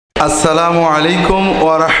আসসালামু আলাইকুম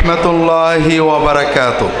ওয়া রাহমাতুল্লাহি ওয়া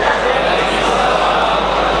বারাকাতুহু।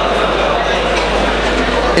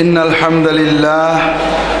 ইন্নাল হামদালিল্লাহ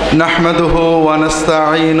নাহমাদুহু ওয়া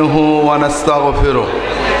নাস্তাঈনুহু ওয়া নাস্তাগফিরুহু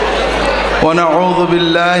ওয়া নাউযু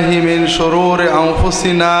বিল্লাহি মিন শুরুরি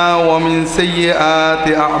আনফুসিনা ওয়া মিন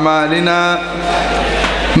সাইয়্যাতি আ'মালিনা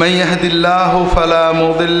মান ইয়াহদিল্লাহু ফালা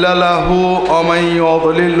মুদিল্লা লাহু ওয়া মান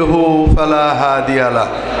ইউদ্লিলহু ফালা হাদিয়া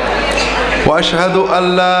লাহু وأشهد أن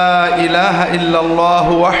لا إله إلا الله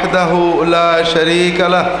وحده لا شريك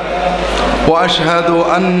له وأشهد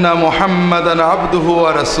أن محمدا عبده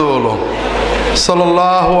ورسوله صلى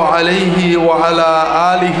الله عليه وعلى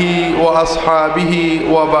آله وأصحابه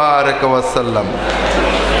وبارك وسلم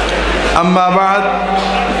أما بعد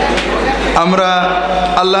আমরা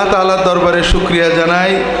আল্লাহ তাআলার দরবারে শুকরিয়া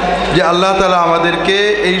জানাই যে আল্লাহ তাআলা আমাদেরকে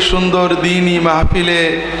এই সুন্দর দ্বীনি মাহফিলে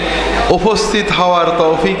উপস্থিত হওয়ার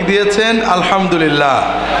তৌফিক দিয়েছেন। আলহামদুলিল্লাহ।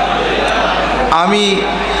 আমি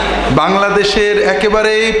বাংলাদেশের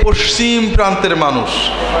একেবারে পশ্চিম প্রান্তের মানুষ।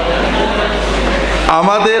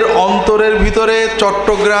 আমাদের অন্তরের ভিতরে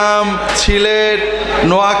চট্টগ্রাম, সিলেট,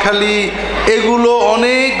 নোয়াখালী এগুলো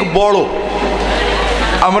অনেক বড়।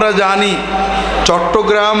 আমরা জানি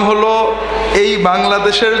চট্টগ্রাম হলো এই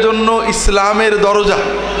বাংলাদেশের জন্য ইসলামের দরজা।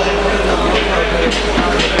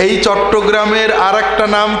 এই চট্টগ্রামের আর একটা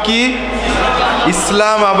নাম কি?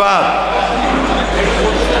 ইসলামাবাদ।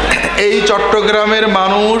 এই চট্টগ্রামের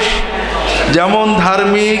মানুষ যেমন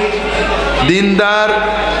ধার্মিক দিনদার,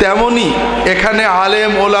 তেমনি এখানে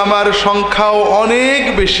আলেম ওলামার সংখ্যাও অনেক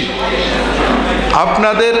বেশি।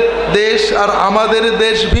 আপনাদের দেশ আর আমাদের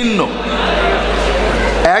দেশ ভিন্ন।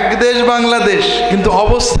 এক দেশ বাংলাদেশ, কিন্তু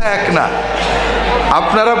অবস্থা এক না।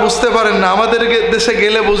 আপনারা বুঝতে পারেন না, আমাদের দেশে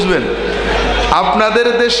গেলে বুঝবেন। আপনাদের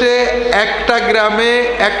দেশে একটা গ্রামে,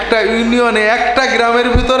 একটা ইউনিয়নে, একটা গ্রামের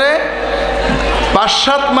ভিতরে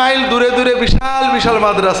 ৫-৭ মাইল দূরে দূরে বিশাল বিশাল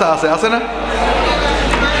মাদ্রাসা আছে, আছে না?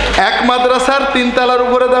 এক মাদ্রাসার ৩ তলার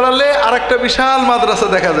উপরে দাঁড়ালে আর একটা বিশাল মাদ্রাসা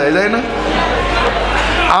দেখা যায়, যায় না?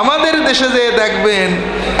 আমাদের দেশে যে দেখবেন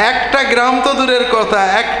একটা গ্রাম তো দূরের কথা,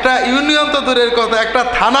 একটা ইউনিয়ন তো দূরের কথা, একটা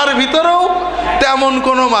থানার ভিতরেও তেমন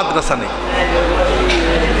কোনো মাদ্রাসা নেই।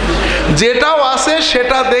 যেটাও আছে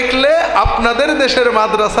সেটা দেখলে আপনাদের দেশের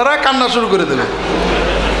মাদ্রাসারা কান্না শুরু করে দেবে,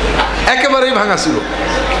 একেবারেই ভাঙা ছিল।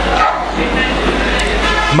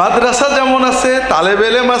 মাদ্রাসা যেমন আছে, তালেব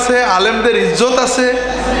এলেম আছে, আলেমদের ইজ্জত আছে।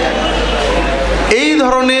 এই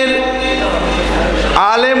ধরনের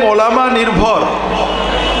আলেম ওলামা নির্ভর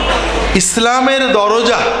ইসলামের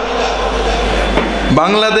দরজা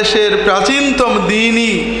বাংলাদেশের প্রাচীনতম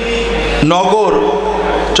দ্বীনি নগর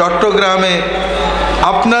চট্টগ্রামে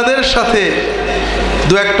আপনাদের সাথে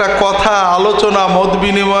দু একটা কথা আলোচনা মত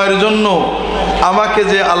বিনিময়ের জন্য আমাকে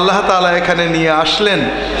যে আল্লাহ তাআলা এখানে নিয়ে আসলেন,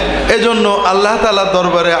 এজন্য আল্লাহ তাআলার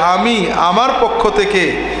দরবারে আমি আমার পক্ষ থেকে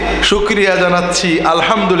শুকরিয়া জানাচ্ছি।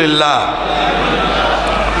 আলহামদুলিল্লাহ।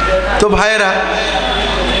 তো ভাইয়েরা,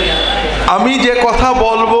 আমি যে কথা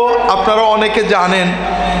বলবো আপনারা অনেকে জানেন।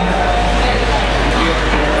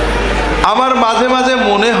 আমার মাঝে মাঝে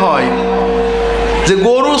মনে হয় যে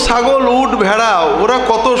গরু, ছাগল, উট, ভেড়া ওরা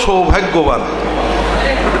কত সৌভাগ্যবান।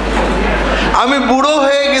 আমি বুড়ো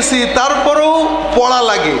হয়ে গেছি, তারপরেও পড়া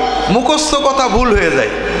লাগে, মুখস্থ কথা ভুল হয়ে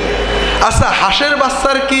যায়। আচ্ছা, হাঁসের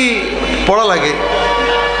বাচ্চার কি পড়া লাগে?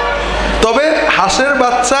 তবে হাঁসের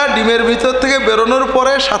বাচ্চা ডিমের ভিতর থেকে বেরোনোর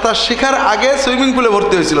পরে সাঁতার শেখার আগে সুইমিং পুলে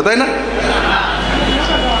ভর্তি হয়েছিল, তাই না?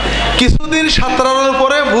 কিছুদিন সাঁতরানোর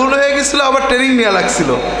পরে ভুল হয়ে গেছিল, আবার ট্রেনিং নেওয়া লাগছিল।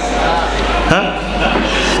 হ্যাঁ,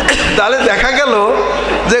 তাহলে দেখা গেল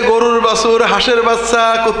যে গরুর বাছুর, হাঁসের বাচ্চা,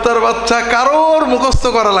 কুত্তার বাচ্চা কারোর মুখস্থ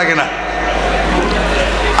করা লাগে না।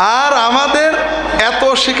 আর আমাদের এত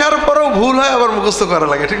শেখার পরেও ভুল হয়, আবার মুখস্থ করা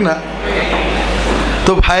লাগে, ঠিক না?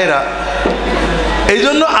 তো ভাইরা, এই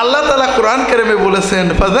জন্য আল্লাহ তাআলা কোরআন কারিমে বলেছেন,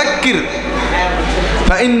 ফাযাক্কির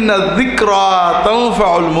ফাইন্নায যিকরা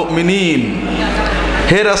তানফাউল মুমিনিন।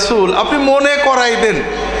 হে রাসূল, আপনি মনে করাই দেন।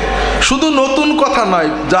 শুধু নতুন কথা নয়,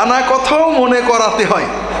 জানা কথাও মনে করাতে হয়।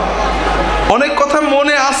 অনেক কথা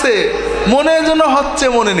মনে আছে, মনে যেন হচ্ছে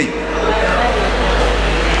মনে নেই,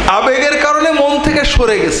 আবেগের কারণে মন থেকে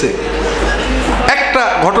সরে গেছে। একটা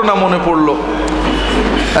ঘটনা মনে পড়ল।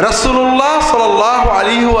 রাসূলুল্লাহ সাল্লাল্লাহু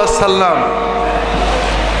আলাইহি ওয়াসাল্লাম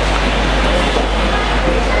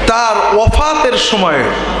তার ওয়াফাতের সময়ে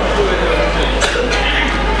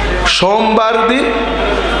সোমবার দিন,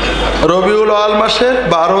 রবিউল আউয়াল মাসের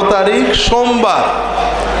 12 তারিখ সোমবার,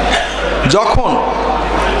 যখন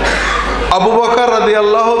আবু বকর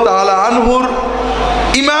রাদিয়াল্লাহু তাআলা আনহুর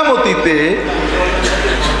ইমামতিতে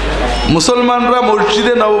মুসলমানরা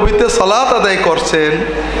মসজিদে নববীতে সালাত আদায় করছেন,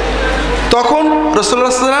 তখন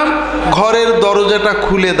রাসূলুল্লাহ সাল্লাল্লাহু আলাইহি ওয়াসাল্লাম ঘরের দরজাটা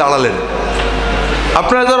খুলে দাঁড়ালেন।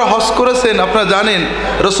 আপনারা যারা হজ করেছেন আপনারা জানেন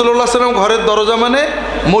রাসূলুল্লাহ সাল্লাল্লাহু আলাইহি ওয়াসাল্লাম ঘরের দরজা মানে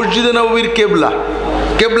মসজিদে নববীর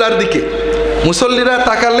কেবলার দিকে। মুসল্লিরা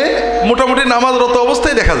তাকালে মোটামুটি নামাজরত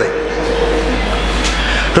অবস্থায় দেখা যায়।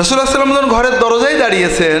 রাসূলুল্লাহ সাল্লাল্লাহু আলাইহি ওয়াসাল্লাম যখন ঘরের দরজায়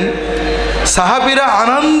দাঁড়িয়েছেন, সাহাবীরা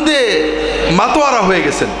আনন্দে মাতোয়ারা হয়ে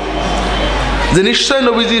গেছেন যে নিশ্চয়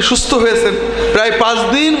নবীজি সুস্থ হয়েছেন। প্রায় 5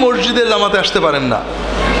 দিন মসজিদে জামাতে আসতে পারেন না,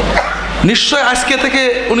 নিশ্চয় আজকে থেকে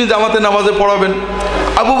উনি জামাতে নামাজে পড়াবেন।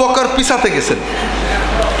 আবু বকর পিছাতে গেছেন,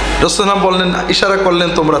 রাসূলুল্লাহ বললেন, ইশারা করলেন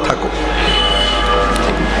তোমরা থাকো।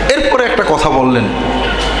 এরপরে একটা কথা বললেন,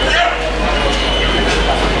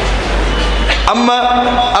 আম্মা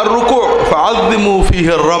আর রুকু ফাআযিমু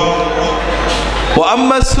ফীহি আর-রাব ওয়া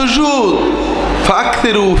আম্মা আস-সুজুদ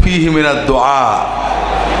ফাআকসিরু ফীহি মিনাদ দুআ।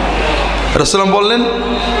 রাসূলুল্লাহ বললেন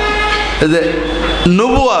যে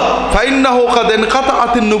নবুয়াত ফাইন্নাহু কাদ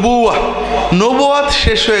ইনকাতাআতিন নবুওয়াহ, নবুয়াত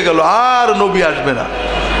শেষ হয়ে গেল, আর নবী আসবে না।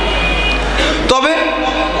 তবে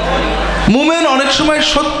মুমিন অনেক সময়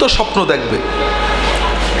সত্য স্বপ্ন দেখবে।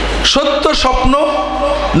 সত্য স্বপ্ন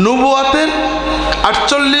নবুয়াতের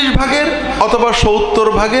 48 ভাগের অথবা 70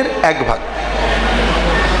 ভাগের 1 ভাগ।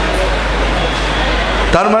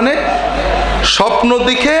 তার মানে স্বপ্ন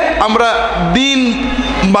দেখে আমরা দিন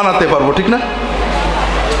বানাতে পারবো, ঠিক না?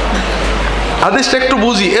 হাদিসটা একটু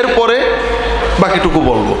বুঝি, এরপরে বাকিটুকু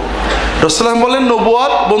বলবো। রাসূলুল্লাহ বলেন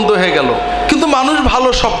নবুয়াত বন্ধ হয়ে গেল, কিন্তু মানুষ ভালো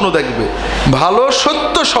স্বপ্ন দেখবে। ভালো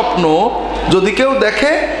সত্য স্বপ্ন যদি কেউ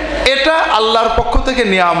দেখে, এটা আল্লাহর পক্ষ থেকে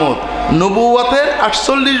নিয়ামত, নবুয়াতের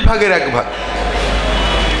 48 ভাগের 1 ভাগ।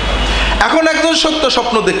 এখন একজন সত্য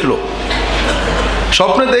স্বপ্ন দেখলো,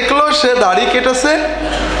 স্বপ্নে দেখলো সে দাড়ি কেটেছে,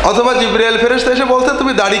 অথবা জিবরাইল ফেরেশতা এসে বলছে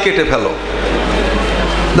তুমি দাড়ি কেটে ফেলো।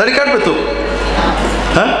 দাড়ি কাটবে তো?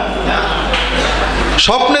 হ্যাঁ।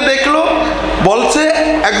 স্বপ্নে দেখলো বলছে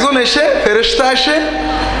একজন এসে, ফেরেশতা এসে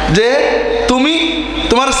যে তুমি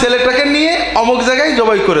তোমার ছেলেটাকে নিয়ে অমুক জায়গায়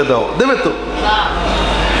জবাই করে দাও, দেবে তো?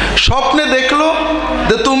 স্বপ্নে দেখলো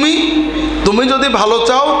যে তুমি যদি ভালো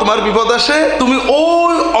চাও, তোমার বিপদ আসে, তুমি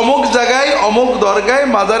ওই অমুক জায়গায় অমুক দরগায়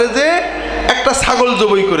মাজারে যে একটা ছাগল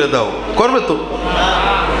জবাই করে দাও, করবে তো?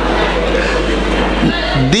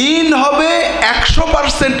 দিন হবে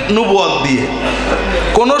 100% নবুয়াত দিয়ে,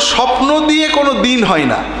 কোনো স্বপ্ন দিয়ে কোনো দিন হয়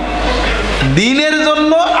না। দিনের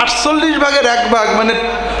জন্য 48 ভাগের 1 ভাগ মানে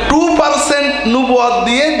 2% নবুয়াত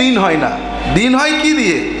দিয়ে দিন হয় না। দিন হয় কি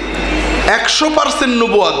দিয়ে? 100%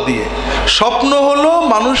 নবুয়াত দিয়ে। স্বপ্ন হলো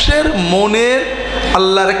মানুষের মনের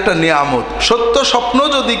আল্লাহর একটা নিয়ামত। সত্য স্বপ্ন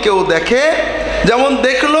যদি কেউ দেখে, যেমন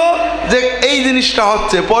দেখলো যে এই জিনিসটা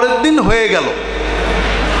হচ্ছে, পরের দিন হয়ে গেল,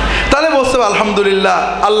 তাহলে বলতে হবে আলহামদুলিল্লাহ,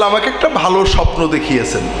 আল্লাহ আমাকে একটা ভালো স্বপ্ন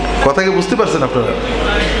দেখিয়েছেন। কথা কি বুঝতে পারছেন আপনারা?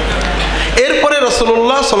 এরপরে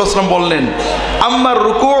রাসূলুল্লাহ সাল্লাল্লাহু আলাইহি ওয়াসাল্লাম বললেন আম্মার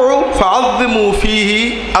রুকুউ ফাআযিমু ফীহি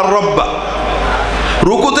আর-রাব্বা,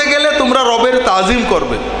 রুকুতে গেলে তোমরা রবের তাজিম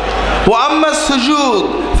করবে। ওয়া আম্মাস সুজুদ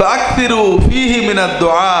ফাআকসিরু ফীহি মিনাদ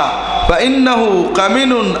দুআ ফাইন্নাহু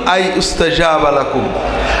কামিনুন আই ইস্তাজাবা লাকুম,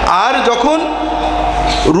 আর যখন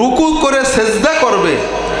রুকু করে সেজদা করবে,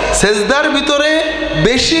 সেজদার ভিতরে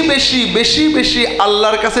বেশি বেশি বেশি বেশি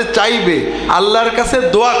আল্লাহর কাছে চাইবে, আল্লাহর কাছে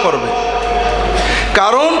দোয়া করবে,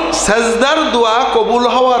 কারণ সেজদার দোয়া কবুল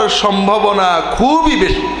হওয়ার সম্ভাবনা খুবই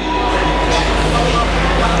বেশি।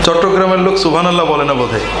 চট্টগ্রামের লোক সুবহানাল্লাহ বলে না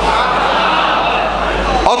বোধহয়,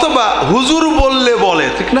 অথবা হুজুর বললে বলে,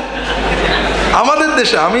 ঠিক না? আমাদের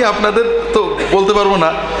দেশে, আমি আপনাদের তো বলতে পারবো না,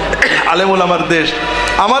 আলেম ওলামার দেশ,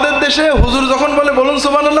 আমাদের দেশে হুজুর যখন বলে বলুন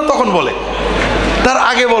সুবহানাল্লাহ, তখন বলে, তার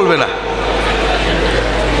আগে বলবে না।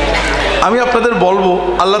 আমি আপনাদের বলবো,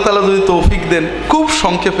 আল্লাহ তাআলা যদি তৌফিক দেন, খুব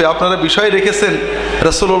সংক্ষেপে আপনারা বিষয় রেখেছেন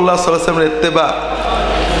রাসূলুল্লাহ সাল্লাল্লাহু আলাইহি ওয়াসাল্লামের ইত্তেবা।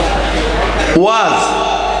 ওয়াজ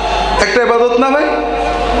একটা ইবাদত না ভাই?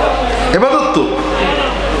 ইবাদত তো।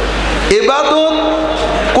 ইবাদত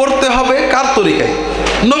করতে হবে কার তরিকায়?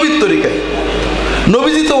 নবীর তরিকায়।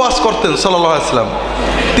 নবীজি তো ওয়াজ করতেন সাল্লাল্লাহু আলাইহি ওয়াসাল্লাম,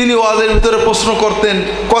 তিনি ওয়াজের ভিতরে প্রশ্ন করতেন,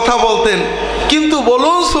 কথা বলতেন, কিন্তু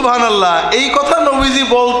বলুন সুবহানাল্লাহ, এই কথা নবীজি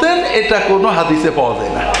বলতেন এটা কোনো হাদিসে পাওয়া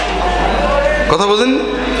যায় না। কথা বুঝেন?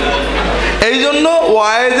 এই জন্য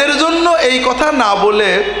ওয়াজের জন্য এই কথা না বলে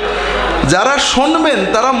যারা শুনবেন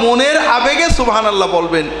তারা মনের আবেগে সুবহানাল্লাহ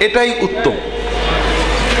বলবেন, এটাই উত্তম,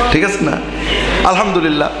 ঠিক আছে না?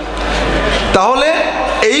 আলহামদুলিল্লাহ। তাহলে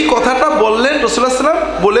এই কথাটা বললেন রাসূলুল্লাহ সাল্লাল্লাহু আলাইহি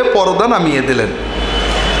ওয়াসাল্লাম, বলে পর্দা নামিয়ে দিলেন।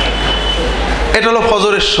 এটা হলো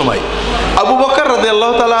ফজরের সময়। আবু বকর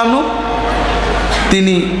রাদিয়াল্লাহু তাআলা আনহু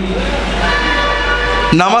তিনি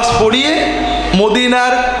নামাজ পড়িয়ে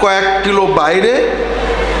মদিনার কয়েক কিলো বাইরে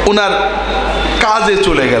ওনার কাজে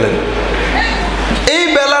চলে গেলেন। এই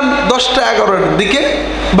বেলা 10টা-11টার দিকে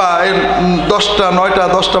বা 10টা 9টা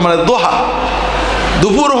 10টা মানে দোহা,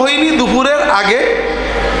 দুপুর হয়নি, দুপুরের আগে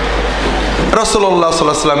রাসূলুল্লাহ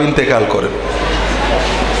সাল্লাল্লাহু আলাইহি ওয়াসাল্লাম ইন্তেকাল করেন।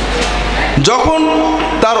 যখন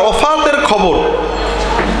তার ওফাতের খবর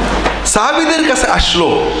সাহাবীদের কাছে আসলো,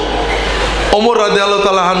 ওমর রাদিয়াল্লাহু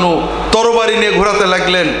তাআলা আনহু তরবারি নিয়ে ঘোরাতে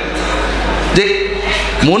লাগলেন যে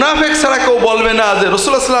মুনাফিক ছাড়া কেউ বলবে না যে রাসূলুল্লাহ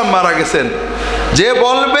সাল্লাল্লাহু আলাইহি ওয়াসাল্লাম মারা গেছেন। যে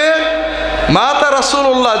বলবে মাতা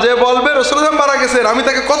রাসূলুল্লাহ, যে বলবে রাসূলুল্লাহ মারা গেছেন, আমি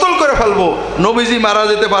তাকে কতল করে ফেলবো। নবীজি মারা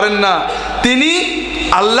যেতে পারেন না, তিনি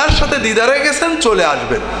আল্লাহর সাথে দিদারে গেছেন, চলে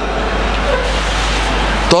আসবেন।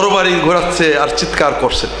 তরবারি ঘোরাচ্ছে আর চিৎকার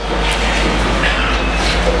করছে।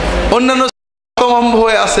 অন্যান্য হতভম্ব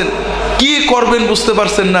হয়ে আছেন, কি করবেন বুঝতে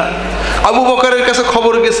পারছেন না। আবু বকরের কাছে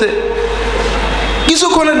খবর গেছে,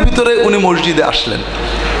 কিছুক্ষণের ভিতরে উনি মসজিদে আসলেন,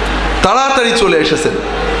 তাড়াতাড়ি চলে এসেছেন।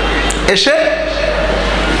 এসে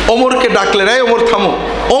ওমরকে ডাকলেন, এই ওমর থামো।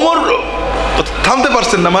 ওমর থামতে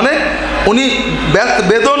পারছেন না, মানে উনি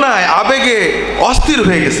বেদনায় আবেগে অস্থির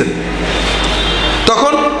হয়ে গেছেন।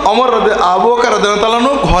 তখন আবু বকর রাদিয়াল্লাহু তাআলা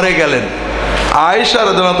আনহু ঘরে গেলেন, আয়েশা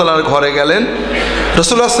রাদিয়াল্লাহু তাআলার ঘরে গেলেন।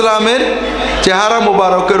 রাসূলুল্লাহ সাল্লাল্লাহু আলাইহি ওয়াসাল্লামের চেহারা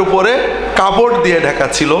মুবারকের উপরে কাপড় দিয়ে ঢাকা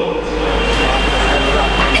ছিল।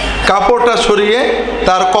 কাপড়টা সরিয়ে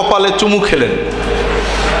তার কপালে চুমু খেলেন,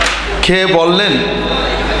 খেয়ে বললেন,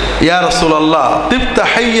 ইয়া রাসূলুল্লাহ তিবতা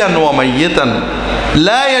হাইয়ান ওয়া মাইয়িতান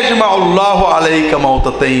লা ইয়াজমাউল্লাহু আলাইকা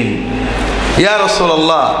মাউতাতাইন। ইয়া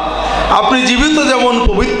রাসূলুল্লাহ, আপনি জীবিত যেমন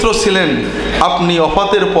পবিত্র ছিলেন, আপনি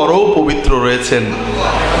ওফাতের পরেও পবিত্র রয়েছেন।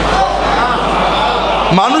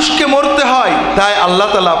 মানুষকে মরতে হয়, তাই আল্লাহ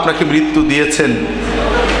তাআলা আপনাকে মৃত্যু দিয়েছেন।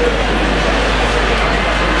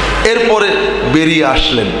 এরপরে বেরিয়ে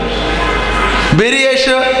আসলেন। বেরিয়ে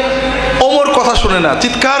এসে ওমর কথা শুনে না,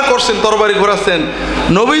 চিৎকার করছেন, তরবারি ঘোরাচ্ছেন,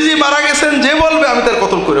 নবীজি মারা গেছেন, যে বলবে আমি তার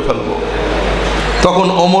কতল করে ফেলবো। তখন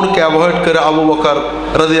ওমরকে অ্যাভয়েড করে আবু বকর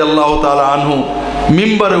রাদিয়াল্লাহু তাআলা আনহু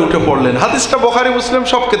মিম্বারে উঠে পড়লেন। হাদিসটা বুখারী মুসলিম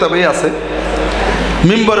সব কিতাবেই আছে।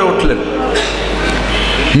 মিম্বারে উঠলেন।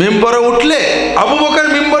 মিম্বারে উঠলে আবু বকর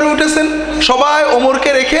মিম্বারে উঠেছেন, সবাই ওমরকে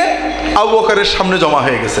রেখে আবু বকরের সামনে জমা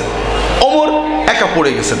হয়ে গেছেন। ওমর একা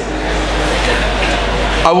পড়ে গেছেন।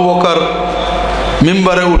 আবু বকর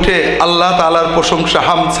মিম্বারে উঠে আল্লাহ তাআলার প্রশংসা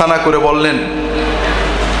হামদ সানা করে বললেন,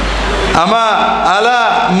 আমা আলা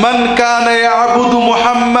মান কানা ইয়াবুদু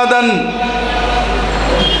মুহাম্মাদান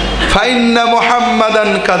ফাইন্না মুহাম্মাদান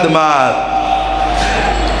কাদ মাত।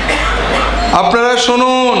 আপনারা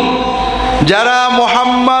শুনুন, যারা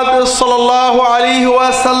মুহাম্মদ সাল্লাল্লাহু আলাইহি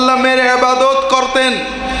ওয়াসাল্লামের ইবাদত করতেন,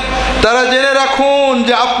 তারা জেনে রাখুন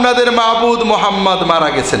যে আপনাদের মাবুদ মুহাম্মদ মারা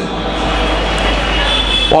গেছেন।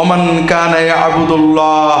 ওমান কানা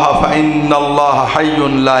ইয়াবুদুল্লাহ ফাইন্নাল্লাহা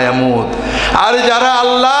হাইয়ুন লা ইয়ামুত। আর যারা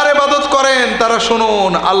আল্লাহর ইবাদত করেন, তারা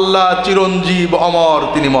শুনুন, আল্লাহ চিরঞ্জীব, অমর,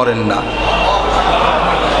 তিনি মরেন না।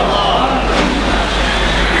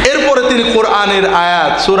 এরপরে তিনি কোরআনের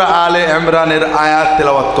আয়াত, সূরা আলে ইমরানের আয়াত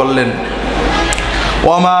তেলাওয়াত করলেন,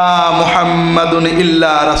 ওয়ামা মুহাম্মাদুন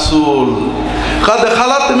ইল্লা রাসূল কাদ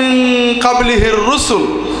খালাত মিন ক্বাবলিহির রুসুল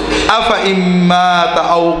আফা ইম্মাতা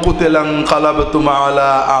আও কুতিলা ইনকালাবতুম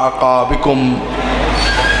আলা আকাবিকুম।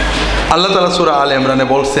 আল্লাহ তাআলা সূরা আলে ইমরানে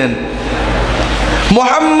বলছেন,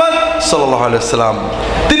 মুহাম্মদ সাল্লাল্লাহু আলাইহি ওয়াসাল্লাম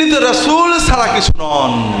তিনি তো রাসূল ছাড়া কিছু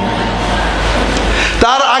নন।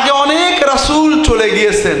 তার আগে অনেক রাসূল চলে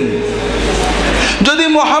গিয়েছেন। যদি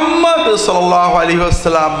মুহাম্মদ সাল্লাল্লাহু আলাইহি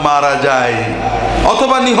ওয়াসাল্লাম মারা যায়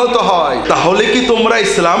অথবা নিহত হয়, তাহলে কি তোমরা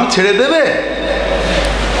ইসলাম ছেড়ে দেবে?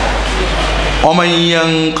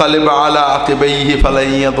 ওমাইয়ানকালিব আলা আকিবাইহি ফালান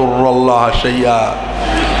ইয়াদুররাল্লাহ শাইআ।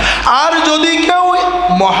 আর যদি কেউ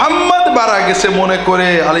মুহাম্মদ মারা গেছে মনে করে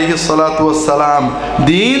আলাইহিস সালাতু ওয়াস সালাম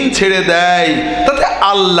দিন ছেড়ে দেয়, তাতে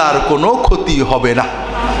আল্লাহর কোনো ক্ষতি হবে না।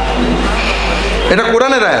 এটা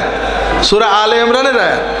কোরআনের আয়াত, সূরা আলে ইমরানের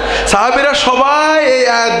আয়াত। সাহাবীরা সবাই এই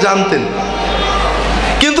আয়াত জানতেন,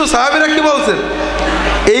 কিন্তু সাহাবীরা কি বলছেন?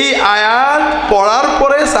 এই আয়াত পড়ার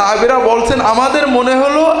পরে সাহাবীরা বলছেন, আমাদের মনে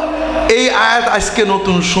হলো এই আয়াত আজকে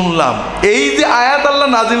নতুন শুনলাম। এই যে আয়াত আল্লাহ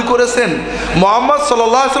নাজিল করেছেন মুহাম্মদ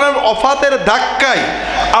সাল্লাল্লাহু আলাইহি ওয়াসাল্লামের ওফাতের ধাক্কায়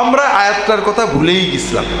আমরা আয়াতটার কথা ভুলেই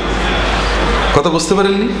গেছিলাম। কথা বুঝতে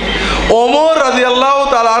পারেননি? ওমর রাদিয়াল্লাহু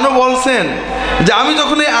তাআলা আনহু বলছেন যে আমি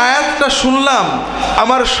যখন এই আয়াতটা শুনলাম,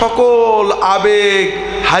 আমার সকল আবেগ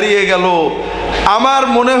হারিয়ে গেল। আমার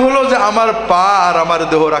মনে হলো যে আমার পা আর আমার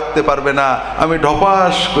দেহ রাখতে পারবে না, আমি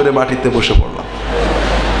ঢপাস করে মাটিতে বসে পড়লাম।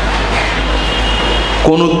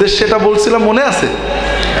 কোন উদ্দেশ্যে এটা বলছিলাম মনে আছে?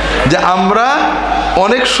 যে আমরা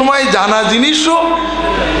অনেক সময় জানা জিনিসও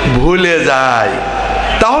ভুলে যাই।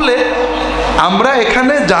 তাহলে আমরা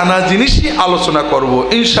এখানে জানা জিনিসই আলোচনা করব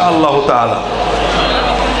ইনশাআল্লাহ তাআলা।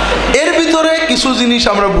 এর ভিতরে কিছু জিনিস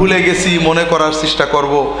আমরা ভুলে গেছি, মনে করার চেষ্টা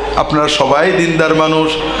করব। আপনারা সবাই দিনদার মানুষ,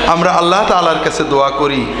 আমরা আল্লাহ তাআলার কাছে দোয়া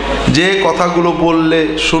করি যে কথাগুলো বললে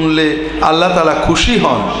শুনলে আল্লাহ তাআলা খুশি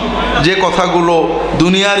হন, যে কথাগুলো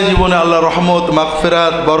দুনিয়ার জীবনে আল্লাহ রহমত,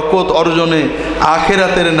 মাগফিরাত, বরকত অর্জনে,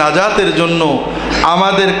 আখিরাতের নাজাতের জন্য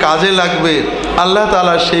আমাদের কাজে লাগবে, আল্লাহ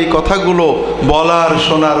তাআলা সেই কথাগুলো বলার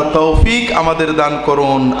শোনার তৌফিক আমাদের দান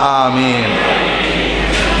করুন, আমিন।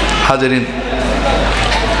 হাজেরিন,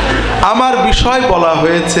 আমার বিষয় বলা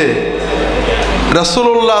হয়েছে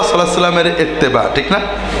রাসূলুল্লাহ সাল্লাল্লাহু আলাইহি ওয়াসাল্লামের ইত্তেবা, ঠিক না?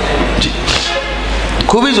 জি,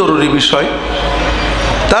 খুবই জরুরি বিষয়।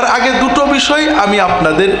 তার আগে দুটো বিষয় আমি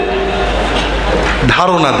আপনাদের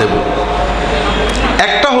ধারণা দেব।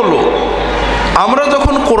 একটা হলো, আমরা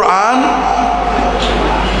যখন কোরআন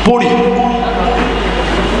পড়ি,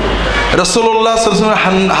 রাসূলুল্লাহ সাল্লাল্লাহু আলাইহি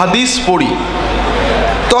ওয়াসাল্লামের হাদিস পড়ি,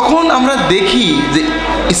 তখন আমরা দেখি যে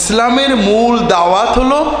ইসলামের মূল দাওয়াত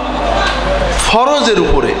হলো ফরজের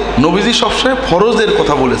উপরে। নবীজি সবসময় ফরজের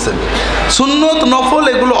কথা বলেছেন, সুন্নত নফল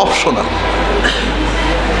এগুলো অপশনাল।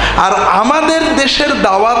 আর আমাদের দেশের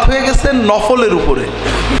দাওয়াত হয়ে গেছে নফলের উপরে,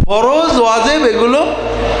 ফরজ ওয়াজিব এগুলো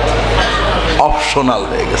অপশনাল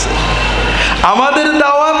হয়ে গেছে। আমাদের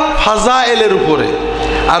দাওয়াত ফাজাইলের উপরে,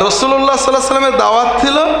 আর রাসূলুল্লাহ সাল্লাল্লাহু আলাইহি ওয়াসাল্লামের দাওয়াত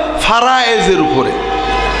ছিল ফারায়েজের উপরে।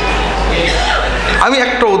 আমি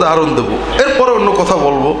একটা উদাহরণ দেব, এরপরে অন্য কথা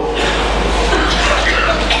বলবো।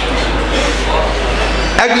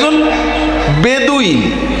 একজন বেদুইন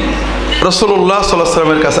রাসূলুল্লাহ সাল্লাল্লাহু আলাইহি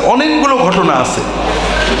ওয়াসাল্লামের কাছে, অনেকগুলো ঘটনা আছে।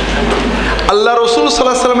 আল্লাহ রাসূল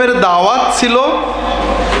সাল্লাল্লাহু আলাইহি ওয়াসাল্লামের দাওয়াত ছিল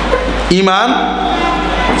ঈমান,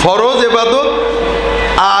 ফরজ ইবাদত,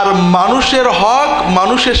 আর মানুষের হক,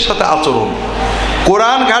 মানুষের সাথে আচরণ।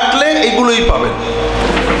 কোরআন ঘাটলে এগুলোই পাবেন।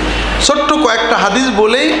 ছোট্ট কয়েকটা হাদিস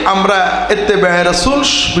বলেই আমরা ইত্তেবায়ে রাসূল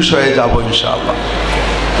বিষয়ে যাব ইনশাআল্লাহ।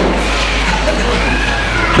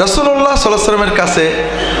 রাসূলুল্লাহ সাল্লাল্লাহু আলাইহি ওয়াসাল্লামের কাছে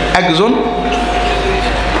একজন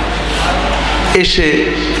এসে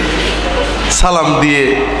সালাম দিয়ে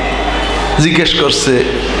জিজ্ঞেস করছে,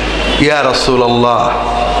 ইয়া রাসূলুল্লাহ,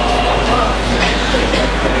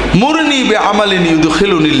 মুরনি বিআমালিন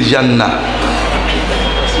ইউদখিলুনিল জান্নাহ,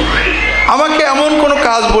 আমাকে এমন কোন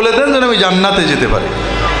কাজ বলে দেন যেন আমি জান্নাতে যেতে পারি।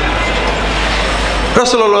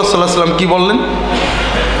 রাসূলুল্লাহ সাল্লাল্লাহু আলাইহি ওয়াসাল্লাম কি বললেন?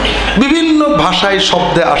 বিভিন্ন ভাষায়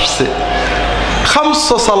শব্দে আসছে,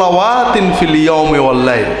 খামসু সালাওয়াতিন ফিল ইয়াউমি ওয়াল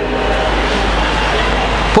লাইল।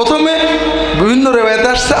 প্রথমে বিভিন্ন রিওয়ায়াতে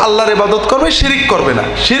আসছে আল্লাহর ইবাদত করবে, শিরিক করবে না,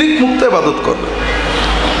 শিরিক মুক্ত ইবাদত করবে।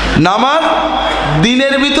 নামাজ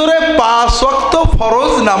দিনের ভিতরে 5 ওয়াক্ত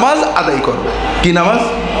ফরজ নামাজ আদায় করবে। কি নামাজ?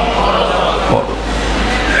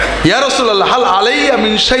 ইয়া রাসূলুল্লাহ, হাল আলাইয়া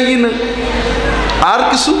মিন শাইইন, আর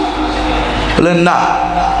কিছু? বলেন না,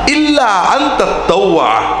 ইল্লা আনতা তাওয়া,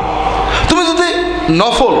 তুমি যদি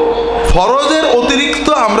নফল, ফরজের অতিরিক্ত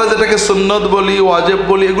আমরা যেটাকে সুন্নত বলি, ওয়াজিব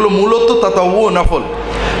বলি, এগুলো মূলত তাতাওয়ু নফল।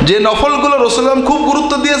 যে নফলগুলো রাসূলুল্লাহ খুব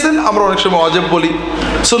গুরুত্ব দিয়েছেন, আমরা অনেক সময় ওয়াজিব বলি,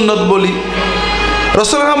 সুন্নত বলি।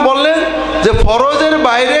 রাসূলুল্লাহ বললেন যে ফরজের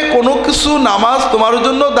বাইরে কোনো কিছু নামাজ তোমার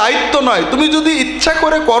জন্য দায়িত্ব নয়, তুমি যদি ইচ্ছা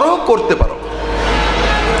করে করো, করতে পারো।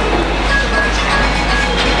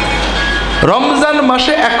 রমজান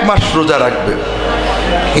মাসে 1 মাস রোজা রাখবে।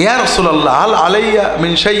 ইয়া রাসূলুল্লাহ, হাল আলাইয়া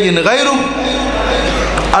মিন শাইইন গায়রু,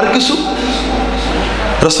 আর কিছু?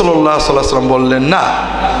 রাসূলুল্লাহ সাল্লাল্লাহু আলাইহি ওয়াসাল্লাম বললেন, না,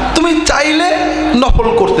 তুমি চাইলে নফল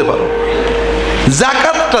করতে পারো,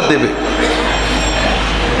 যাকাতটা দেবে।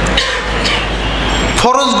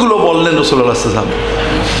 ফরজগুলো বললেন রাসূলুল্লাহ সাল্লাল্লাহু আলাইহি ওয়াসাল্লাম।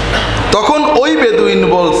 তখন ওই বেদুইন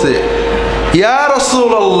বলছে, ইয়া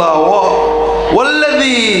রাসূলুল্লাহ,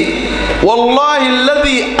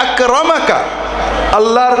 ওয়াল্লাহিল্লাযী আকরামাকা,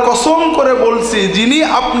 আল্লাহর কসম করে বলছি, যিনি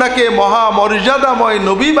আপনাকে মহা মর্যাদাময়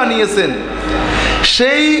নবী বানিয়েছেন,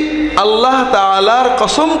 সেই আল্লাহ তাআলার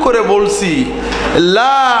কসম করে বলছি,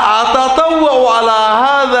 লা আতাতাওয়া আলা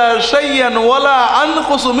হাযা শাইয়ান ওয়ালা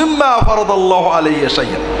আনকুসু মিম্মা ফারাদাল্লাহু আলাইয়া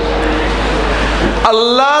শাইয়ান,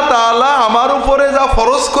 আল্লাহ তাআলা আমার উপরে যা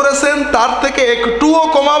ফরজ করেছেন তার থেকে একটুও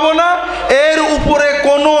কমাবো না, এর উপরে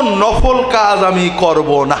কোনো নফল কাজ আমি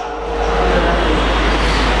করব না।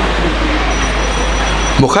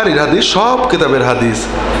 বুখারীর হাদিস, সব কিতাবের হাদিস।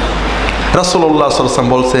 রাসূলুল্লাহ সাল্লাল্লাহু আলাইহি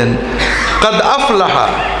ওয়াসাল্লাম বলছেন, কাদ আফলাহা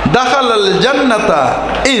দাখালাল জান্নাতা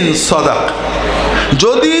ইন সাদাক,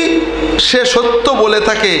 যদি সে সত্য বলে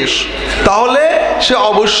থাকে তাহলে সে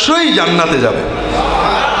অবশ্যই জান্নাতে যাবে।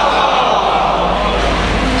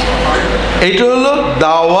 এইটা হলো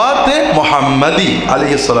দাওয়াতে মুহাম্মাদি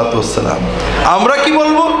আলাইহিস সালাতু ওয়াস সালাম। আমরা কি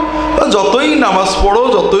বলবো? যতই নামাজ পড়ো,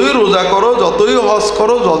 যতই রোজা করো, যতই হজ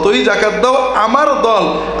করো, যতই যাকাত দাও, আমার দল,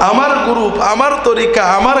 আমার গ্রুপ, আমার তরিকা,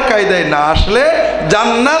 আমার কায়দায় না আসলে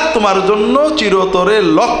জান্নাত তোমার জন্য চিরতরে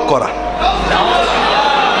লক করা।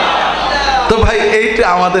 তো ভাই এইটা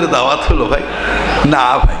আমাদের দাওয়াত হলো ভাই? না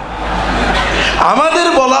ভাই, আমাদের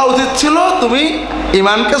বলা উচিত ছিল তুমি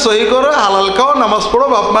ইমানকে সহি করো, হালাল খাও, নামাজ পড়ো,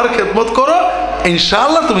 বাপ মার খেদমত করো,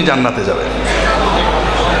 ইনশাআল্লাহ তুমি জান্নাতে যাবে।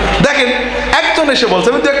 দেখেন একজন এসে বলছে,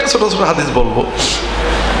 আমি তো একটা ছোট ছোট হাদিস বলবো।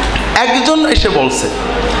 একজন এসে বলছে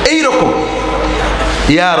এইরকম,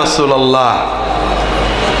 ইয়া রাসূলুল্লাহ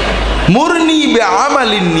মুরনি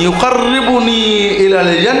বিআমালিন ইউকাররিবুনি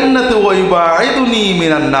ইলাল জান্নাতি ওয়া ইউবাঈদুনি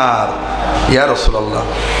মিনান নার। ইয়া রাসূলুল্লাহ,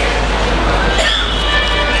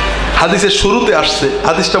 হাদিসের শুরুতে আসছে,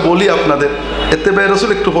 হাদিসটা বলি আপনাদের, ইত্তেবায়ে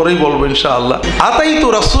রাসূল একটু পরেই বলবো ইনশাআল্লাহ। আতাইতু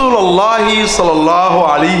রাসূলুল্লাহি সাল্লাল্লাহু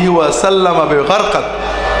আলাইহি ওয়াসাল্লাম বিগারকাত,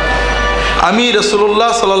 আমি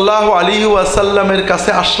রাসূলুল্লাহ সাল্লাল্লাহু আলাইহি ওয়াসাল্লামের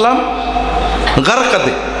কাছে আসলাম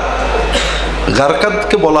গারকাতে।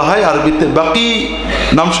 গারকাতকে বলা হয় আরবিতে বাকি,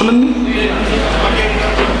 নাম শুনেননি?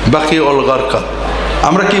 বাকি অল গারকাত,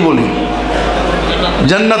 আমরা কি বলি?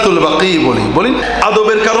 জান্নাতুল বাকি বলি। বলি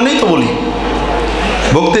আদবের কারণেই তো বলি,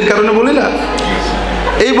 ভক্তির কারণে বলি না।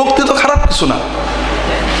 এই ভক্তি তো খারাপ কিছু না,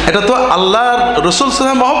 এটা তো আল্লাহর রাসূল সাল্লাল্লাহু আলাইহি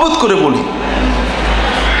ওয়াসাল্লাম মহব্বত করে বলি,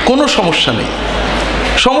 কোনো সমস্যা নেই।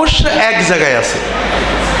 সমস্যা এক জায়গায় আছে,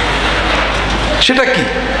 সেটা কি?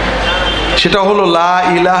 সেটা হলো লা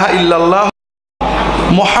ইলাহা ইল্লাল্লাহ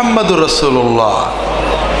মুহাম্মাদুর রাসূলুল্লাহ।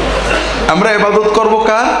 আমরা ইবাদত করব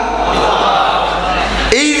কার?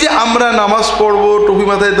 এই যে আমরা নামাজ পড়বো, টুপি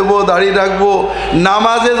মাথায় দেবো, দাড়ি রাখবো,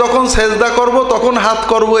 নামাজে যখন সেজদা করব তখন হাত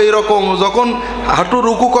করব এইরকম, যখন হাঁটু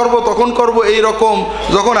রুকু করব তখন করব এইরকম,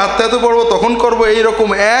 যখন আত্মাতে পড়বো তখন করব এইরকম,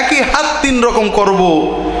 একই হাত 3 রকম করব।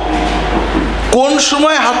 কোন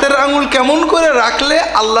সময় হাতের আঙুল কেমন করে রাখলে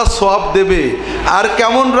আল্লাহ সওয়াব দেবে আর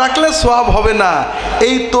কেমন রাখলে সওয়াব হবে না,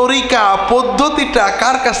 এই তরিকা পদ্ধতিটা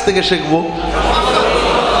কার কাছ থেকে শিখবো?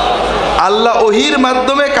 আল্লাহ ওহির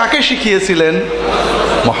মাধ্যমে কাকে শিখিয়েছিলেন?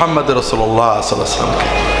 মুহাম্মদ রাসূলুল্লাহ সাল্লাল্লাহু আলাইহি ওয়াসাল্লামকে।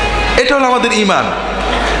 এটা হলো আমাদের ঈমান।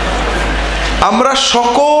 আমরা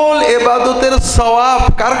সকল ইবাদতের সওয়াব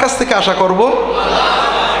কার কাছ থেকে আশা করব?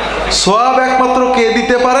 সওয়াব একমাত্র কে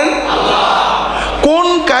দিতে পারেন? কোন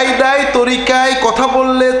কায়দায় তরিকায় কথা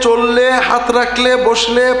বললে, চললে, হাত রাখলে,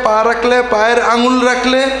 বসলে, পা রাখলে, পায়ের আঙুল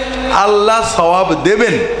রাখলে আল্লাহ সওয়াব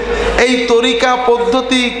দেবেন, এই তরিকা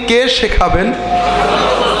পদ্ধতি কে শেখাবেন?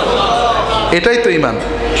 এটাই তো ঈমান।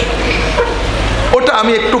 ওটা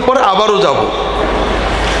আমি একটু পরে আবারও যাব।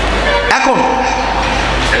 এখন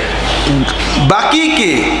বাকি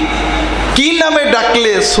কে কি নামে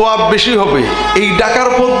ডাকলে সওয়াব বেশি হবে, এই ডাকার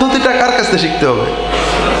পদ্ধতিটা কার কাছে শিখতে হবে?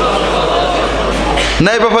 না,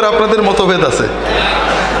 এই ব্যাপারে আপনাদের মতভেদ আছে।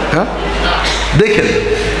 হ্যাঁ, দেখেন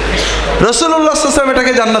রাসূলুল্লাহ সাল্লাল্লাহু আলাইহি ওয়াসাল্লাম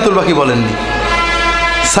এটাকে জান্নাতুল বাকি বলেননি,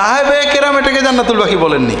 সাহাবায়ে কেরাম এটাকে জান্নাতুল বাকি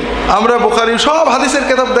বলেননি। আমরা বুখারী সব হাদিসের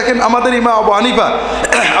কিতাব দেখেন, আমাদের ইমাম আবু হানিফা,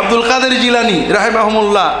 আব্দুল কাদের জিলানী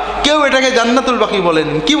রাহিমাহুমুল্লাহ, কেউ এটাকে জান্নাতুল বাকি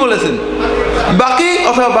বলেননি। কি বলেছেন? বাকি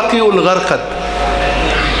অথবা বাকিউল গারকাত।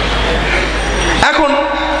 এখন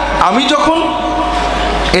আমি যখন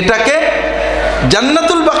এটাকে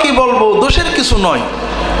জান্নাতুল বাকি বলবো, দোষের কিছু নয়,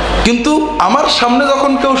 কিন্তু আমার সামনে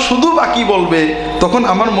যখন কেউ শুধু বাকি বলবে তখন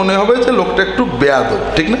আমার মনে হবে যে লোকটা একটু বেয়াদব,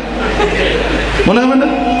 ঠিক না? মনে হবে না?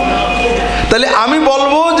 তাহলে আমি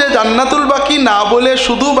বলবো যে জান্নাতুল বাকি না বলে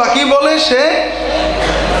শুধু বাকি বলে সে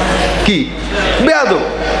কি? বেয়াদব।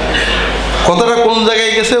 কথাটা কোন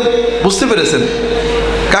জায়গায় গেছে বুঝতে পেরেছেন?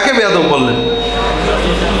 কাকে বেয়াদব বললেন?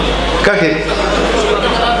 কাকে?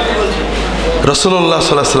 রাসূলুল্লাহ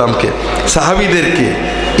সাল্লাল্লাহু আলাইহি ওয়াসাল্লামকে, সাহাবীদেরকে,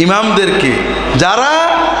 ইমামদেরকে। যারা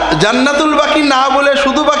জান্নাতুল বাকি না বলে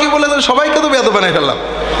শুধু বাকি বলেছেন সবাইকে তো বেয়াদব বানাই ফেললাম,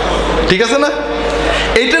 ঠিক আছে না?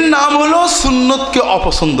 এইটার নাম হলো সুন্নতকে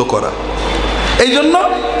অপছন্দ করা। এই জন্য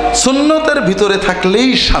সুন্নতের ভিতরে থাকলেই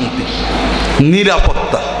শান্তি,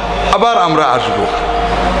 নিরাপত্তা। আবার আমরা আসব,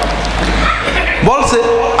 বলছে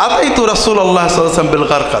আতাইতু রাসূলুল্লাহ সাল্লাল্লাহু আলাইহি ওয়াসাল্লাম বিল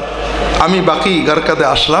গারকাত, আমি বাকি গারকাতে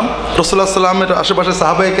আসলাম। রাসূলুল্লাহ সাল্লাল্লাহু আলাইহি ওয়াসাল্লামের আশেপাশে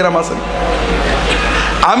সাহাবায়ে কেরাম আছেন,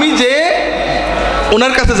 আমি যে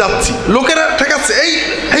ওনার কাছে যাচ্ছি, লোকেরা ঠেকাচ্ছে, এই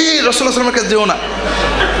এই রাসূলুল্লাহ সাল্লাল্লাহু আলাইহি ওয়াসাল্লামের কাছে যেও না।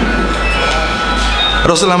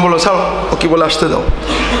 রাসূলুল্লাহ বলল, ছাড়ো, ও কি বলে আসতে দাও।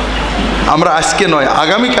 আমরা আজকে নয়,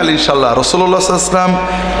 আগামীকাল ইনশাআল্লাহ রাসূলুল্লাহ সাল্লাল্লাহু আলাইহি ওয়াসাল্লাম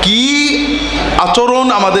কি আচরণ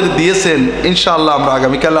আমাদের দিয়েছেন ইনশাআল্লাহ আমরা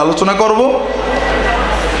আগামীকাল আলোচনা করব।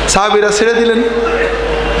 সাহাবীরা ছেড়ে দিলেন,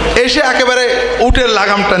 এসে একেবারে উটের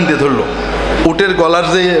লাগাম টান দিয়ে ধরলো, উটের গলার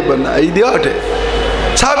যে এই দেওয়া ওঠে।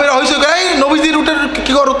 সাহাবীরা হয়েছে, এই নবীজির উটের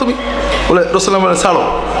কি করো তুমি? বলে রাসূলুল্লাহ বলে, ছাড়ো,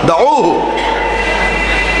 দাও।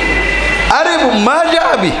 আরে মা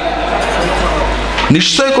যাবি,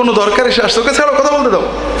 নিশ্চয় কোনো দরকার এসে আসছে, ওকে ছাড়ো, কথা বলতে দাও।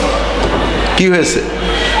 কি হয়েছে?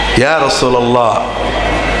 ইয়া রাসূলুল্লাহ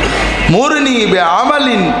মুরনি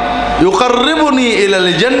বিআমালিন ইউকাররিবুনি ইলাল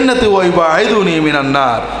জান্নাতি ওয়া ইউবাঈদুনি মিনান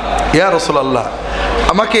নার। ইয়া রাসূলুল্লাহ,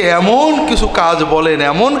 আমাকে এমন কিছু কাজ বলেন,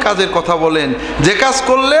 এমন কাজের কথা বলেন যে কাজ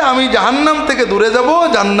করলে আমি জাহান্নাম থেকে দূরে যাব,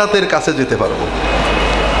 জান্নাতের কাছে যেতে পারবো।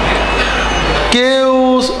 কেউ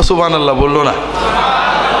সুবহানাল্লাহ বলল না।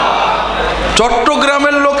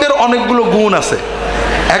 চট্টগ্রামের লোকের অনেকগুলো গুণ আছে।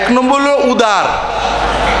 এক নম্বর হলো উদার,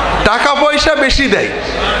 টাকা পয়সা বেশি দেয়,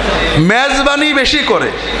 মেজবানি বেশি করে,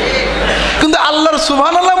 কিন্তু আল্লাহর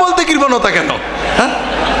সুবহানাল্লাহ বলতে কৃপণতা কেন? হ্যাঁ,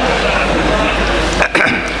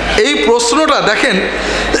 এই প্রশ্নটা দেখেন,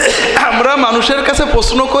 আমরা মানুষের কাছে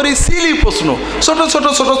প্রশ্ন করি সিলি প্রশ্ন, ছোট ছোট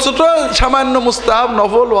ছোট ছোট সামান্য মুস্তাহাব,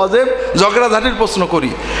 নফল, ওয়াজিব, ঝগড়াঝাটির প্রশ্ন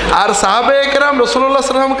করি। আর সাহাবে একরাম রাসূলুল্লাহ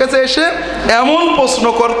সাল্লাল্লাহু আলাইহি ওয়াসাল্লামের কাছে এসে এমন প্রশ্ন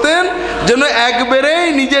করতেন যেন একবারেই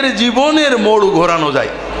নিজের জীবনের মোড় ঘোরানো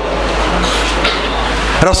যায়।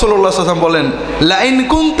 রাসূলুল্লাহ সাল্লাল্লাহু আলাইহি ওয়াসাল্লাম বলেন, লাইন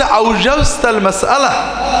কুনতা আউজাস্তাল মাসআলা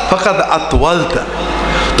ফাকাদ আতওয়ালতা।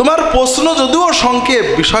 তোমার প্রশ্ন যদিও সংক্ষেপ,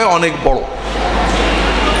 বিষয় অনেক বড়।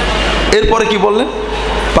 এরপরে কি বললেন?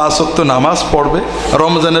 5 ওয়াক্ত নামাজ পড়বে,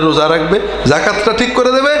 রমজানের রোজা রাখবে, যাকাতটা ঠিক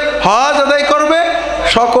করে দেবে, হজ আদায় করবে,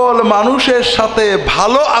 সকল মানুষের সাথে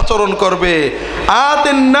ভালো আচরণ করবে।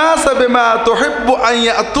 আতিন নাস বিমা তুহিব্বু আন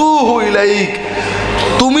ইয়াতুহু ইলাইক।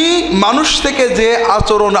 তুমি মানুষ থেকে যে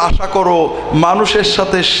আচরণ আশা করো, মানুষের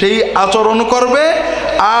সাথে সেই আচরণ করবে।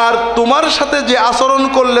 আর তোমার সাথে যে আচরণ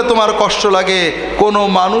করলে তোমার কষ্ট লাগে, কোনো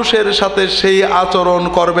মানুষের সাথে সেই আচরণ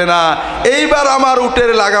করবে না। এইবার আমার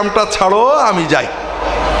উটের লাগামটা ছাড়ো, আমি যাই।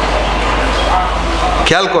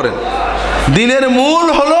 খেয়াল করেন, দিনের মূল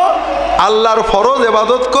হলো আল্লাহর ফরজ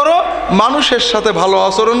ইবাদত করো, মানুষের সাথে ভালো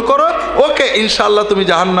আচরণ করো, ওকে ইনশাআল্লাহ তুমি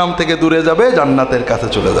জাহান্নাম থেকে দূরে যাবে, জান্নাতের কাছে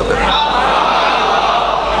চলে যাবে।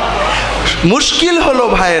 মুশকিল হলো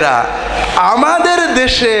ভাইরা, আমাদের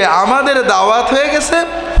দেশে আমাদের দাওয়াত হয়ে গেছে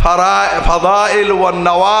ফাদাইল ওয়ান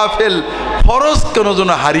নওয়াফিল, ফরজ কেন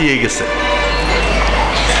যেন হারিয়ে গেছে।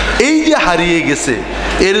 এই যে হারিয়ে গেছে,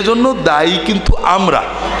 এর জন্য দায়ী কিন্তু আমরা,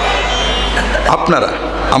 আপনারা,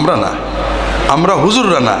 আমরা না, আমরা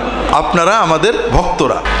হুজুররা না, আপনারা আমাদের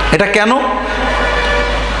ভক্তরা। এটা কেন?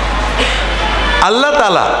 আল্লাহ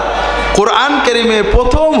তাআলা কোরআন কারীমে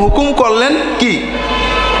প্রথম হুকুম করলেন কি?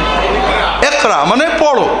 ইকরা, মানে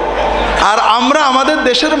পড়ো। আর আমরা আমাদের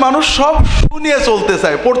দেশের মানুষ সব শুনিয়ে চলতে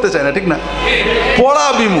চায়, পড়তে চায় না, ঠিক না? পড়া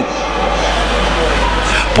বিমুখ।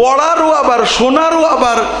 পড়ারও আবার শোনারও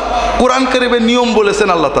আবার কোরআন কারীমের নিয়ম বলেছেন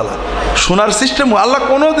আল্লাহ তাআলা। শোনার সিস্টেম আল্লাহ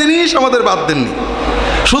কোনো জিনিস আমাদের বাদ দেননি,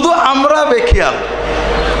 শুধু আমরা বেখেয়াল।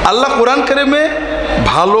 আল্লাহ কোরআন কারীমে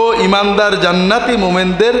ভালো ইমানদার জান্নাতি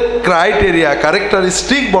মুমিনদের ক্রাইটেরিয়া,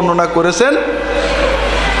 ক্যারেক্টারিস্টিক বর্ণনা করেছেন।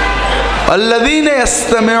 আল্লাযীনা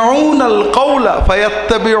ইসতামিউনাল কাওলা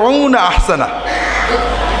ফায়াত্তাবিউনা আহসানা।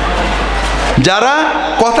 যারা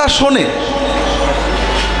কথা শোনে,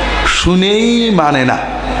 শুনেই মানে না,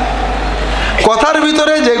 কথার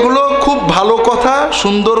ভিতরে যেগুলো খুব ভালো কথা,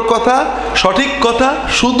 সুন্দর কথা, সঠিক কথা,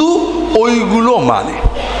 শুধু ওইগুলো মানে।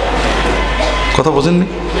 কথা বোঝেননি?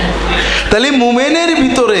 তাহলে মুমিনের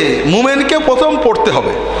ভিতরে, মুমিনকে প্রথম পড়তে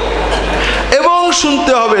হবে এবং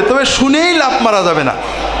শুনতে হবে, তবে শুনেই লাফ মারা যাবে না।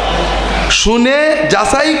 শুনে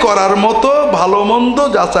যাচাই করার মতো, ভালো মন্দ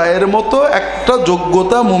যাচাইয়ের মতো একটা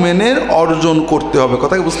যোগ্যতা মুমিনের অর্জন করতে হবে।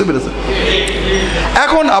 কথা কি বুঝতে পেরেছেন?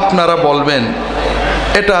 এখন আপনারা বলবেন,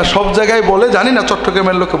 এটা সব জায়গায় বলে, জানি না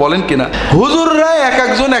চট্টগ্রামের লোকে বলেন কিনা, হুজুররা এক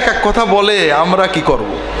একজন এক এক কথা বলে, আমরা কি করব?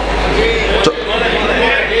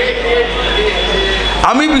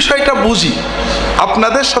 আমি বিষয়টা বুঝি,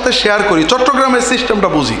 আপনাদের সাথে শেয়ার করি, চট্টগ্রামের সিস্টেমটা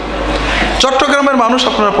বুঝি। চট্টগ্রামের মানুষ,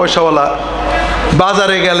 আপনারা পয়সাওয়ালা,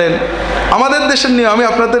 বাজারে গেলেন, আমাদের দেশের নিয়ে, আমি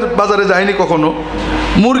আপনাদের বাজারে যাইনি কখনো,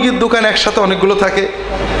 মুরগির দোকান একসাথে অনেকগুলো থাকে,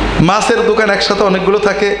 মাছের দোকান একসাথে অনেকগুলো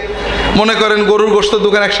থাকে, মনে করেন গরুর গোশতের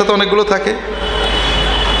দোকান একসাথে অনেকগুলো থাকে।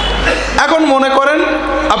 এখন মনে করেন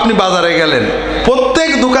আপনি বাজারে গেলেন, প্রত্যেক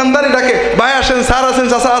দোকানদার এটাকে ভাই আসেন, স্যার আসেন,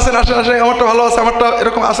 চাচা আসেন, আসেন আসেন, আমারটা ভালো আছে, আমারটা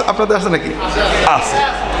এরকম আছে। আপনাদের আছে নাকি? আছে।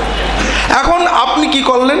 এখন আপনি কি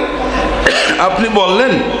করলেন? আপনি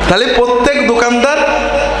বললেন, তাহলে প্রত্যেক দোকানদার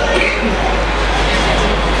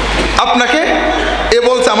আপনাকে, এ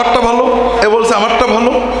বলছে আমারটা ভালো, এ বলছে আমারটা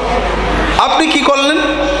ভালো। আপনি কি করলেন?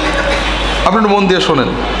 আপনি মন দিয়ে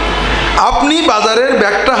শোনেন। আপনি বাজারের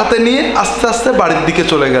ব্যাগটা হাতে নিয়ে আস্তে আস্তে বাড়ির দিকে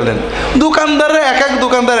চলে গেলেন। দোকানদাররা এক এক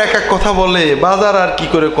দোকানদার এক এক কথা বলে, বাজার আর কি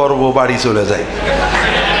করে করব, বাড়ি চলে যায়।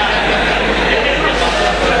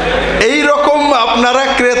 এই রকম আপনারা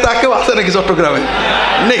ক্রেতা কেউ আছে নাকি চট্টগ্রামে?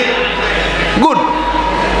 নেই। গুড।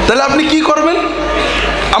 তাহলে আপনি কি করবেন?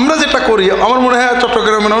 আমরা যেটা করি, আমার মনে হয়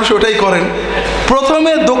চট্টগ্রামের মানুষ ওটাই করেন।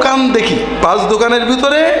 প্রথমে দোকান দেখি, 5 দোকানের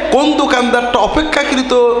ভিতরে কোন দোকানদারটা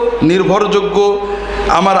অপেক্ষাকৃত নির্ভরযোগ্য,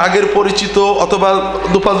 আমার আগের পরিচিত, অথবা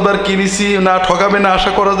 2-5 বার কিনেছি, না ঠকাবে না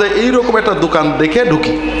আশা করা যায়, এইরকম একটা দোকান দেখে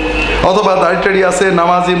ঢুকি। অথবা দাড়ি আছে,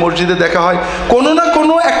 নামাজি, মসজিদে দেখা হয়, কোনো না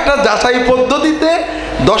কোনো একটা যাচাই পদ্ধতিতে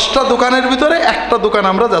 10টা দোকানের ভিতরে একটা দোকান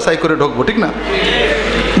আমরা যাচাই করে ঢুকবো, ঠিক না?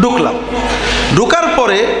 ঢুকলাম, ঢুকার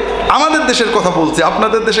পরে আমাদের দেশের কথা বলছি,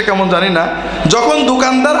 আপনাদের দেশে কেমন জানি না, যখন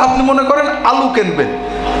দোকানদার, আপনি মনে করেন আলু কিনবেন,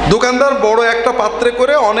 দোকানদার বড় একটা পাত্রে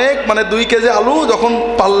করে অনেক 2 কেজি আলু যখন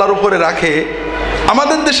পাল্লার উপরে রাখে,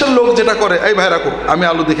 আমাদের দেশের লোক যেটা করে, এই ভাই রাখো আমি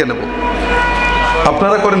আলু দেখে নেব।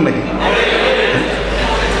 আপনারা করেন নাকি?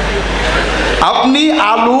 আপনি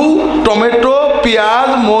আলু, টমেটো, পেঁয়াজ,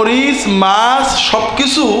 মরিচ, মাছ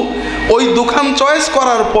সবকিছু ওই দোকান চয়েস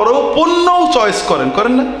করার পরেও পণ্যও চয়েস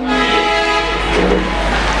করেন না?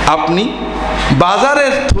 আপনি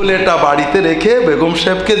বাজারের থলেটা বাড়িতে রেখে বেগম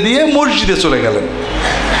সাহেবকে দিয়ে মসজিদে চলে গেলেন।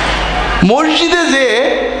 মসজিদে যে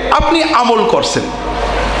আপনি আমল করছেন,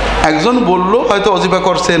 একজন বলল, হয়তো অজিফা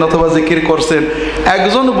করছেন অথবা জিকির করছেন,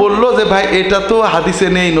 একজন বলল যে ভাই এটা তো হাদিসে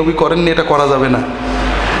নেই, নবী করেননি, এটা করা যাবে না।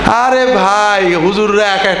 আরে ভাই, হুজুররা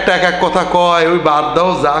এক এক কথা কয়, ওই বাদ দাও,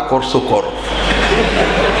 যা করছো কর।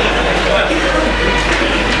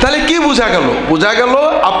 তাহলে কি বোঝা গেল? বোঝা গেল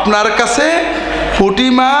আপনার কাছে পুঁটি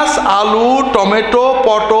মাছ, আলু, টমেটো,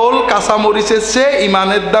 পটল, কাঁচামরিচের চেয়ে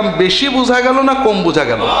ইমানের দাম বেশি বোঝা গেল না কম বোঝা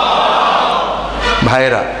গেল?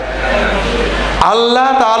 ভাইরা, আল্লাহ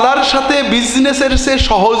তাআলার সাথে বিজনেসের চেয়ে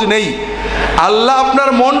সহজ নেই। আল্লাহ আপনার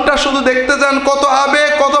মনটা শুধু দেখতে চান, কত আবেগ,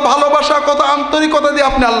 কত ভালোবাসা, কত আন্তরিকতা দিয়ে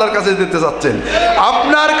আপনি আল্লাহর কাছে দিতে যাচ্ছেন।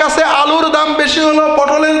 আপনার কাছে আলুর দাম বেশি হলো,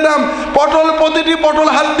 পটলের দাম, প্রতিটি পটল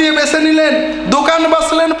হাত দিয়ে বেছে নিলেন, দোকান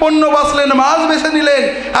বাছলেন, পণ্য বাছলেন, মাছ বেছে নিলেন,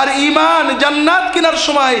 আর ইমান জান্নাত কেনার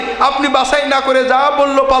সময় আপনি বাছাই না করে যা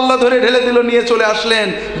বললো পাল্লা ধরে ঢেলে দিল, নিয়ে চলে আসলেন।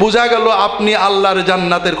 বোঝা গেল আপনি আল্লাহর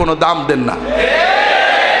জান্নাতের কোনো দাম দেন না।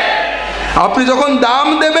 আপনি যখন দাম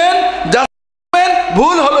দেবেন,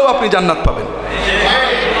 ভুল হলেও আপনি জান্নাত পাবেন।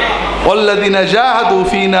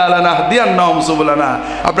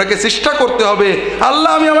 আপনাকে চেষ্টা করতে হবে,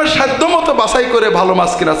 আল্লাহ আমি আমার সাধ্য মতো বাছাই করে ভালো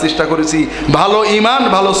মাছ কেনার চেষ্টা করেছি, ভালো ইমান,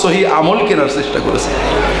 ভালো সহি আমল কেনার চেষ্টা করেছি।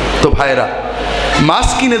 তো ভাইরা, মাছ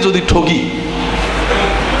কিনে যদি ঠকি,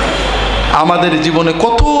 আমাদের জীবনে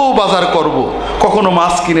কত বাজার করব, কখনো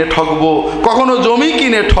মাছ কিনে ঠকবো, কখনো জমি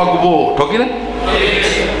কিনে ঠকবো, ঠকি না?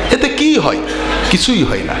 এতে কি হয়? কিছুই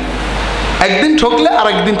হয় না। একদিন ঠকলে আর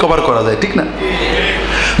একদিন কভার করা যায়, ঠিক না?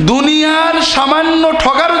 দুনিয়ার সামান্য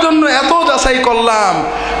ঠকার জন্য এত যাচাই করলাম,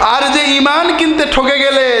 আর যে ইমান কিনতে ঠকে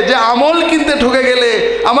গেলে, যে আমল কিনতে ঠকে গেলে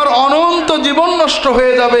আমার অনন্ত জীবন নষ্ট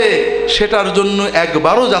হয়ে যাবে, সেটার জন্য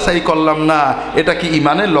একবারও যাচাই করলাম না। এটা কি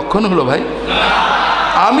ইমানের লক্ষণ হলো ভাই?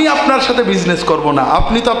 আমি আপনার সাথে বিজনেস করব না,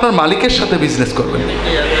 আপনি তো আপনার মালিকের সাথে বিজনেস করবেন।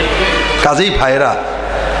 কাজেই ভাইরা,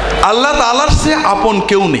 আল্লাহ তাআলার চেয়ে আপন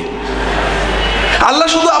কেউ নেই। আল্লাহ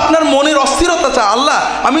শুধু আপনার মনের অস্থিরতা চায়, আল্লাহ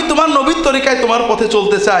আমি তোমার নবীর তরিকায় তোমার পথে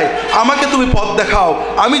চলতে চাই, আমাকে তুমি পথ দেখাও।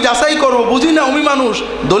 আমি যাচাই করব, বুঝি না, আমি মানুষ,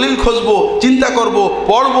 দলিল খুঁজবো, চিন্তা করব,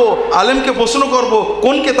 পড়বো, আলেমকে প্রশ্ন করব,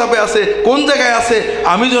 কোন কিতাবে আছে, কোন জায়গায় আছে,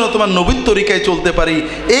 আমি যেন তোমার নবীর তরিকায় চলতে পারি।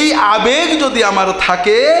 এই আবেগ যদি আমার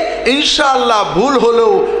থাকে, ইনশাআল্লাহ ভুল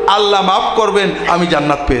হলেও আল্লাহ মাফ করবেন, আমি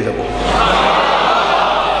জান্নাত পেয়ে যাব।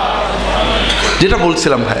 যেটা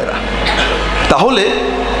বলছিলাম ভাইয়েরা, তাহলে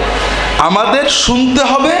আমাদের শুনতে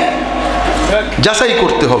হবে, যাচাই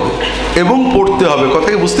করতে হবে এবং পড়তে হবে। কথা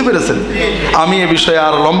কি বুঝতে পেরেছেন? আমি এ বিষয়ে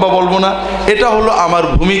আর লম্বা বলবো না, এটা হলো আমার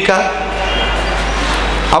ভূমিকা।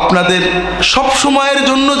 আপনাদের সব সময়ের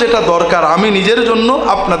জন্য যেটা দরকার, আমি নিজের জন্য,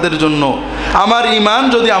 আপনাদের জন্য, আমার ইমান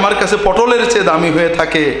যদি আমার কাছে পটলের চেয়ে দামি হয়ে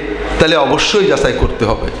থাকে, তাহলে অবশ্যই যাচাই করতে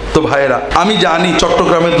হবে। তো ভাইয়েরা, আমি জানি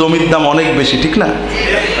চট্টগ্রামের জমির দাম অনেক বেশি, ঠিক না?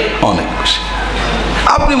 অনেক বেশি।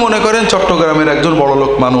 আপনি মনে করেন চট্টগ্রামের একজন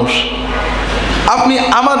বড়লোক মানুষ, আপনি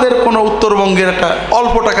আমাদের কোনো উত্তরবঙ্গের একটা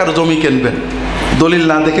অল্প টাকার জমি কিনবেন, দলিল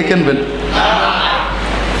না দেখে কিনবেন?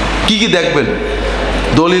 কি কি দেখবেন?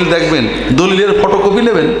 দলিল দেখবেন, দলিলের ফটোকপি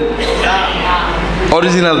নেবেন,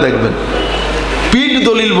 অরিজিনাল দেখবেন। পিট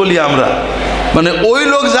দলিল বলি আমরা, মানে ওই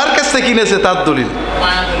লোক যার কাছ থেকে কিনেছে তার দলিল।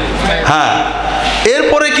 হ্যাঁ,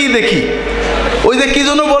 এরপরে কি দেখি? ওই যে কি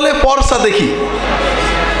জন্য বলে পর্চা দেখি,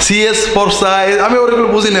 সিএস পর্চা, আমি ওইগুলো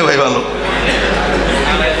বুঝি না ভাই ভালো।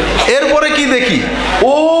 এরপরে কি দেখি?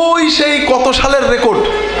 ওই সেই কত সালের রেকর্ড।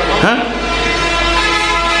 হ্যাঁ,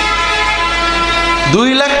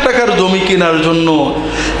 2 লাখ টাকার জমি কেনার জন্য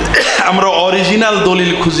আমরা অরিজিনাল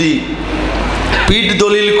দলিল খুঁজি, পিট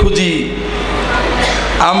দলিল খুঁজি,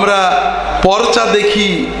 আমরা পর্চা দেখি,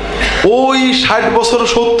 ওই 60 বছর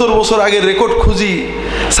 70 বছর আগের রেকর্ড খুঁজি,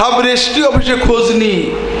 সাব রেজিস্ট্রি অফিসে খোঁজ নিই।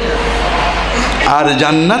 আর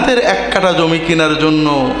জান্নাতের 1 কাঠা জমি কেনার জন্য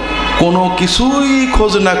কোনো কিছুই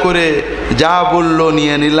খোঁজ না করে যা বললো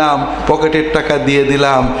নিয়ে নিলাম, পকেটের টাকা দিয়ে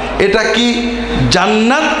দিলাম, এটা কি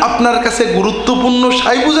জান্নাত আপনার কাছে গুরুত্বপূর্ণ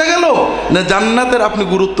সাই বোঝা গেল, না জান্নাতের আপনি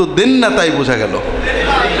গুরুত্ব দেন না তাই বোঝা গেল?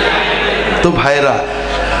 তো ভাইরা,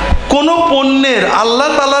 কোন পণ্যের, আল্লাহ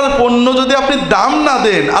তাআলার পণ্য যদি আপনি দাম না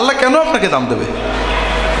দেন, আল্লাহ কেন আপনাকে দাম দেবে?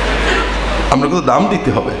 আপনাকে তো দাম দিতে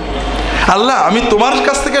হবে। আল্লাহ, আমি তোমার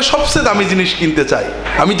কাছ থেকে সবচেয়ে দামি জিনিস কিনতে চাই,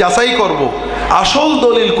 আমি যাচাই করব, আসল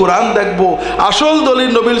দলিল কোরআন দেখব, আসল দলিল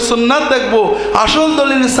নবীর সুন্নাত দেখব, আসল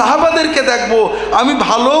দলিল সাহাবাদেরকে দেখব। আমি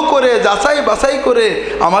ভালো করে যাচাই বাছাই করে,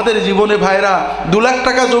 আমাদের জীবনে ভাইরা 2 লাখ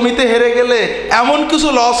টাকা জমিতে হেরে গেলে এমন কিছু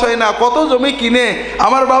লস হয় না। কত জমি কিনে,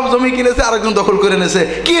 আমার বাপ জমি কিনেছে, আরেকজন দখল করে নিয়েছে,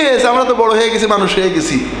 কি হয়েছে? আমরা তো বড় হয়ে গেছি, মানুষ হয়ে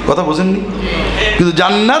গেছি, কথা বোঝেননি? কিন্তু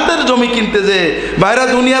জান্নাতের জমি কিনতে যে ভাইরা,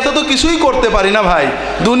 দুনিয়াতে তো কিছুই করতে পারি না ভাই,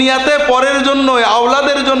 দুনিয়াতে পরের জন্য,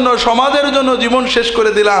 আওলাদের জন্য, সমাজের জন্য জীবন শেষ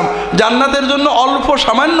করে দিলাম, জান্নাতের জন্য অল্প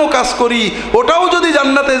সামান্য কাজ করি, ওটাও যদি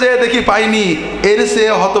জান্নাতে যেয়ে দেখি পাইনি, এর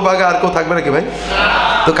চেয়ে হতভাগা আর কেউ থাকবে নাকি ভাই?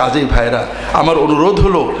 তো কাজেই ভাইরা, আমার অনুরোধ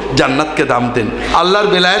হলো জান্নাতকে দাম দেন, আল্লাহর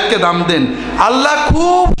বেলায়েতকে দাম দেন। আল্লাহ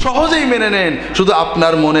খুব সহজেই মেনে নেন, শুধু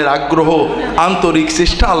আপনার মনের আগ্রহ, আন্তরিক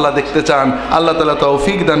চেষ্টা আল্লাহ দেখতে চান। আল্লাহ তাআলা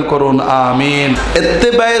তৌফিক দান করুন, আমিন।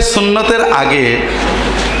 ইত্তেবায়ে সুন্নতের আগে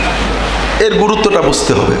এর গুরুত্বটা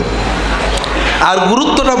বুঝতে হবে, আর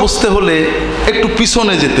গুরুত্বটা বুঝতে হলে একটু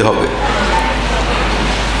পিছনে যেতে হবে।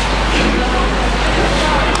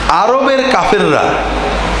 আরবের কাফেররা,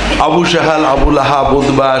 আবু জাহাল, আবুল্লাহ,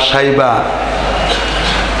 উতবা, সাইবা,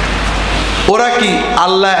 ওরা কি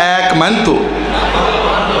আল্লাহ এক মানতো?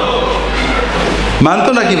 মানতো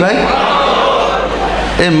নাকি ভাই?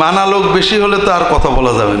 এই মানা লোক বেশি হলে তো আর কথা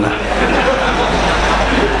বলা যাবে না।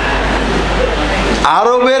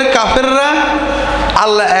 আরবের কাফেররা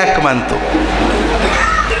আল্লাহ এক মানতো,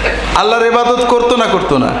 আল্লাহর ইবাদত করতো না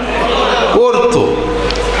করতো না? করতো।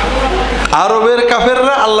 আরবের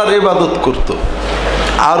কাফেররা আল্লাহর ইবাদত করতো।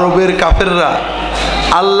 আরবের কাফেররা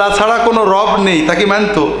আল্লাহ ছাড়া কোনো রব নেই তাকে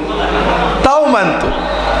মানতো, তাও মানতো।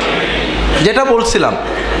 যেটা বলছিলাম,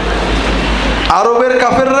 আরবের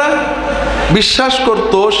কাফেররা বিশ্বাস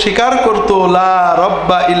করত, স্বীকার করত, লা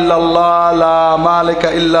রব্বা ইল্লাল্লাহ, লা মালিকা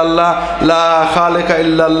ইল্লাল্লাহ, লা খালিকা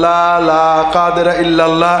ইল্লাল্লাহ, লা কাদিরা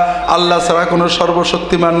ইল্লাল্লাহ, আল্লাহ ছাড়া কোনো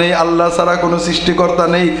সর্বশক্তিমান নেই, আল্লাহ ছাড়া কোনো সৃষ্টিকর্তা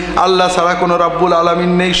নেই, আল্লাহ ছাড়া কোনো রাব্বুল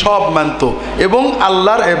আলামিন নেই, সব মানত এবং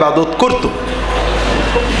আল্লাহর ইবাদত করত।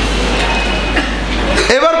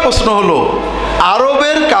 এবার প্রশ্ন হলো,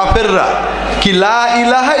 আরবের কাফেররা কি লা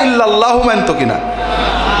ইলাহা ইল্লাল্লাহ মানত কিনা?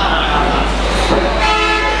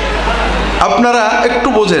 আপনারা একটু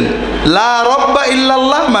বোঝেন। লা রব্বা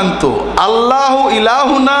ইল্লাল্লাহ মানতো, আল্লাহু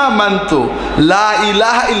ইলাহুনা মানতো, লা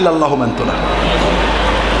ইলাহা ইল্লাল্লাহ মানতো না।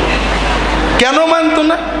 কেন মানতো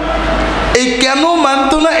না? এই কেন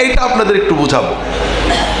মানতো না এটা আপনাদের একটু বোঝাবো।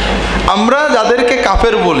 আমরা যাদেরকে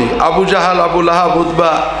কাফের বলি, আবু জাহাল, আবুল্লাহ,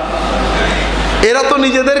 উতবা, এরা তো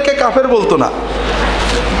নিজেদেরকে কাফের বলতো না।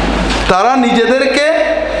 তারা নিজেদেরকে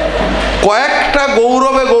কয়েকটা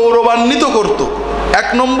গৌরবে গৌরবান্বিত করত। 1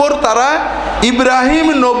 নম্বর, তারা ইব্রাহিম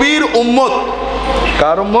নবীর উম্মত।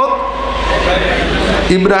 কার উম্মত?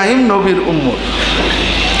 ইব্রাহিম নবীর উম্মত।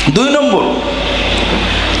 2 নম্বর,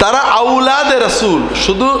 তারা আউলাদে রাসূল,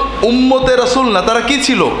 শুধু উম্মতে রাসূল না, তারা কি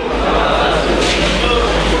ছিল?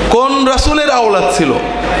 কোন রাসূলের আওলাদ ছিল?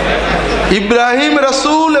 ইব্রাহিম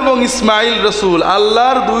রাসূল এবং ইসমাইল রাসূল,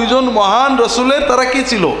 আল্লাহর 2 জন মহান রাসূলের তারা কি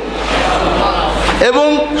ছিল? এবং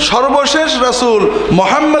সর্বশেষ রাসূল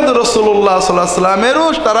মুহাম্মদ রাসূলুল্লাহ সাল্লাল্লাহু আলাইহি ওয়াসাল্লামেরও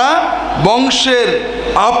তারা বংশের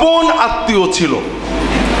আপন আত্মীয় ছিল।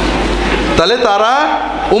 তাহলে তারা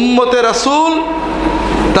উম্মতে রাসূল,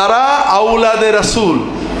 তারা আউলাদে রাসূল,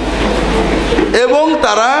 এবং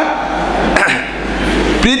তারা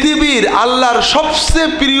পৃথিবীর আল্লাহর সবচেয়ে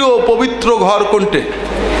প্রিয় পবিত্র ঘর কোনটি?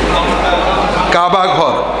 কাবা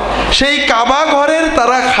ঘর। সেই কাবা ঘরের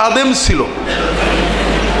তারা খাদেম ছিল।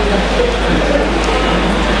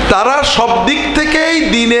 তারা সব দিক থেকেই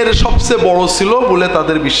দিনের সবচেয়ে বড় ছিল বলে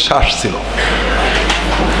তাদের বিশ্বাস ছিল।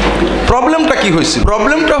 প্রবলেমটা কি হয়েছিল?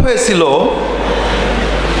 প্রবলেমটা হয়েছিল,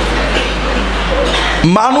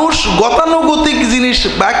 মানুষ গতানুগতিক জিনিস,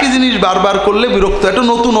 বাকি জিনিস বারবার করলে বিরক্ত, একটা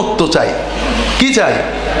নতুনত্ব চাই। কি চাই?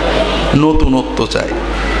 নতুনত্ব চাই।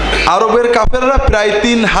 আরবের কাফেররা প্রায়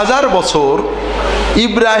 3000 বছর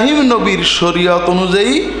ইব্রাহিম নবীর শরীয়ত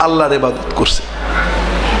অনুযায়ী আল্লাহর ইবাদত করছে।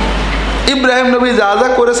 ইব্রাহিম নবী যা যা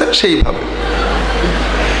করেছেন সেইভাবে।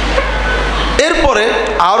 এরপরে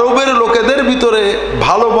আরবের লোকেদের ভিতরে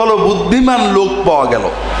ভালো ভালো বুদ্ধিমান লোক পাওয়া গেল।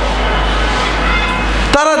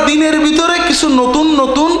 তারা দিনের ভিতরে কিছু নতুন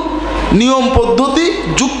নতুন নিয়ম পদ্ধতি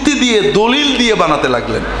যুক্তি দিয়ে, দলিল দিয়ে বানাতে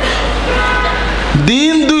লাগলেন।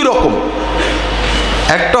 দিন 2 রকম।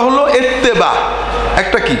 একটা হলো ইত্তেবা,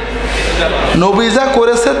 একটা কি নবী যা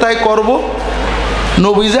করেছে তাই করব,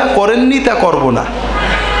 নবী যা করেননি তা করব না,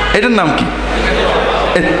 এটার নাম কি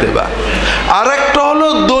ইত্তেবা। আর একটা হলো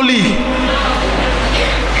দলিল।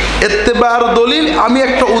 ইত্তেবা আর দলিল আমি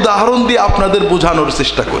একটা উদাহরণ দিয়ে আপনাদের বোঝানোর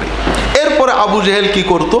চেষ্টা করি, এরপরে আবু জেহেল কি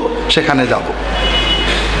করত সেখানে যাব।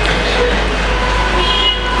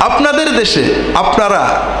 আপনাদের দেশে আপনারা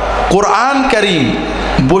কোরআন কারীম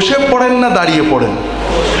বসে পড়েন না দাঁড়িয়ে পড়েন?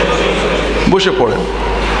 বসে পড়েন।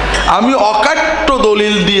 আমি অকাট্য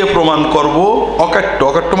দলিল দিয়ে প্রমাণ করব। অকাট্য,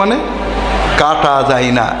 অকাট্য মানে কাটা যায়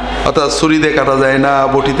না, অর্থাৎ ছুরিতে কাটা যায় না,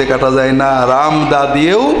 বটিতে কাটা যায় না, রামদা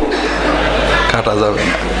দিয়েও কাটা যাবে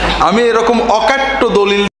না। আমি এরকম অকাট্য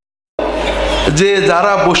দলিল যে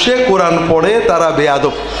যারা বসে কোরআন পড়ে তারা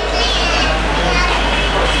বেয়াদব।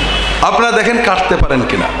 আপনারা দেখেন কাটতে পারেন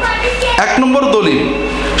কিনা। 1 নম্বর দলিল,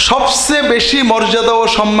 সবচেয়ে বেশি মর্যাদা ও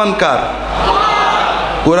সম্মান কার?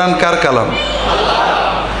 কোরআন কার কালাম?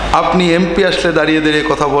 আপনি এমপি আসলে দাঁড়িয়ে দাঁড়িয়ে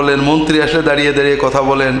কথা বলেন, মন্ত্রী আসলে দাঁড়িয়ে দাঁড়িয়ে কথা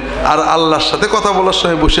বলেন, আর আল্লাহর সাথে কথা বলার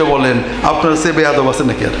সময় বসে বলেন। আপনার সে বেয়াদব আছে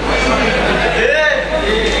নাকি? আর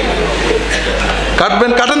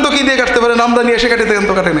কাটবেন, কাটেন তো কি দিয়ে কাটতে পারেন? আমদানি এসে কাটে দেখেন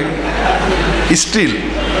তো কাটে নাকি? স্টিল।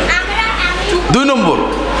 2 নম্বর,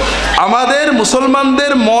 আমাদের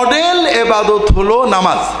মুসলমানদের মডেল এবাদত হলো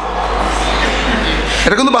নামাজ।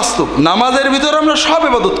 এটা কিন্তু বাস্তব। নামাজের ভিতরে আমরা সব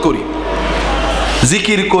ইবাদত করি,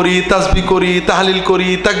 জিকির করি, তাসবিহ করি, তাহলিল করি,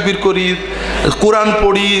 তাকবীর করি, কোরআন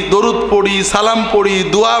পড়ি, দরুদ পড়ি, সালাম পড়ি,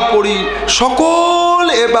 দোয়া পড়ি। সকল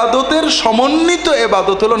ইবাদতের সমন্বিত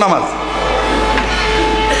ইবাদত হলো নামাজ।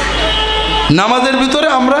 নামাজের ভিতরে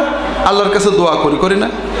আমরা আল্লাহর কাছে দোয়া করি, করি না?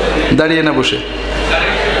 দাঁড়িয়ে না বসে?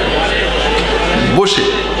 বসে।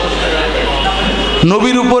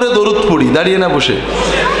 নবীর উপরে দরুদ পড়ি, দাঁড়িয়ে না বসে?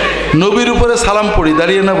 নবীর উপরে সালাম পড়ি,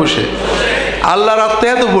 দাঁড়িয়ে না বসে? আল্লাহর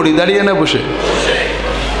আত্মায়াত পড়ি, দাঁড়িয়ে না বসে?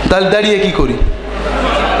 তাহলে দাঁড়িয়ে কি করি?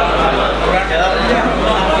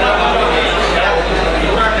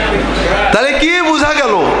 তাহলে কি বোঝা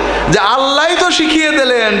গেল যে আল্লাহই তো শিখিয়ে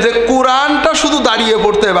দিলেন যে কোরআনটা শুধু দাঁড়িয়ে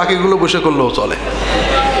পড়তে, বাকিগুলো বসে করলেও চলে।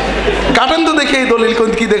 কাটেন তো দেখে এই দলিল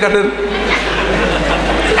কি দিয়ে কাটেন?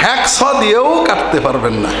 100 দিয়েও কাটতে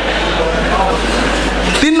পারবেন না।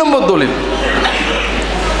 3 নম্বর দলিল,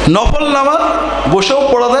 নফল নামাজ বসেও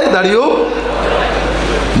পড়া যায়, দাঁড়িয়েও।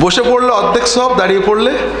 বসে পড়লে অর্ধেক সব, দাঁড়িয়ে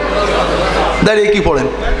পড়লে দাঁড়িয়ে কি পড়েন?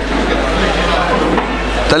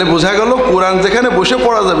 তাহলে বোঝা গেল কোরআন যেখানে বসে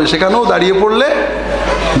পড়া যাবে সেখানেও দাঁড়িয়ে পড়লে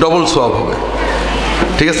ডবল সওয়াব হবে।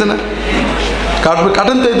 ঠিক আছে না?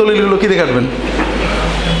 কাটেন তো এই দলিলগুলো, কি দিয়ে কাটবেন?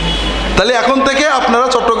 তাহলে এখন থেকে আপনারা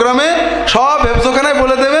চট্টগ্রামে সব হেফজখানায়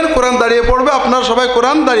বলে দেবেন কোরআন দাঁড়িয়ে পড়বে, আপনারা সবাই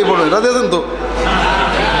কোরআন দাঁড়িয়ে পড়বেন। রাজি আছেন তো?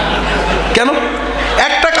 কেন?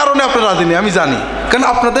 একটা কারণে আপনারা রাজি নেই, আমি জানি। কারণ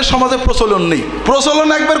আপনাদের সমাজে প্রচলন নেই। প্রচলন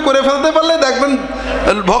একবার করে ফেলতে পারলে দেখবেন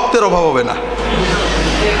ভক্তের অভাব হবে না।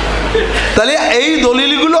 তাহলে এই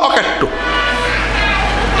দলিলগুলো অকাট্য,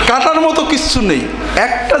 কাটার মতো কিচ্ছু নেই।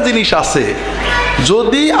 একটা জিনিস আছে,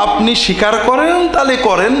 যদি আপনি স্বীকার করেন তাহলে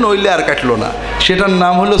করেন, নইলে আর কাটলো না। সেটার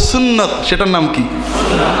নাম হলো সুন্নত। সেটার নাম কি?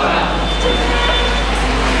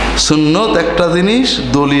 সুন্নত একটা জিনিস,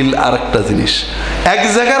 দলিল আর একটা জিনিস। এক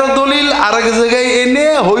জায়গার দলিল আর এক জায়গায় এনে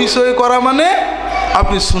হইচই করা মানে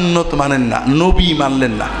আপনি সুন্নত মানেন না, নবী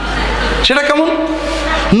মানলেন না। সেটা কেমন?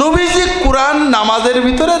 নবীজি কোরআন নামাজের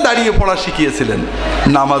ভিতরে দাঁড়িয়ে পড়া শিখিয়েছিলেন।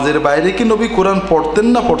 নামাজের বাইরে কি নবী কোরআন পড়তেন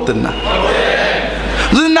না? পড়তেন না?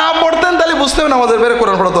 যদি না পড়তেন তাহলে বুঝতে হবে নামাজের বাইরে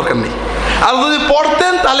কোরআন পড়ার দরকার নেই। আর যদি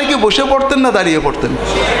পড়তেন তাহলে কি বসে পড়তেন না দাঁড়িয়ে পড়তেন?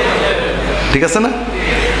 ঠিক আছে না?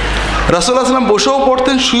 রাসূলুল্লাহ সাল্লাল্লাহু আলাইহি ওয়াসাল্লাম বসেও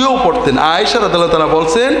পড়তেন, শুয়েও পড়তেন। আয়েশা রাদিয়াল্লাহু তাআলা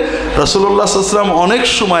বলছেন রাসূলুল্লাহ সাল্লাল্লাহু আলাইহি ওয়াসাল্লাম অনেক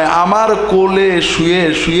সময় আমার কোলে শুয়ে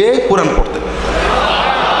শুয়ে কোরআন পড়তেন।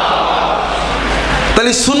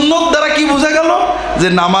 তাহলে সুন্নত দ্বারা কি বোঝা গেল? যে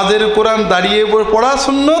নামাজের কোরআন দাঁড়িয়ে পড়া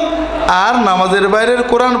সুন্নত, আর নামাজের বাইরের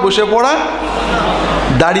কোরআন বসে পড়া।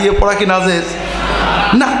 দাঁড়িয়ে পড়া কি নাজেজ?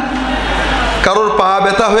 না। কারোর পা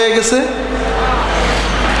ব্যথা হয়ে গেছে,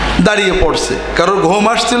 দাঁড়িয়ে পড়ছে। কারোর ঘুম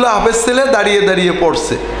আসছিল, হাফেজ ছেলে দাঁড়িয়ে দাঁড়িয়ে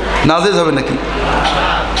পড়ছে, নাজেজ হবে নাকি?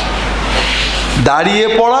 দাঁড়িয়ে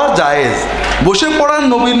পড়া জায়েজ, বসে পড়ার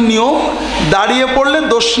নবীর নিয়ম। দাঁড়িয়ে পড়লে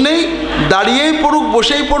দোষ নেই, দাঁড়িয়েই পড়ুক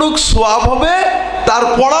বসেই পড়ুক সওয়াব হবে তার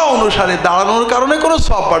পড়া অনুসারে। দাঁড়ানোর কারণে কোনো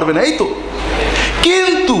সওয়াব বাড়বে না, এই তো।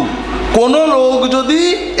 কিন্তু কোনো লোক যদি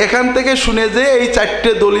এখান থেকে শুনে যে এই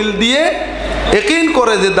 4টে দলিল দিয়ে ইয়াকিন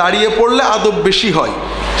করে যে দাঁড়িয়ে পড়লে আদব বেশি হয়,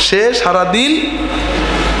 সে সারাদিন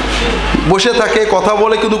বসে থাকে, কথা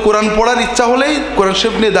বলে, কিন্তু কোরআন পড়ার ইচ্ছা হলেই কোরআন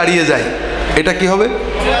শরীফ নিয়ে দাঁড়িয়ে যায়, এটা কি হবে?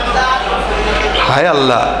 হায়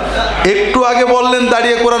আল্লাহ, একটু আগে বললেন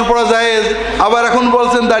দাঁড়িয়ে কোরআন পড়া জায়েজ, আবার এখন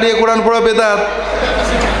বলছেন দাঁড়িয়ে কোরআন পড়া বেদাত।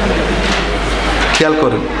 খেয়াল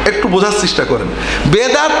করেন, একটু বোঝার চেষ্টা করেন।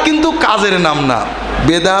 বেদাত কিন্তু কাজের নাম না,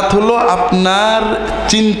 বেদাত হলো আপনার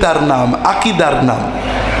চিন্তার নাম, আকীদার নাম।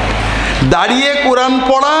 দাঁড়িয়ে কোরআন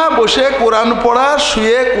পড়া, বসে কোরআন পড়া,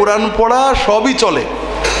 শুয়ে কোরআন পড়া সবই চলে,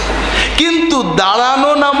 কিন্তু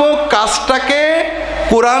দাঁড়ানো নামক কাজটাকে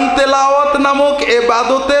কোরআন তেলাওয়াত নামক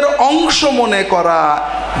ইবাদতের অংশ মনে করা,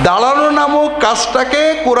 দাঁড়ানো নামক কাজটাকে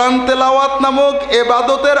কোরআন তেলাওয়াত নামক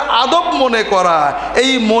ইবাদতের আদব মনে করা,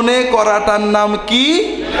 এই মনে করাটার নাম কি?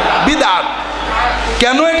 বিদআত।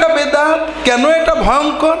 কেন এটা বেদাত? কেন এটা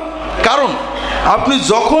ভয়ঙ্কর? কারণ আপনি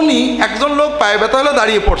যখনই একজন লোক পায়ে ব্যথা হলে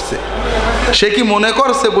দাঁড়িয়ে পড়ছে, সে কি মনে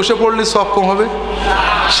করছে বসে পড়লে সব কম হবে?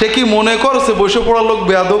 সে কি মনে করছে বসে পড়া লোক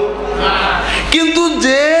বেয়াদব? কিন্তু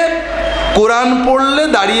যে কোরআন পড়লে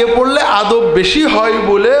দাঁড়িয়ে পড়লে আদব বেশি হয়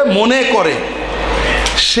বলে মনে করে,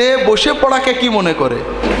 সে বসে পড়াকে কি মনে করে?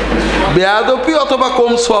 বেয়াদবি অথবা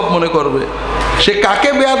কম সওয়াব মনে করবে। সে কাকে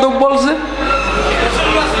বেয়াদব বলছে?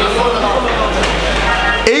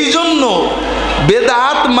 এই জন্য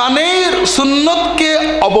বেদাত মানে সুন্নতকে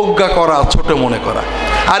অবজ্ঞা করা, ছোট মনে করা।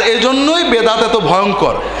 আর এজন্যই বেদাত এত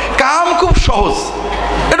ভয়ঙ্কর। কাম খুব সহজ,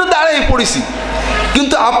 একটু দাঁড়িয়ে পড়েছি,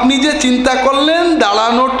 কিন্তু আপনি যে চিন্তা করলেন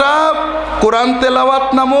দাঁড়ানোটা কোরআন তেলাওয়াত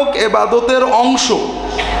নামক ইবাদতের অংশ,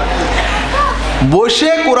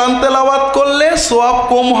 বসে কোরআন তেলাওয়াত করলে সওয়াব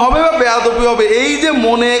কম হবে বা বেয়াদবি হবে, এই যে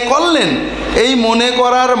মনে করলেন, এই মনে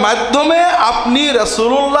করার মাধ্যমে আপনি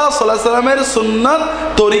রাসূলুল্লাহ সাল্লাল্লাহু আলাইহি ওয়াসাল্লামের সুন্নাত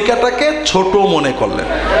তরিকাটাকে ছোট মনে করলেন।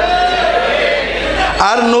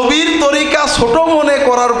 আর নবীর তরিকা ছোট মনে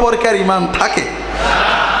করার পর কি আর ঈমান থাকে?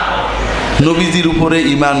 নবীজির উপরে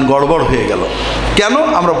ঈমান গড়বড় হয়ে গেল। কেন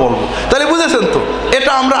আমরা বলবো, তাহলে বুঝেছেন তো?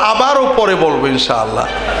 এটা আমরা আবারও পরে বলবো ইনশাআল্লাহ।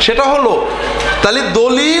 সেটা হলো তাহলে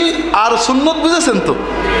দলিল আর সুন্নত, বুঝেছেন তো?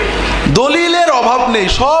 দলিলের অভাব নেই,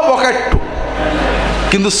 সব অকাট্য,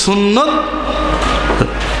 কিন্তু সুন্নত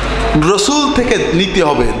রসুল থেকে নিতে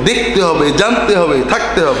হবে, দেখতে হবে, জানতে হবে,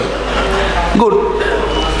 থাকতে হবে। গুড।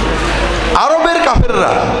 আরবের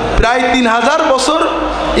কাফেররা প্রায় 3000 বছর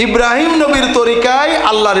ইব্রাহিম নবীর তরিকায়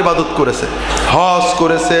আল্লাহর ইবাদত করেছে, হজ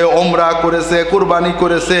করেছে, ওমরা করেছে, কুরবানি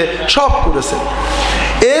করেছে, সব করেছে।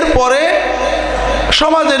 এরপরে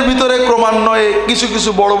সমাজের ভিতরে ক্রমান্বয়ে কিছু কিছু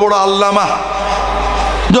বড় বড় আল্লামা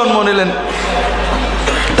জন্ম নিলেন।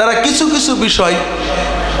 তারা কিছু কিছু বিষয়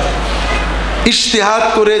ইজতিহাদ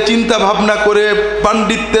করে, চিন্তা ভাবনা করে,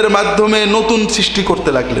 পাণ্ডিত্যের মাধ্যমে নতুন সৃষ্টি করতে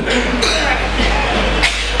লাগলেন।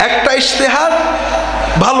 একটা ইজতিহাদ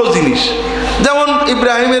ভালো জিনিস, যেমন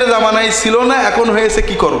ইব্রাহিমের জামানায় ছিল না, এখন হয়েছে,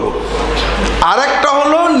 কি করব। আর একটা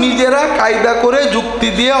হলো নিজেরা কায়দা করে, যুক্তি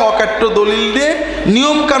দিয়ে, অকাট্য দলিল দিয়ে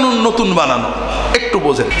নিয়ম কানুন নতুন বানানো। একটু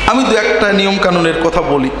বোঝেন, আমি দু একটা নিয়ম কানুনের কথা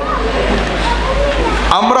বলি।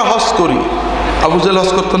 আমরা হজ করি, আবু জাহেল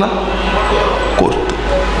হজ করতো না? করত।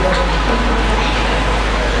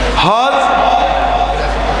 হজ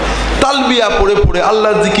তালবিয়া পড়ে পড়ে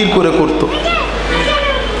আল্লাহর জিকির করে করত।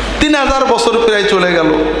 3000 বছর প্রায় চলে গেল।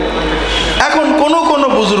 এখন কোন কোন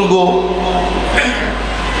বুজুর্গ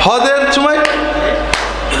হজের সময়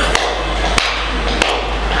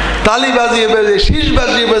তালি বাজিয়ে বাজিয়ে, শীষ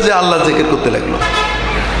বাজিয়ে বাজিয়ে আল্লাহ জিকির করতে লাগলো।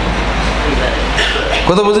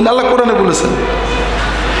 কথা বুঝেন? আল্লাহ কোরআনে বলেছেন।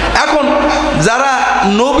 এখন যারা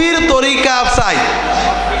নবীর তরিকা চাই,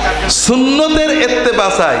 সুন্নতের ইত্তেবা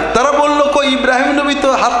চাই, তারা বললো কই ইব্রাহিম নবী তো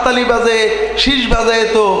হাততালি বাজে, শীষ বাজায়,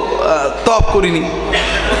 তো তওয়াফ করিনি।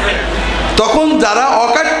 তখন যারা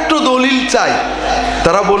অকাট্য দলিল চাই,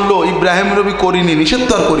 তারা বললো ইব্রাহিম নবী করিনি, নিষেধ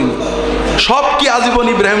তো আর করিনি। সব কি আজীবন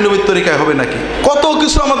ইব্রাহিম নবীর তরিকায় হবে নাকি? কত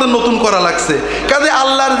কিছু আমাদের নতুন করা লাগছে। কাজে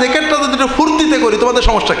আল্লাহর জিকিরটা যদি একটু ফুর্তিতে করি, তোমাদের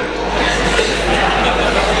সমস্যা কি?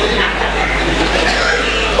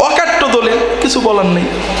 অকাট্য দলিল, কিছু বলার নেই।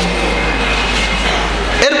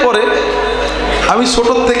 এরপরে আমি ছোট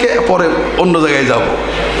থেকে পরে অন্য জায়গায় যাব।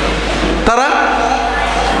 তারা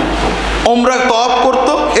ওমরা তওয়াফ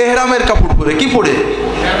করতো এহরামের কাপড় পরে। কি পরে?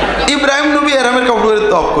 ইব্রাহিম নবী এহরামের কাপড় পরে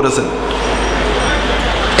তওয়াফ করেছেন।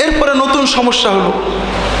 এরপরে নতুন সমস্যা হলো,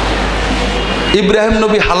 ইব্রাহিম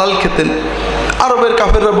নবী হালাল খেতেন। আরবের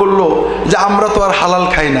কাফেররা বলল যে আমরা তো আর হালাল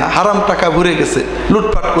খাই না, হারাম টাকা ভরে গেছে,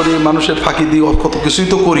 লুটপাট করি, মানুষের ফাঁকি দিই, কত কিছুই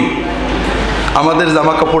তো করি, আমাদের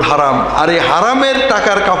জামা কাপড় হারাম। আর এই হারামের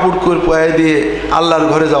টাকার কাপড় পয়ে দিয়ে আল্লাহর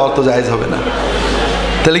ঘরে যাওয়া তো জায়েজ হবে না।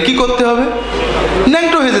 তাহলে কি করতে হবে?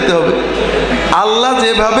 ন্যাংটো হয়ে যেতে হবে। আল্লাহ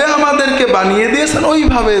যেভাবে আমাদেরকে বানিয়ে দিয়েছেন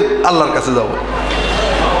ওইভাবে আল্লাহর কাছে যাব।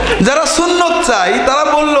 যারা সুন্নত চাই তারা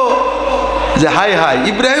বলল যে হাই হাই,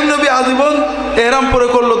 ইব্রাহিম নবী আজীবন এহরাম পরে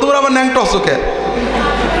করলো, তোমরা আবার ন্যাংটো হচ্ছ কেন?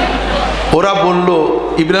 ওরা বলল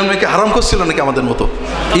ইব্রাহিম নবীকে হারাম করছিল নাকি আমাদের মতো?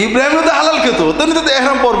 ইব্রাহিম নবী হালাল খেত, তিনি তো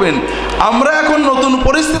এহরাম পরবেন। আমরা এখন নতুন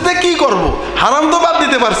পরিস্থিতিতে কি করব? হারাম তো বাদ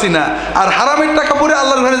দিতে পারছি না, আর হারামের টাকা পরে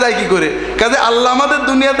আল্লাহর ঘরে যায় কি করে? কাজে আল্লাহ আমাদের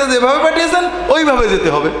দুনিয়াতে যেভাবে পাঠিয়েছেন ওইভাবে যেতে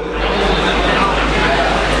হবে।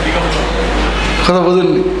 কথা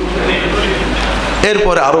বোঝেননি?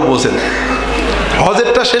 এরপরে আরো বোঝেন,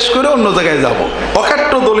 হজেরটা শেষ করে অন্য জায়গায় যাব।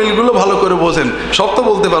 অকাট্য দলিলগুলো ভালো করে বোঝেন, সব তো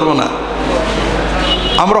বলতে পারবো না।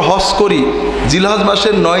 আমরা হজ করি জিলহজ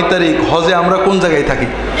মাসের 9 তারিখ। হজে আমরা কোন জায়গায় থাকি?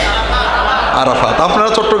 আরাফাত। আপনারা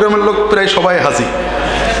চট্টগ্রামের লোক প্রায় সবাই হাজি,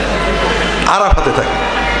 আরাফাতে থাকে।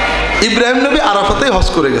 ইব্রাহিম নবী আরাফাতেই হজ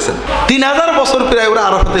করে গেছেন। 3000 বছর প্রায় ওরা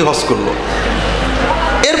আরাফাতেই হজ করলো।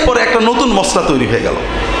 এরপরে একটা নতুন মসলা তৈরি হয়ে গেল।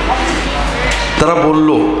 তারা বলল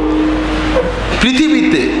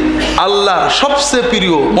পৃথিবীতে আল্লাহর সবচেয়ে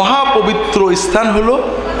প্রিয় মহাপবিত্র স্থান হলো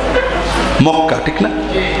মক্কা, ঠিক না?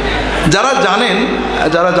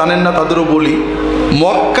 যারা জানেন না তাদেরও বলি,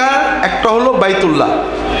 মক্কা একটা হলো বাইতুল্লাহ,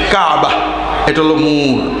 কাবা, এটা হলো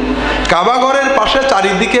মূল। কাবা ঘরের পাশে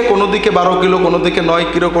চারিদিকে, কোনো দিকে 12 কিলো, কোনো দিকে 9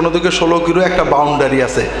 কিলো, কোনো দিকে 16 কিলো একটা বাউন্ডারি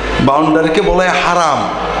আছে। বাউন্ডারিকে বলা হয় হারাম।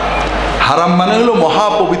 হারাম মানে হলো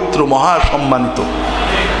মহাপবিত্র, মহাসম্মানিত।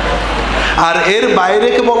 আর এর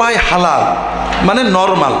বাইরেকে বলা হয় হালাল, মানে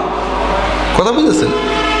নর্মাল। কথা বুঝেছেন?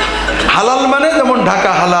 হালাল মানে যেমন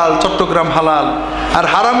ঢাকা হালাল, চট্টগ্রাম হালাল। আর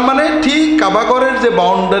হারাম মানে ঠিক কাবাগরের যে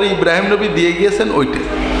বাউন্ডারি ইব্রাহিম নবী দিয়ে গিয়েছেন ওইটা।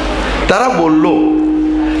 তারা বলল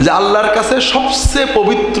যে আল্লাহর কাছে সবচেয়ে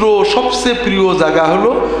পবিত্র, সবচেয়ে প্রিয় জায়গা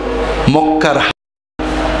হলো মক্কার,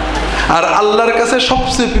 আর আল্লাহর কাছে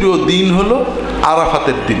সবচেয়ে প্রিয় দিন হলো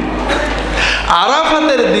আরাফাতের দিন।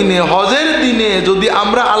 আরাফাতের দিনে, হজের দিনে যদি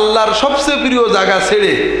আমরা আল্লাহর সবচেয়ে প্রিয় জায়গা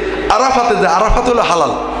ছেড়ে আরাফাতে যাই, আরাফাত হলো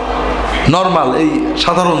হালাল, নর্মাল, এই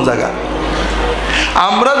সাধারণ জায়গা।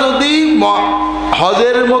 আমরা যদি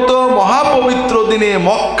হজের মতো মহাপবিত্র দিনে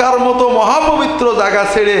মক্কার মতো মহাপবিত্র জায়গা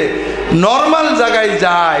ছেড়ে নর্মাল জায়গায়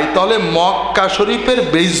যায়, তাহলে মক্কা শরীফের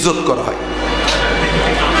বেইজ্জত করা হয়।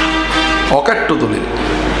 অকাট্য দলিল,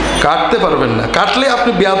 কাটতে পারবেন না। কাটলে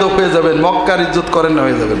আপনি বেয়াদব হয়ে যাবেন, মক্কার ইজ্জত করেন না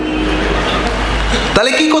হয়ে যাবেন।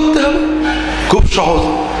 তাহলে কি করতে হবে? খুব সহজ,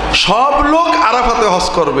 সব লোক আরাফাতে হজ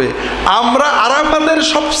করবে। আমরা আরাফাতের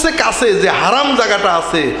সবচেয়ে কাছে যে হারাম জায়গাটা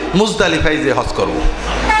আছে মুজদালিফায় যে হজ করব।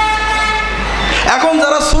 এখন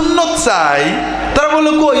যারা সুন্নত চাই তারা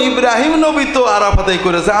বললো কো ইব্রাহিম নবী তো আরাফাতেই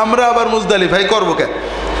করেছে, আমরা আবার মুজদালিফায় করবো কেন?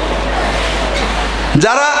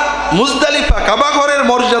 যারা মুজদালিফা কাবাঘরের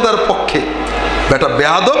মর্যাদার পক্ষে, বেটা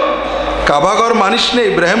বেয়াদব, কাবাঘর মানিস নে,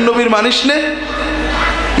 ইব্রাহিম নবীর মানিস নে।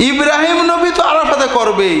 ইব্রাহিম নবী তো আরাফাতে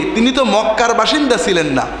করবেই, তিনি তো মক্কার বাসিন্দা ছিলেন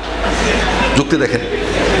না। যুক্তি দেখেন,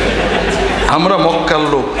 আমরা মক্কার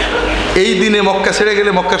লোক, এই দিনে মক্কা ছেড়ে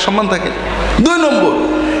গেলে মক্কার সম্মান থাকে। 2 নম্বর,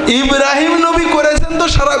 ইব্রাহিম নবী করেছেন তো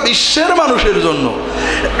সারা বিশ্বের মানুষের জন্য।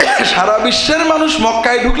 সারা বিশ্বের মানুষ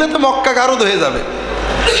মক্কায় ঢুকলে তো মক্কা গারদ হয়ে যাবে,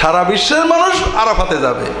 সারা বিশ্বের মানুষ আরাফাতে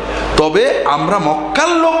যাবে। তবে আমরা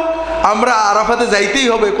মক্কার লোক, আমরা আরাফাতে যাইতেই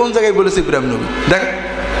হবে। কোন জায়গায় বলেছে ইব্রাহিম নবী? দেখ,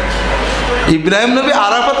 ইব্রাহিম নবী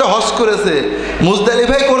আরাফাতে হজ করেছে,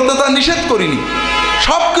 মুজদালিফায় করতে তো নিষেধ করিনি।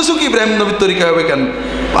 সব কিছু কি ইব্রাহিম নবীর তরিকা হবে কেন?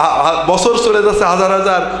 বছর চলে যাচ্ছে, হাজার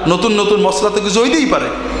হাজার, নতুন নতুন মশলা তো কিছু হইতেই পারে।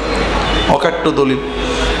 অকাট্য দলিল,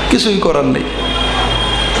 কিছুই করার নেই,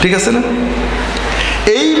 ঠিক আছে না?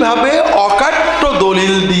 এইভাবে অকাট্য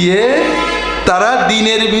দলিল দিয়ে তারা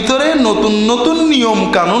দিনের ভিতরে নতুন নতুন নিয়ম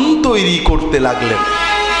কানুন তৈরি করতে লাগলেন।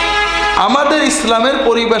 আমাদের ইসলামের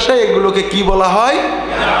পরিভাষায় এগুলোকে কি বলা হয়?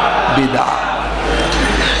 বিদআত।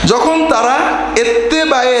 যখন তারা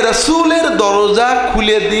ইত্তেবায়ে রাসূলের দরজা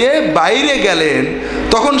খুলে দিয়ে বাইরে গেলেন,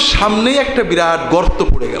 তখন সামনেই একটা বিরাট গর্ত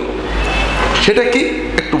পড়ে গেল। সেটা কি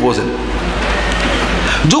একটু বোঝেন।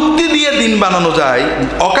 যুক্তি দিয়ে দিন বানানো যায়,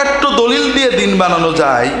 অকাট্য দলিল দিয়ে দিন বানানো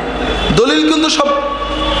যায়। দলিল কিন্তু সব,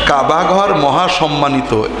 কাবাঘর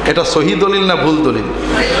মহাসম্মানিত, এটা সহি দলিল না ভুল দলিল?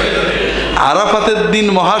 আরাফাতের দিন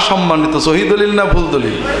মহাসম্মানিত, সহি দলিল না ভুল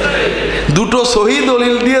দলিল? দুটো সহি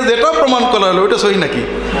দলিল দিয়ে যেটা প্রমাণ করা হলো ওইটা সহি নাকি?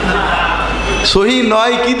 সহি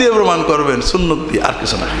নয়, কি দিয়ে প্রমাণ করবেন? সুন্নত দিয়ে, আর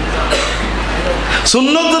কিছু না।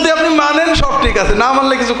 সুন্নত যদি আপনি মানেন সব ঠিক আছে, না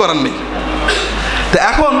মানলে কিছু করার নেই। তো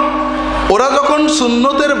এখন ওরা যখন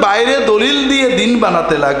সুন্নতের বাইরে দলিল দিয়ে দিন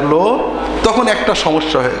বানাতে লাগলো, তখন একটা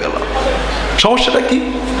সমস্যা হয়ে গেল। সমস্যাটা কি?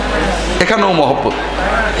 এখানেও মহব্বত,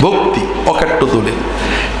 ভক্তি, অকাট্য দলিল।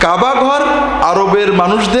 কাবাঘর আরবের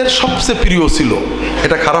মানুষদের সবচেয়ে প্রিয় ছিল।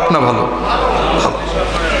 এটা খারাপ না ভালো? ভালো।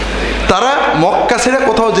 তারা মক্কা ছেড়ে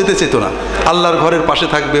কোথাও যেতে চেত না, আল্লাহর ঘরের পাশে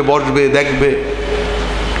থাকবে, বসবে, দেখবে।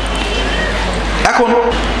 এখন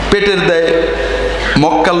পেটের দায়ে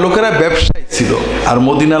মক্কার লোকেরা ব্যবসায়ী ছিল, আর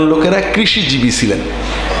মদিনার লোকেরা কৃষিজীবী ছিলেন।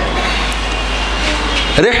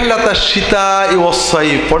 রেহলাতা সীতা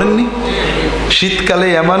ওয়াসসাইফ পড়েননি? শীতকালে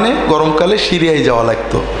ইয়ামানে, গরমকালে সিরিয়ায় যাওয়া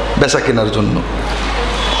লাগতো বেচা কেনার জন্য।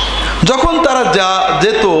 যখন তারা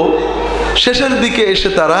যেত, শেষের দিকে এসে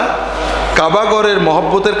তারা কাবাগরের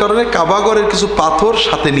মহব্বতের কারণে কাবাগরের কিছু পাথর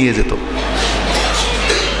সাথে নিয়ে যেত।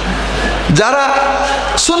 যারা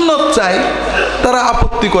সুন্নত চায় তারা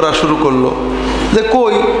আপত্তি করা শুরু করলো যে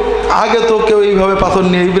কই, আগে তো কেউ এইভাবে পাথর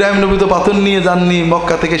নিয়ে, ইব্রাহিম নবী তো পাথর নিয়ে যাননি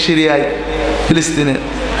মক্কা থেকে সিরিয়ায় ফিলিস্তিনে।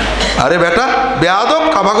 আরে বেটা বেয়াদব,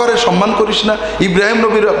 কাবাগরের সম্মান করিস না, ইব্রাহিম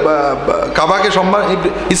নবীর কাবাকে সম্মান,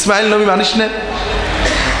 ইসমাইল নবী মানিস না।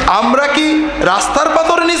 আমরা কি রাস্তার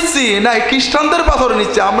পাথর নিচ্ছি না খ্রিস্টানদের পাথর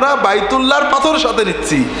নিচ্ছি? আমরা বাইতুল্লাহর পাথর সাথে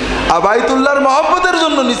নিচ্ছি, আর বাইতুল্লাহর মহব্বতের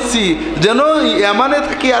জন্য নিচ্ছি, যেন ইয়ামানে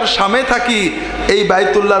থাকি আর শামে থাকি এই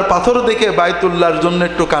বাইতুল্লাহর পাথর দেখে বাইতুল্লাহর জন্য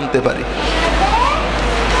একটু কানতে পারি।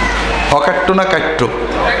 অকাট্য না কাট্য?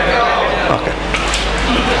 অকাট্য।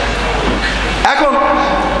 এখন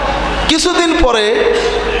কিছুদিন পরে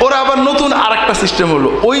ওরা আবার নতুন আর একটা সিস্টেম হলো,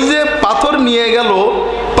 ওই যে পাথর নিয়ে গেল,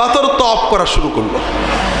 পাথর তপ করা শুরু করলো।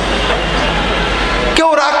 কেউ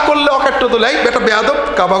রাগ করলে অকাট্য তো লাই, বেটা বেয়াদব,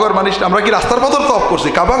 কাবাগর মানিস না। আমরা কি রাস্তার পাথর তপ করছি?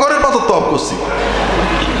 কাবাগরের পাথর তপ করছি।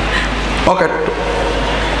 অকাট্য।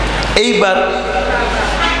 এইবার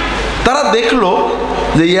তারা দেখলো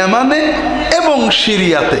যে ইয়ামানে এবং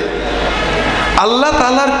সিরিয়াতে আল্লাহ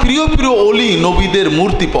তাআলার প্রিয় প্রিয় অলি নবীদের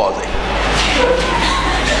মূর্তি পাওয়া যায়।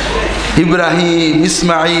 ইব্রাহিম,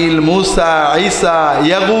 ইসমাইল, মুসা, ঈসা,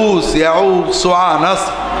 ইয়াগুস, ইয়াউক, সোয়া, নাস,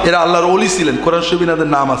 এরা আল্লাহর ওলি ছিলেন। কোরআন শরীফে এদের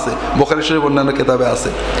নাম আছে, বুখারী শরীফ অন্যান্য কিতাবে আছে।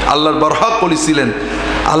 আল্লাহর বরহক ওলি ছিলেন,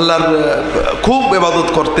 আল্লাহর খুব ইবাদত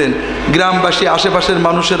করতেন। গ্রামবাসী আশেপাশের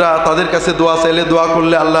মানুষেরা তাদের কাছে দোয়া চাইলে, দোয়া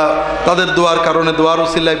করলে আল্লাহ তাদের দোয়ার কারণে, দোয়ার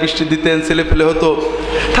ওসিলায় বৃষ্টি দিতেন, ছেলে পেলে হতো।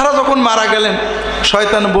 তারা যখন মারা গেলেন,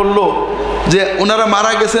 শয়তান বলল যে ওনারা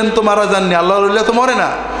মারা গেছেন তো মারা যাননি, আল্লাহর ওলিরা তো মরে না,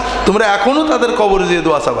 তোমরা এখনো তাদের কবরে যেয়ে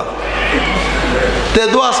দোয়া চাবা। তে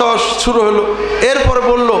দোয়া চাওয়া শুরু হলো। এরপরে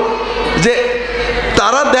বলল যে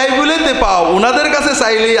তারা দেয় বলেই পাও, ওনাদের কাছে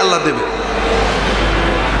চাইলেই আল্লাহ দেবে।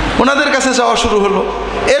 ওনাদের কাছে যাওয়া শুরু হলো।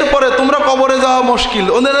 এরপরে তোমরা কবরে যাওয়া মুশকিল,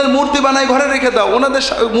 ওনাদের মূর্তি বানাই ঘরে রেখে দাও, ওনাদের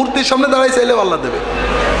মূর্তির সামনে দাঁড়াই চাইলেও আল্লাহ দেবে।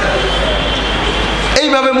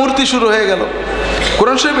 এইভাবে মূর্তি শুরু হয়ে গেল।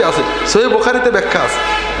 কোরআন শরীফে আছে, সহিহ বুখারীতে ব্যাখ্যা আছে।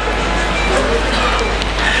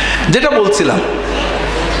 যেটা বলছিলাম,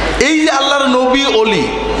 এই যে আল্লাহর নবী অলি,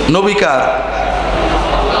 নবিকার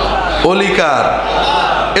অলিকার,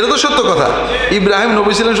 এটা তো সত্য কথা। ইব্রাহিম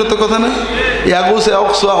নবী ছিলেন, সত্য কথা না? ইয়াগুস,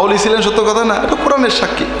 ইয়াউক, সোয়া অলি ছিলেন, সত্য কথা না? এটা কোরআনের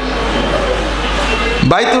সাক্ষী।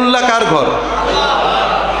 বাইতুল্লাহ কার ঘর?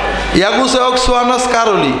 ইয়াগুস, ইয়াউক, সোয়া, নাস কার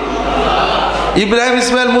অলি? ইব্রাহিম,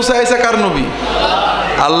 ইসমাইল, মুসা, ঈসা কার নবী?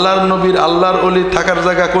 আল্লাহর নবীর, আল্লাহর অলি থাকার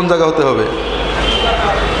জায়গা কোন জায়গা হতে হবে?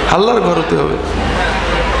 আল্লাহর ঘর হতে হবে।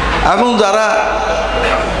 এখন যারা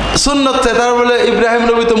সুন্নত চায় তারা বলে ইব্রাহিম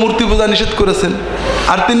নবী তো মূর্তি পূজা নিষেধ করেছেন,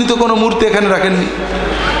 আর তিনি তো কোনো মূর্তি এখানে রাখেননি।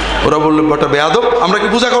 ওরা বললো বটা বেয়াদব, আমরা কি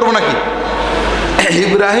পূজা করবো নাকি?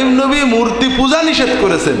 ইব্রাহিম নবী মূর্তি পূজা নিষেধ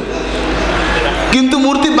করেছেন, কিন্তু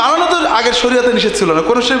মূর্তি বানানো তো আগের শরীয়তে নিষেধ ছিল না।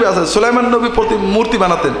 কোন শরীফে আছে সুলাইমান নবী মূর্তি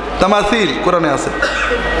বানাতেন, তামাসিল কোরআনে আছে।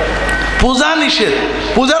 পূজা নিষেধ,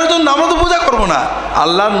 পূজার জন্য আমরা তো পূজা করবো না,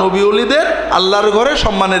 আল্লাহর নবী ওলিদের আল্লাহর ঘরে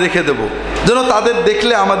সম্মানে রেখে দেব, যেন তাদের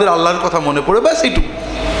দেখলে আমাদের আল্লাহর কথা মনে পড়ে, ব্যাস এইটুকু।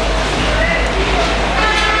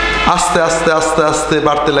 আস্তে আস্তে আস্তে আস্তে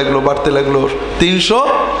বাড়তে লাগলো, বাড়তে লাগলো 300।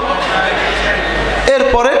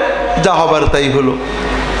 এরপরে যা হবার তাই হলো।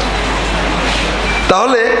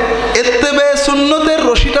 তাহলে ইত্তেবে সুন্নতের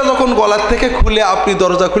রশিটা যখন গলার থেকে খুলে আপনি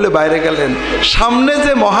দরজা খুলে বাইরে গেলেন, সামনে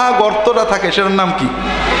যে মহা গর্তটা থাকে সেটার নাম কি?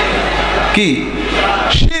 কি?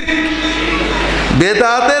 শিরক।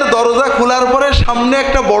 বেদাতের দরজা খোলার পরে সামনে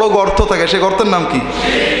একটা বড় গর্ত থাকে, সে গর্তের নাম কি?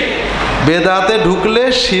 বেদাতে ঢুকলে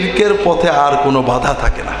শিরকের পথে আর কোনো বাধা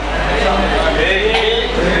থাকে না।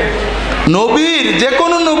 নবীর, যে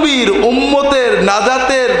কোনো নবীর উম্মতের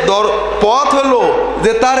নাজাতের পথ হলো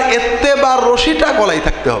যে তার ইত্তেবার রশিটা গলায়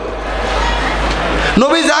থাকতে হবে।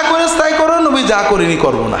 নবী যা করেছে তাই করো, নবী যা করেনি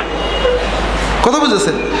করবো না। কথা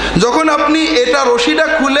বুঝেছেন? যখন আপনি এটা রশিটা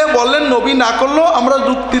খুলে বললেন নবী না করলো, আমরা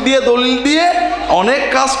যুক্তি দিয়ে দলিল দিয়ে অনেক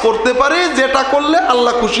কাজ করতে পারি যেটা করলে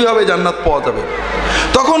আল্লাহ খুশি হবে, জান্নাত পাওয়া যাবে,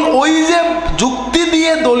 তখন ওই যে যুক্তি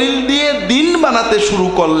দিয়ে দলিল দিয়ে দিন বানাতে শুরু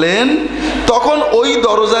করলেন, তখন ওই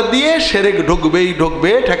দরজা দিয়ে শিরক ঢুকবেই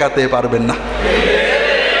ঢুকবে, ঠেকাতে পারবেন না।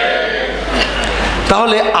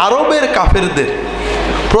 তাহলে আরবের কাফেরদের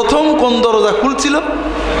প্রথম কোন দরজা খুলছিল?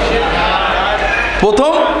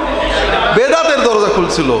 প্রথম বেদাতের দরজা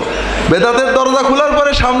খুলছিল। বেদাতের দরজা খোলার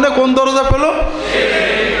পরে সামনে কোন দরজা পেল?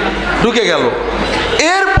 ঢুকে গেল।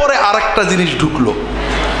 এরপরে আরেকটা জিনিস ঢুকলো,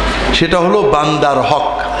 সেটা হলো বান্দার হক।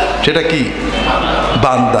 সেটা কি?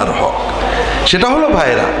 বান্দার হক। সেটা হলো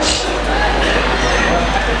ভাইরা,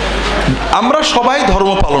 আমরা সবাই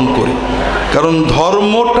ধর্ম পালন করি, কারণ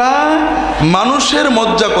ধর্মটা মানুষের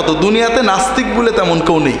মজ্জা কত। দুনিয়াতে নাস্তিক বলে তেমন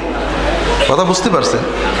কেউ নেই। কথা বুঝতে পারছেন?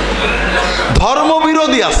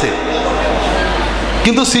 ধর্মবিরোধী আছে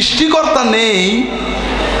কিন্তু সৃষ্টিকর্তা নেই,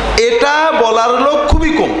 এটা বলার লোক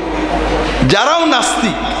খুবই কম। যারাও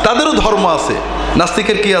নাস্তিক তাদেরও ধর্ম আছে।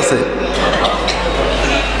 নাস্তিকের কি আছে?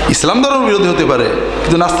 ইসলাম ধর্ম বিরোধী হতে পারে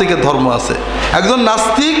কিন্তু নাস্তিকের ধর্ম আছে। একজন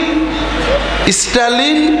নাস্তিক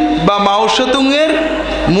স্টালিন বা মাও সেতুংয়ের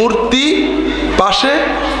মূর্তি পাশে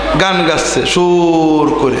গান গাচ্ছে সুর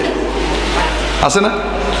করে, আছে না?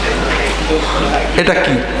 এটা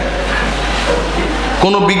কি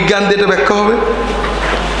কোনো বিজ্ঞান দিয়ে এটা ব্যাখ্যা হবে?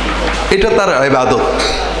 এটা তার ইবাদত।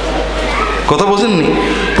 কথা বোঝেননি?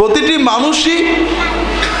 প্রতিটি মানুষই,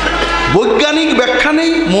 বৈজ্ঞানিক ব্যাখ্যা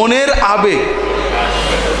নেই, মনের আবেগ,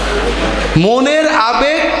 মনের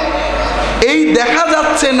আবেগ। এই দেখা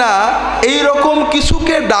যাচ্ছে না এই রকম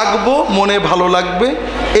কিছুকে ডাকবো, মনে ভালো লাগবে,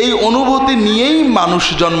 এই অনুভূতি নিয়েই মানুষ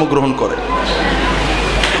জন্মগ্রহণ করে।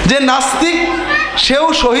 যে নাস্তিক সেও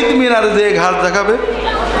শহীদ মিনারে যে ঘাট দেখাবে,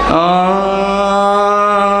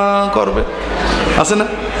 করবে, আছে না?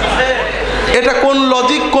 এটা কোন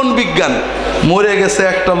লজিক, কোন বিজ্ঞান? মরে গেছে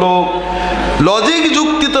একটা লোক, লজিক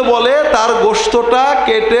যুক্তিতে বলে তার গোশতটা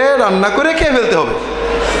কেটে রান্না করে খেয়ে ফেলতে হবে।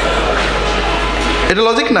 এটা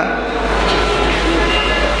লজিক না?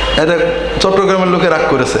 এটা চট্টগ্রামের লোকে রাগ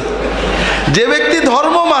করেছে। যে ব্যক্তি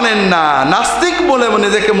ধর্ম মানেন না, নাস্তিক বলে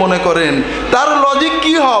নিজেকে মনে করেন, তার লজিক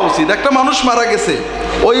কি হওয়া উচিত? একটা মানুষ মারা গেছে,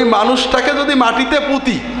 ওই মানুষটাকে যদি মাটিতে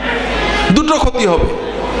পুঁতি, দুটো ক্ষতি হবে।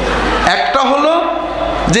 একটা হলো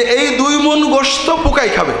যে এই 2 মণ গোশত পোকাই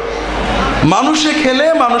খাবে, মানুষে খেলে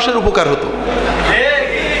মানুষের উপকার হতো।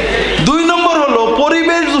 2 নম্বর হলো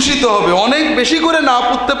পরিবেশ দূষিত হবে, অনেক বেশি করে না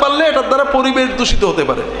পুঁততে পারলে এটার দ্বারা পরিবেশ দূষিত হতে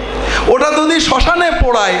পারে। ওটা যদি শ্মশানে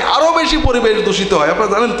পোড়ায় আরো বেশি পরিবেশ দূষিত হয়, আপনারা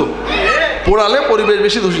জানেন তো, পোড়ালে পরিবেশ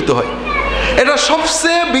বেশি দূষিত হয়। এটা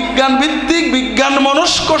সবচেয়ে বিজ্ঞান ভিত্তিক, বিজ্ঞান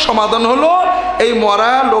মনস্ক সমাধান হলো এই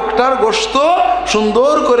মরা লোকটার গোশত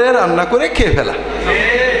সুন্দর করে রান্না করে খেয়ে ফেলা।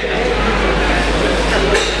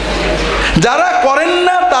 যারা করেন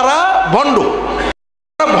না তারা ভণ্ড,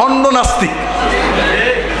 ভণ্ড নাস্তিক।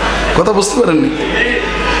 কথা বুঝতে পারেননি?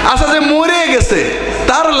 আচ্ছা, যে মরে গেছে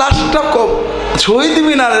তার লাশটা শহীদ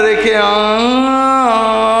মিনারে রেখে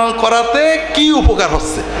করাতে কি উপকার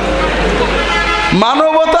হচ্ছে?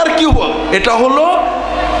 মানবতার কি? এটা হলো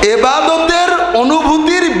ইবাদতের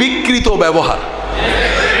অনুভূতির বিকৃত ব্যবহার।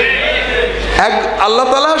 আল্লাহ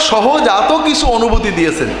তাআলা সহজাত কিছু অনুভূতি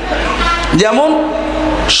দিয়েছেন, যেমন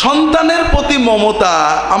সন্তানের প্রতি মমতা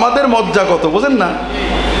আমাদের মজ্জাগত, বোঝেন না?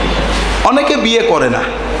 অনেকে বিয়ে করে না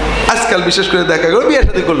আজকাল, বিশেষ করে দেখা গেল বিয়ে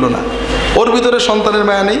শাদী করলো না, ওর ভিতরে সন্তানের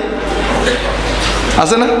মায়া নেই,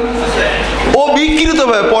 আছে না? ও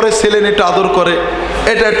বিকৃতভাবে পরে ছেলে একটু আদর করে,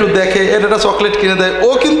 এটা একটু দেখে, এটা চকলেট কিনে দেয়, ও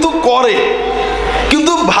কিন্তু করে,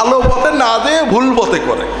 কিন্তু ভালো পথে না দিয়ে ভুল পথে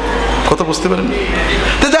করে। কথা বুঝতে পারেন?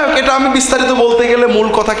 তো যাই হোক, এটা আমি বিস্তারিত বলতে গেলে মূল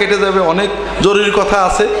কথা কেটে যাবে, অনেক জরুরি কথা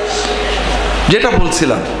আছে যেটা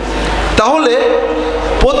বলছিলাম। তাহলে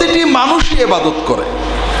প্রতিটি মানুষই ইবাদত করে।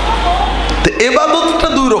 তো ইবাদতটা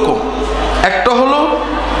 2 রকম। একটা হলো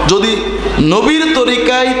যদি নবীর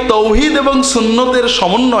তরিকায় তৌহিদ এবং সুন্নতের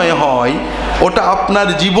সমন্বয় হয়, ওটা আপনার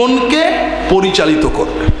জীবনকে পরিচালিত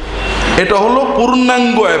করবে, এটা হলো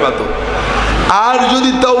পূর্ণাঙ্গ ইবাদত। আর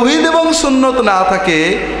যদি তৌহিদ এবং সুন্নত না থাকে,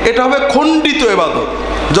 এটা হবে খণ্ডিত ইবাদত।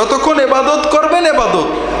 যতক্ষণ ইবাদত করবেন ইবাদত,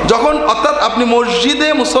 যখন অর্থাৎ আপনি মসজিদে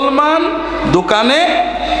মুসলমান, দোকানে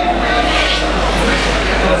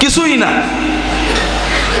কিছুই না,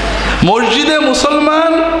 মসজিদে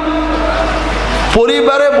মুসলমান,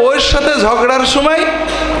 পরিবারে বউয়ের সাথে ঝগড়ার সময়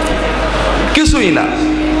কিছুই না,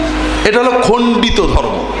 এটা হলো খণ্ডিত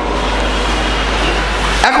ধর্ম।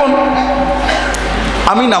 এখন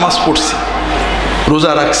আমি নামাজ পড়ছি,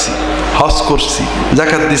 রোজা রাখছি, হজ করছি,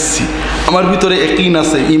 যাকাত দিচ্ছি, আমার ভিতরে ইয়াকিন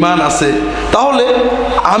আছে, ঈমান আছে, তাহলে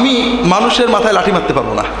আমি মানুষের মাথায় লাঠি মারতে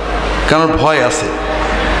পারবো না, কারণ ভয় আছে।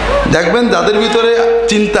 দেখবেন যাদের ভিতরে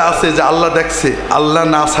চিন্তা আছে যে আল্লাহ দেখছে, আল্লাহ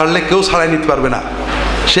না ছাড়লে কেউ ছাড়াই নিতে পারবে না,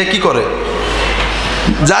 সে কি করে?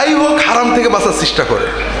 যাই হোক হারাম থেকে বাঁচার চেষ্টা করে।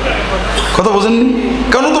 কথা বোঝেননি?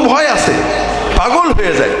 কারণ তো ভয় আছে, পাগল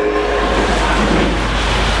হয়ে যায়।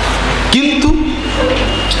 কিন্তু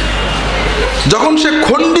যখন সে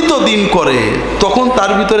খণ্ডিত দিন করে, তখন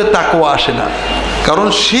তার ভিতরে তাকওয়া আসে না, কারণ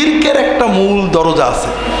শিরকের একটা মূল দরজা আছে।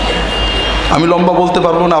 আমি লম্বা বলতে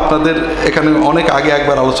পারবো না, আপনাদের এখানে অনেক আগে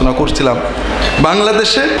একবার আলোচনা করছিলাম।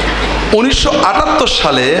 বাংলাদেশে 1978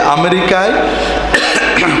 সালে আমেরিকায়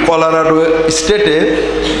কলোরাডো স্টেটে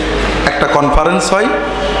একটা কনফারেন্স হয়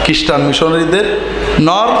খ্রিস্টান মিশনারিদের,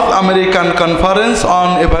 north American conference on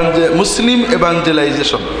Muslim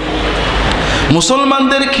evangelization,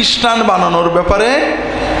 মুসলমানদের খ্রিস্টান বানানোর ব্যাপারে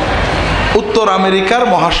উত্তর আমেরিকার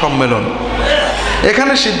মহাসম্মেলন।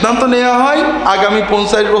 এখানে সিদ্ধান্ত নেওয়া হয় আগামী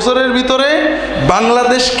 50 বছরের ভিতরে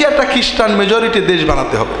বাংলাদেশকে একটা খ্রিস্টান মেজরিটি দেশ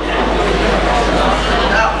বানাতে হবে।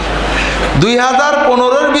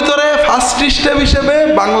 2015-এর ভিতরে ফার্স্ট স্টেপ হিসেবে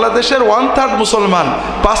বাংলাদেশের 1/3 মুসলমান,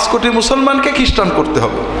 5 কোটি মুসলমানকে খ্রিস্টান করতে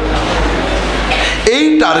হবে। এই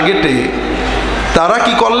টার্গেটে তারা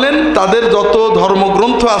কি করলেন, তাদের যত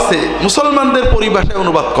ধর্মগ্রন্থ আছে মুসলমানদের পরিভাষায়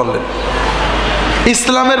অনুবাদ করলেন।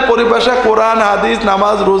 ইসলামের পরিভাষা কোরআন, হাদিস,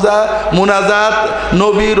 নামাজ, রোজা, মুনাজাত,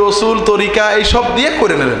 নবী, রসুল, তরিকা এইসব দিয়ে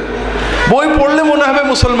করে নেবেন। বই পড়লে মনে হবে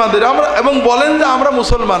মুসলমানদের, আমরা এবং বলেন যে আমরা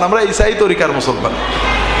মুসলমান, আমরা ঈসাই তরিকার মুসলমান।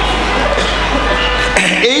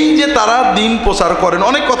 এই যে তারা দিন প্রচার করেন,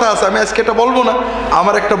 অনেক কথা আছে, আমি আজকে এটা বলবো না।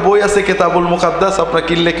 আমার একটা বই আছে কিতাবুল মুকাদ্দাস, আপনারা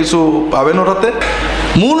কিনলে কিছু পাবেন ওটাতে।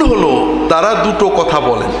 মূল হলো তারা দুটো কথা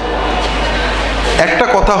বলেন। একটা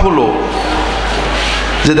কথা হলো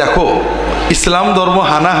যে দেখো, ইসলাম ধর্ম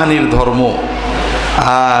হানাহানির ধর্ম,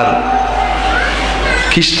 আর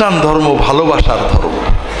খ্রিস্টান ধর্ম ভালোবাসার ধর্ম।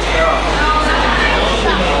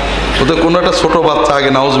 ওদের কোনো একটা ছোট বাচ্চা আগে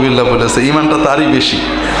নাউজুবিল্লাহ বলেছে, ইমানটা তারই বেশি।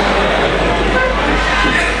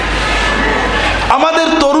 আমাদের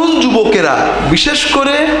তরুণ যুবকেরা, বিশেষ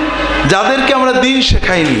করে যাদেরকে আমরা দিন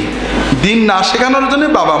শেখাইনি, দিন না শেখানোর জন্য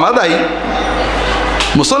বাবা মা দায়ী।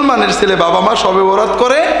 মুসলমানের ছেলে বাবা মা শবে বরাত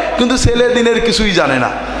করে, কিন্তু ছেলে দিনের কিছুই জানে না,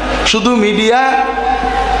 শুধু মিডিয়া,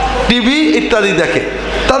 টিভি ইত্যাদি দেখে,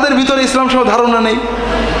 তাদের ভিতরে ইসলাম সব ধারণা নেই।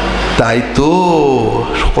 তাই তো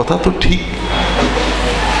কথা তো ঠিক,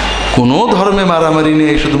 কোনো ধর্মে মারামারি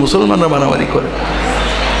নেই, শুধু মুসলমানরা মারামারি করে।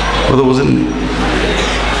 কথা বুঝেননি?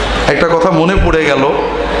 একটা কথা মনে পড়ে গেল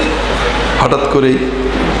হঠাৎ করেই।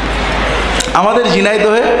 আমাদের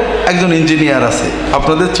ঝিনাইদহে একজন ইঞ্জিনিয়ার আছে,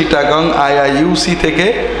 আপনাদের চিটাগাং IIUC থেকে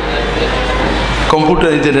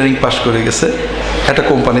কম্পিউটার ইঞ্জিনিয়ারিং পাশ করে গেছে, একটা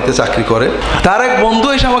কোম্পানিতে চাকরি করে। তার এক বন্ধু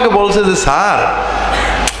এসে আমাকে বলছে যে স্যার,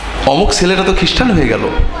 অমুক ছেলেটা তো খ্রিস্টান হয়ে গেল,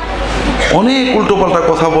 অনেক উল্টোপাল্টা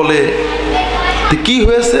কথা বলে, কি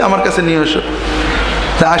হয়েছে আমার কাছে নিয়ে এসো।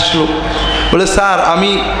 তা আসলো, বলে স্যার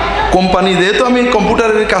আমি কোম্পানি, যেহেতু আমি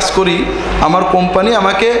কম্পিউটারের কাজ করি, আমার কোম্পানি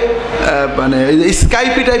আমাকে মানে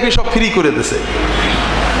স্কাইপি টাইপি সব ফ্রি করে দিয়েছে।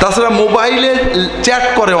 তাছাড়া মোবাইলে চ্যাট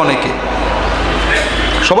করে অনেকে,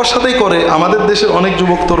 সবার সাথেই করে, আমাদের দেশের অনেক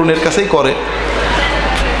যুবক তরুণের কাছেই করে।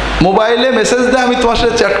 মোবাইলে মেসেজ দেয়, আমি তোমার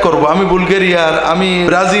সাথে চ্যাট করব, আমি বুলগেরিয়ার, আমি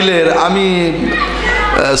ব্রাজিলের, আমি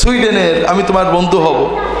সুইডেনের, আমি তোমার বন্ধু হব।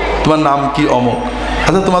 তোমার নাম কি? অমুক।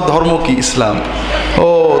 আচ্ছা তোমার ধর্ম কি? ইসলাম। ও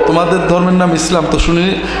তোমাদের ধর্মের নাম ইসলাম, তো শুনি।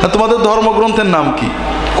 তোমাদের ধর্মগ্রন্থের নাম কি?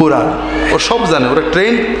 কোরআন। ও সব জানে, ওরা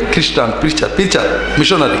ট্রেন্ড খ্রিস্টান, প্রিচার,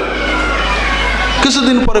 মিশনারি।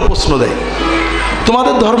 কিছুদিন পরে প্রশ্ন দেয়,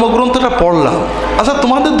 তোমাদের ধর্মগ্রন্থটা পড়লাম, আচ্ছা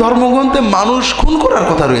তোমাদের ধর্মগ্রন্থে মানুষ খুন করার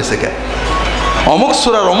কথা রয়েছে কেন? অমুক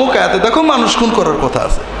সূরার অমুক আয়াতে দেখো মানুষ খুন করার কথা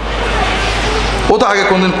আছে। ও তো আগে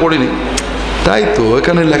কোনদিন পড়িনি। তাই তো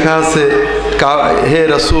এখানে লেখা আছে, হে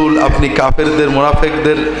রাসূল, আপনি কাফেরদের,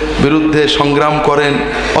 মুনাফিকদের বিরুদ্ধে সংগ্রাম করেন,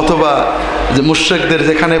 অথবা যে মুশরিকদের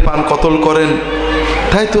যেখানে পান কতল করেন।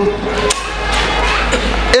 তাই তো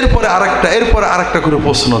এরপরে আরেকটা করে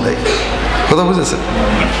প্রশ্ন দেয়। কথা বুঝেছেন?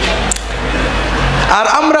 আর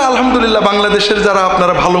আমরা আলহামদুলিল্লাহ বাংলাদেশের যারা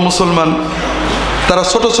আপনারা ভালো মুসলমান, তারা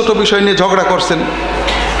ছোট ছোট বিষয় নিয়ে ঝগড়া করছেন।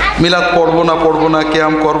 মিলাদ পড়বো না,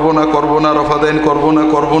 কিয়াম করবো না, রফাদাইন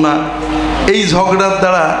করবো না। এই ঝগড়ার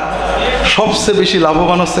দ্বারা সবচেয়ে বেশি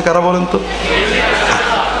লাভবান হচ্ছে কারা বলেন তো?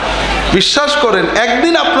 বিশ্বাস করেন,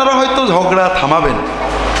 একদিন আপনারা হয়তো ঝগড়া থামাবেন,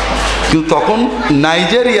 কিন্তু তখন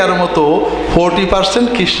নাইজেরিয়ার মতো 40%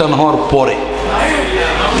 খ্রিস্টান হওয়ার পরে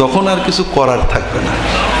তখন আর কিছু করার থাকবে না।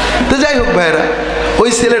 তো যাই হোক ভাইরা, ওই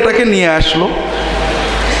ছেলেটাকে নিয়ে আসলো।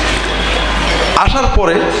 আসার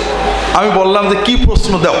পরে আমি বললাম যে কি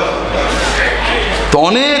প্রশ্ন দাও, তো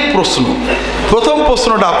অনেক প্রশ্ন। প্রথম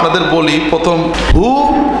প্রশ্নটা আপনাদের বলি, প্রথম, হু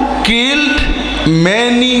কিল্ড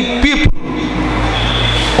মেনি পিপল?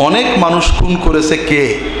 অনেক মানুষ খুন করেছে কে?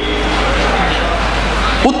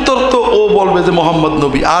 উত্তর তো ও বলবে যে মোহাম্মদ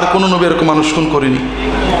নবী, আর কোন নবী এরকম মানুষ খুন করেনি।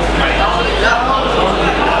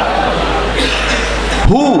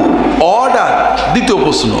 হু অর্ডার, দ্বিতীয়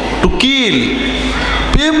প্রশ্ন, to kill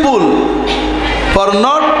people for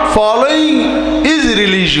not following his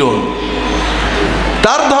religion?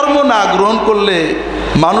 তার ধর্ম না গ্রহণ করলে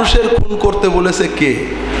মানুষের খুন করতে বলেছে কে?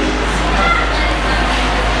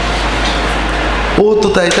 ও তো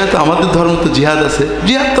তাই তো আমাদের ধর্ম তো জিহাদ আছে।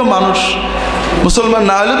 জিহাদ তো মানুষ মুসলমান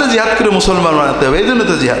না হলে তো জিহাদ করে মুসলমান বানাতে হবে, এই জন্য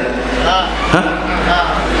তো জিহাদ। হ্যাঁ,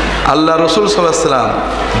 আল্লাহ রসুল সাল্লাল্লাহু আলাইহি ওয়াসাল্লাম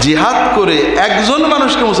জিহাদ করে একজন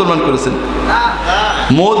মানুষকে মুসলমান করেছেন।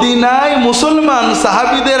 মদিনায় মুসলমান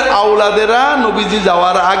সাহাবীদের আওলাদেরা নবীজি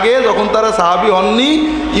যাওয়ার আগে যখন তারা সাহাবী হননি,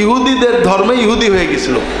 ইহুদিদের ধর্মে ইহুদি হয়ে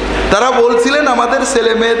গেছিল। তারা বলছিলেন আমাদের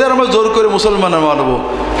ছেলে মেয়েদের আমরা জোর করে মুসলমান মানবো।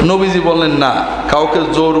 নবীজি বললেন না, কাউকে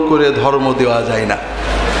জোর করে ধর্ম দেওয়া যায় না।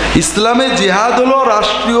 ইসলামে জিহাদ হলো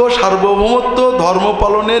রাষ্ট্রীয় সার্বভৌমত্ব ধর্ম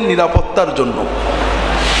পালনের নিরাপত্তার জন্য।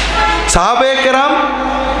 সাহাবায়ে কেরাম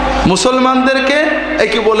মুসলমানদেরকে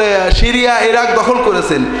একে বলে সিরিয়া ইরাক দখল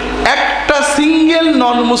করেছেন, একটা সিঙ্গেল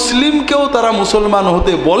নন মুসলিমকেও তারা মুসলমান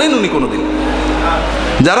হতে বলেন উনি কোনোদিন।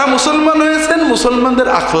 যারা মুসলমান হয়েছেন মুসলমানদের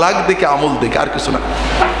আখলাক দেখে, আমল দেখে, আর কিছু না।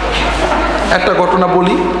 একটা ঘটনা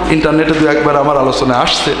বলি, ইন্টারনেটে দু একবার আমার আলোচনায়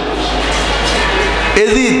আসছে।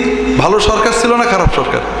 এজিদ ভালো সরকার ছিল না খারাপ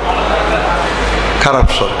সরকার? খারাপ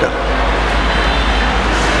সরকার।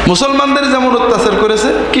 মুসলমানদের যেমন অত্যাচার করেছে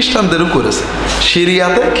খ্রিস্টানদেরও করেছে।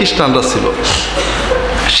 সিরিয়াতে খ্রিস্টানরা ছিল।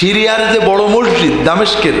 সিরিয়ার যে বড় মসজিদ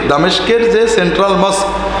দামেস্কের যে সেন্ট্রাল মস্ক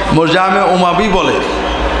জামে উমাবি বলে,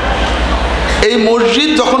 এই মসজিদ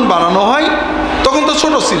যখন বানানো হয় তখন তো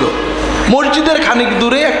ছোট ছিল। মসজিদের খানিক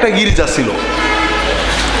দূরে একটা গির্জা ছিল।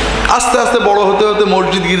 আস্তে আস্তে বড় হতে হতে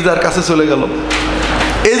মসজিদ গির্জার কাছে চলে গেল।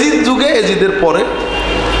 এজিদ যুগে, এজিদের পরে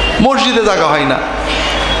মসজিদে জায়গা হয় না।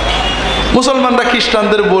 মুসলমানরা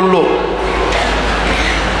খ্রিস্টানদের বলল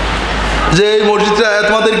যে এই মসজিদটা,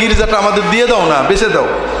 তোমাদের গির্জাটা আমাদের দিয়ে দাও না, বেঁচে দাও।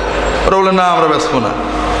 ওরা বলে না, আমরা বেচবো না।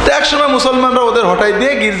 তো একসময় মুসলমানরা ওদের হটাই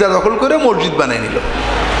দিয়ে গির্জা দখল করে মসজিদ বানিয়ে নিল।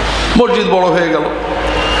 মসজিদ বড় হয়ে গেল,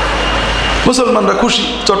 মুসলমানরা খুশি,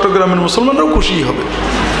 চট্টগ্রামের মুসলমানরাও খুশি হবে।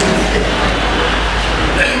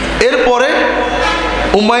 এরপরে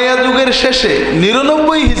উমাইয়া যুগের শেষে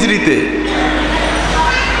 99 হিজরিতে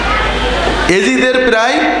এজিদের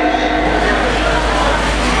প্রায়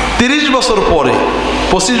 30 বছর পরে,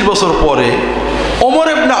 25 বছর পরে ওমর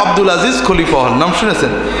ইবনে আব্দুল আজিজ খলিফা হন। নাম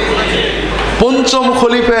শুনেছেন? পঞ্চম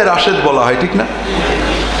খলিফায়ে রাশেদ বলা হয়, ঠিক না?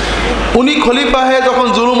 উনি খলিফা হয়ে যখন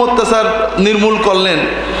জুলুম অত্যাচার নির্মূল করলেন,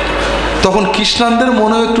 তখন খ্রিস্টানদের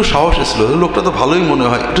মনেও একটু সাহস এসেছিল। লোকটা তো ভালোই মনে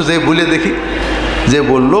হয়, একটু যে বলে দেখি। যে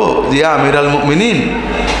বলল যে আমিরাল মুমিনিন,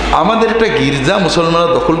 আমাদের একটা গির্জা মুসলমানরা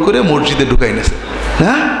দখল করে মসজিদে ঢুকাই নিয়েছে।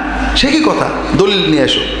 হ্যাঁ, সে কি কথা? দলিল নিয়ে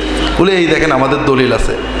এসো। বলে এই দেখেন আমাদের দলিল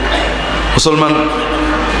আছে। মুসলমান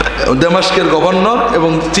দামেস্কের গভর্নর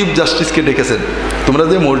এবং চিফ জাস্টিসকে ডেকেছেন, তোমরা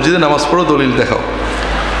যে মসজিদে নামাজ পড়ো দলিল দেখাও।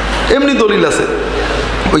 এমনি দলিল আছে।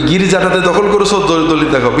 ওই গির্জাটাতে দখল করেছো, দলিল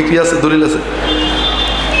দেখাও। বিক্রি আছে, দলিল আছে?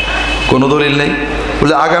 কোনো দলিল নেই।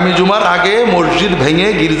 বলে আগামী জুমার আগে মসজিদ ভেঙে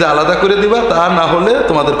গির্জা আলাদা করে দিবা, তা না হলে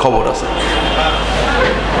তোমাদের খবর আছে।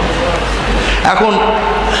 এখন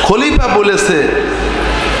খলিফা বলেছে,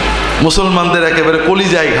 মুসলমানদের একেবারে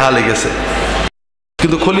কলিজায় ঘা লেগেছে।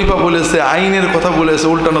 কিন্তু খলিফা বলেছে, আইনের কথা বলেছে,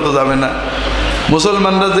 উল্টানো তো যাবে না।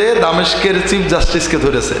 মুসলমানরা যে দামেস্কের চিফ জাস্টিসকে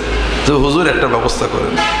ধরেছে যে হুজুর একটা ব্যবস্থা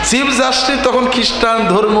করেন। চিফ জাস্টিস তখন খ্রিস্টান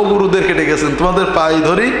ধর্মগুরুদেরকে ডেকেছেন, তোমাদের পায়ে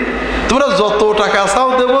ধরি, তোমরা যত টাকা চাও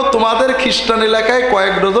দেবো, তোমাদের খ্রিস্টান এলাকায়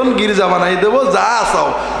কয়েক ডজন গির্জা বানাই দেবো, যা চাও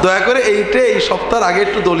দয়া করে এইটা এই সপ্তাহের আগে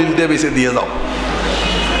একটু দলিল দিয়ে বেঁচে দিয়ে যাও।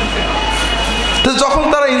 তো যখন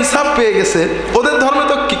তারা ইনসাফ পেয়ে গেছে, ওদের ধর্মে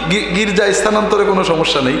তো গির্জা স্থানান্তরে কোনো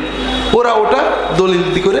সমস্যা নেই, ওরা ওটা দলিল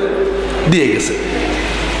করে দিয়ে গেছে।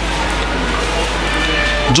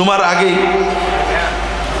 জুমার আগেই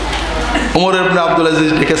ওমর ইবনে আব্দুল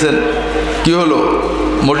আজিজ ডেকেছেন, কি হলো,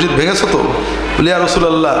 মসজিদ ভেঙেছো তো? বলে ইয়া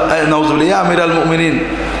রাসূলুল্লাহ, নাউজুবিল্লাহ, ইয়া আমিরাল মুমিনিন,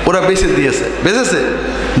 ওরা বেঁচে দিয়েছে। বেঁচেছে?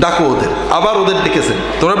 ডাকো ওদের। আবার ওদের ডেকেছেন,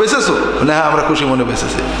 তোমরা বেঁচেছো? বলে হ্যাঁ, আমরা খুশি মনে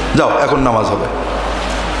বেঁচেছি, যাও এখন নামাজ হবে।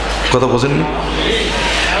 কথা বোঝেননি?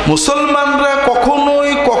 মুসলমানরা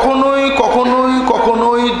কখনোই কখনোই কখনোই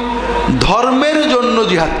কখনোই ধর্মের জন্য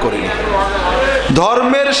জিহাদ করেনি।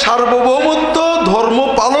 ধর্মের সার্বভৌমত্ব, ধর্ম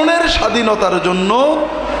পালনের স্বাধীনতার জন্য,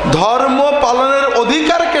 ধর্ম পালনের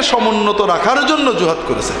অধিকারকে সমুন্নত রাখার জন্য জিহাদ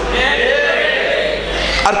করেছে,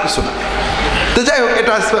 আর কিছু না। তো যাই হোক,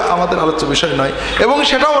 এটা আসলে আমাদের আলোচ্য বিষয় নয়, এবং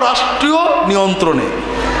সেটাও রাষ্ট্রীয় নিয়ন্ত্রণে।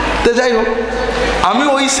 তো যাই হোক, আমি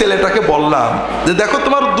ওই ছেলেটাকে বললাম যে দেখো,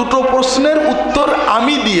 তোমার দুটো প্রশ্নের উত্তর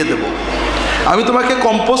আমি দিয়ে দেব, আমি তোমাকে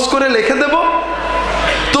কম্পোজ করে লিখে দেব,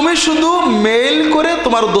 তুমি শুধু মেইল করে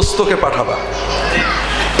তোমার দোস্তকে পাঠাবা,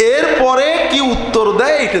 এরপরে কি উত্তর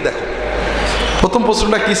দেয় এইটা দেখো। প্রথম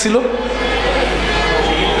প্রশ্নটা কি ছিল?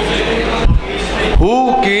 হু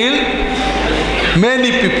কিল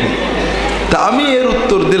মেনি পিপল? তা আমি এর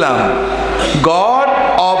উত্তর দিলাম, god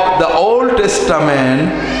of the old testament,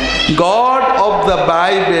 God of the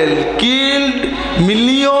Bible killed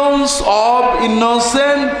millions of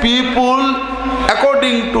innocent people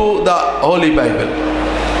according to the Holy Bible.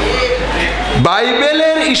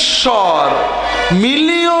 বাইবেলের ঈশ্বর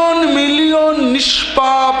মিলিয়ন মিলিয়ন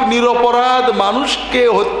নিষ্পাপ নিরপরাধ মানুষকে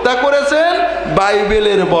হত্যা করেছেন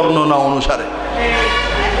বাইবেলের বর্ণনা অনুসারে।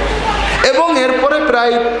 এবং এরপরে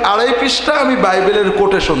প্রায় 2.5 পৃষ্ঠা আমি বাইবেলের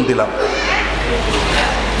কোটেশন দিলাম।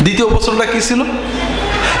 দ্বিতীয় প্রশ্নটা কি ছিল?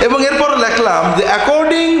 এবং এরপর লিখলাম যে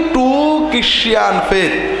অ্যাকর্ডিং টু ক্রিশ্চিয়ান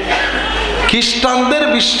ফেথ, খ্রিস্টানদের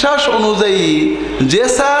বিশ্বাস অনুযায়ী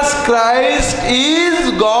Jesus Christ is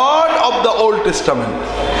god of the old testament.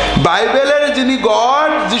 বাইবেলের যিনি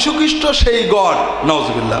গড, যীশু খ্রিস্ট সেই গড।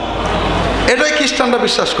 নাউজুবিল্লাহ, এটাই খ্রিস্টানরা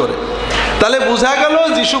বিশ্বাস করে। তাহলে বোঝা গেল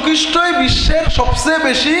যীশু খ্রিস্টই বিশ্বের সবচেয়ে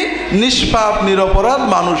বেশি নিষ্পাপ নিরপরাধ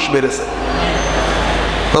মানুষ বেড়েছে।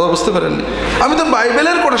 কথা বুঝতে পারেননি? আমি তো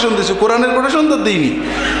বাইবেলের কোটেশন দিয়েছি, কোরআনের কোটেশন তো দিইনি।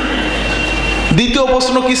 দ্বিতীয়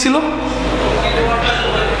প্রশ্ন কি ছিল?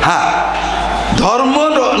 হ্যাঁ, ধর্ম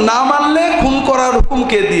না মানলে খুন করার হুকুম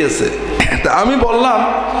কে দিয়েছে? তা আমি বললাম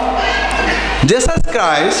Jesus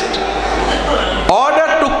Christ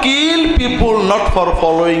order to kill people not for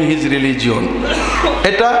following his religion.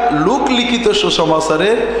 এটা লুক লিখিত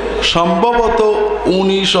সুসমাচারের সম্ভবত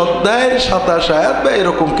 19 অধ্যায়ের 27 আয়াত বা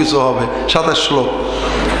এরকম কিছু হবে, 27 শ্লোক।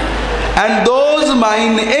 And those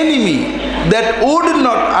mine enemy that would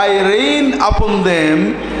not I rain upon them,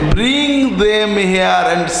 bring them here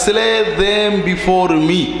and slay them before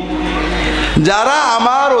me. যারা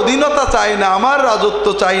আমার অধীনতা চায় না, আমার রাজত্ব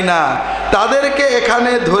চায় না, তাদেরকে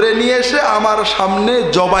এখানে ধরে নিয়ে এসে আমার সামনে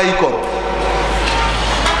জবাই করো।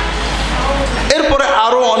 এরপরে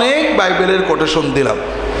আরো অনেক বাইবেলের কোটেশন দিলাম।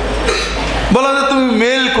 বললাম যে তুমি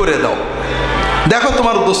মেল করে দাও, দেখো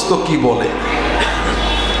তোমার দোস্ত কি বলে।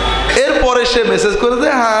 এরপরে সে মেসেজ করে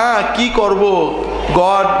দেয়, হ্যাঁ কি করব,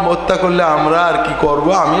 গড হত্যা করলে আমরা আর কি করব,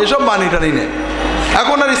 আমি এসব মানি টানি নেই।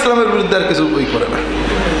 এখন আর ইসলামের বিরুদ্ধে আর কিছু বই করে না।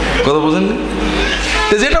 কথা বুঝেননি?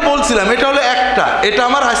 যেটা বলছিলাম এটা হলো একটা, এটা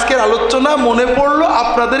আমার আজকের আলোচনা মনে পড়লো,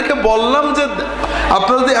 আপনাদেরকে বললাম যে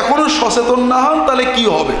আপনারা যদি এখনো সচেতন না হন তাহলে কি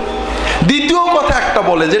হবে। দ্বিতীয় কথা একটা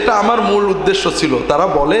বলে, যেটা আমার মূল উদ্দেশ্য ছিল, তারা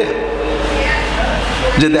বলে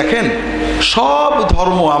যে দেখেন সব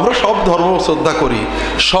ধর্ম, আমরা সব ধর্ম শ্রদ্ধা করি,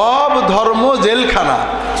 সব ধর্ম জেলখানা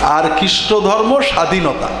আর খ্রিস্ট ধর্ম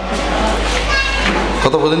স্বাধীনতা।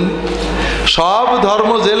 কথা বলেন, সব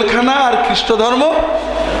ধর্ম জেলখানা আর খ্রিস্ট ধর্ম।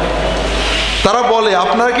 তারা বলে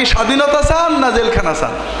আপনারা কি স্বাধীনতা চান না জেলখানা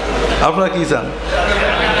চান? আপনারা কি চান?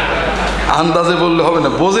 আন্দাজে বললে হবে না,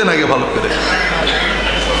 বোঝেন আগে ভালো করে।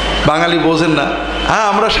 বাঙালি বোঝেন না, হ্যাঁ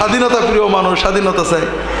আমরা স্বাধীনতা প্রিয় মানুষ, স্বাধীনতা চাই।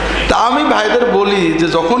 তা আমি ভাইদের বলি যে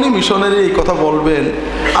যখনই মিশনারি এই কথা বলবেন,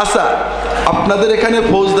 আচ্ছা আপনাদের এখানে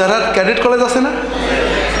ফৌজদারহাট ক্যাডেট কলেজ আছে না?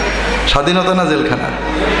 স্বাধীনতা না জেলখানা?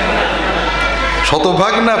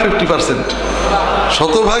 শতভাগ না 50%?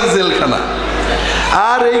 শতভাগ জেলখানা।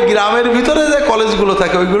 আর এই গ্রামের ভিতরে যে কলেজগুলো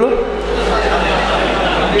থাকে ওইগুলো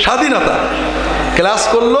স্বাধীনতা। ক্লাস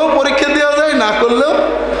করলেও পরীক্ষা দেওয়া যায়, না করলেও।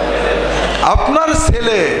 আপনার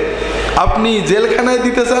ছেলে আপনি জেলখানায়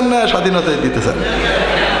দিতে চান না স্বাধীনতায় দিতে চান?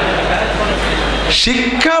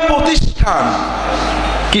 শিক্ষা প্রতিষ্ঠান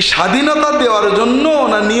কি স্বাধীনতা দেওয়ার জন্য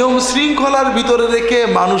না নিয়ম শৃঙ্খলার ভিতরে রেখে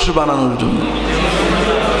মানুষ বানানোর জন্য?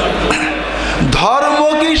 ধর্ম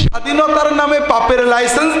কি স্বাধীনতার নামে পাপের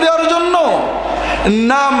লাইসেন্স দেওয়ার জন্য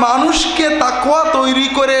না মানুষকে তাকওয়া তৈরি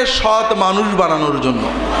করে সৎ মানুষ বানানোর জন্য?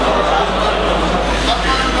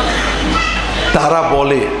 তারা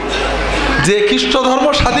বলে যে খ্রিস্ট ধর্ম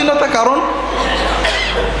স্বাধীনতা,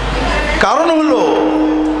 কারণ হলো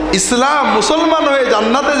ইসলাম, মুসলমান হয়ে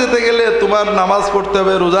জান্নাতে যেতে গেলে তোমার নামাজ পড়তে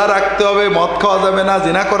হবে, রোজা রাখতে হবে, মদ খাওয়া যাবে না,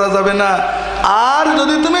 জিনা করা যাবে না। আর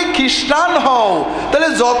যদি তুমি খ্রিস্টান হও তাহলে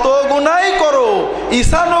যত গুনাই করো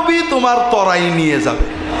ঈসা নবী তোমার তরাই নিয়ে যাবে।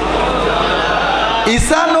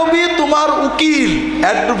 ঈসা নবী তোমার উকিল,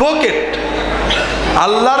 অ্যাডভোকেট,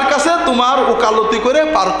 আল্লাহর কাছে তোমার ওকালতি করে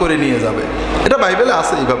পার করে নিয়ে যাবে। এটা বাইবেলে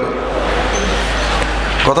আছে এইভাবে।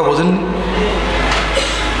 কথা বোঝেন?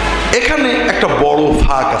 এখানে একটা বড়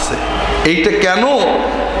ফাঁক আছে। এইটা কেন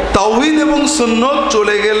তাওহীদ এবং সুন্নত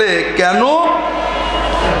চলে গেলে কেন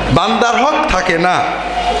বান্দার হক থাকে না,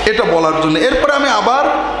 এটা বলার জন্য। এরপরে আমি আবার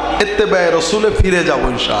ইত্তেবায়ে রাসূলে ফিরে যাব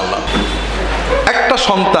ইনশাআল্লাহ। একটা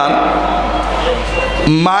সন্তান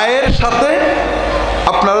মায়ের সাথে,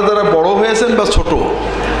 আপনারা যারা বড় হয়েছেন বা ছোট,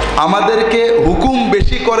 আমাদেরকে হুকুম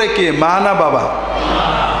বেশি করে কে, মা না বাবা?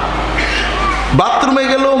 বাথরুমে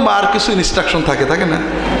গেলেও মার কিছু ইনস্ট্রাকশন থাকে না?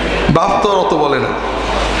 বাপ তো অত বলে না।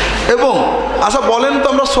 এবং আচ্ছা বলেন তো,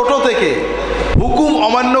 আমরা ছোট থেকে হুকুম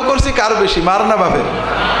অমান্য করছি কার বেশি, মার না বাপের?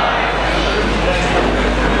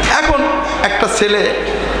 এখন একটা ছেলে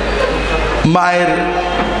মায়ের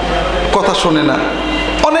কথা শোনে না,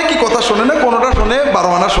 অনেকই কথা শোনে না, কোনোটা শোনে,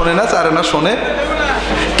 12 আনা শোনে না, 4 আনা শোনে,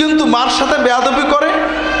 কিন্তু মার সাথে বেয়াদবি করে,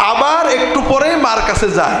 আবার একটু পরেই মার কাছে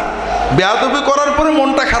যায়। বেয়াদবি করার পরে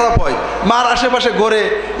মনটা খারাপ হয়, মার আশেপাশে ঘোরে,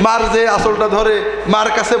 মার যে আঁচলটা ধরে, মার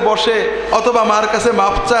কাছে বসে, অথবা মার কাছে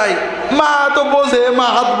মাপ চায়। মা তো বোঝে, মা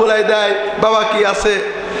হাত বোলাই দেয়, বাবা কি আছে।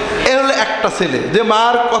 এ হলো একটা ছেলে যে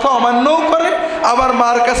মার কথা অমান্যও করে, আবার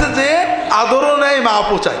মার কাছে যে আদরও নেয়, মা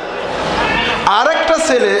পোচায়। আর একটা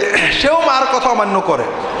ছেলে, সেও মার কথা অমান্য করে,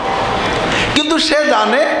 কিন্তু সে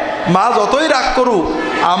জানে মা যতই রাগ করুক,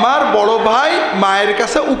 আমার বড় ভাই মায়ের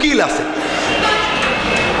কাছে উকিল আছে।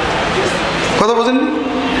 কথা বোঝেন?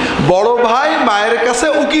 বড় ভাই মায়ের কাছে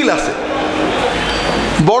উকিল আছে।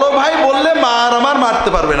 বড় ভাই বললে মা আর আমার মারতে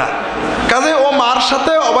পারবে না, কাজে ও মার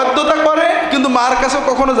সাথে অবাধ্যতা করে, কিন্তু মার কাছে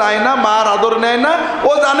কখনো যায় না, মার আদর নেয় না।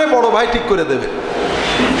 ও জানে বড় ভাই ঠিক করে দেবে।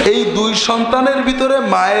 এই দুই সন্তানের ভিতরে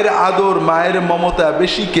মায়ের আদর, মায়ের মমতা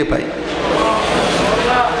বেশি কে পায়?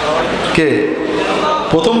 কে?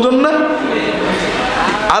 প্রথম জন না?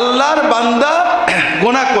 আল্লাহর বান্দা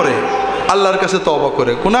গুনাহ করে, আল্লাহর কাছে তওবা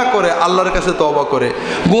করে, গুনাহ করে, আল্লাহর কাছে তওবা করে,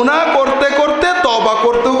 গুনাহ করতে করতে তওবা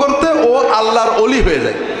করতে করতে ও আল্লাহর ওলি হয়ে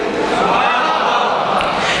যায়।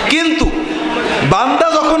 কিন্তু বান্দা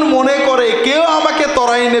যখন মনে করে কেউ আমাকে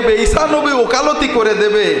তরাই নেবে, ঈসা নবী ওকালতি করে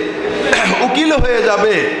দেবে, উকিল হয়ে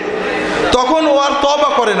যাবে, তখন ও আর তওবা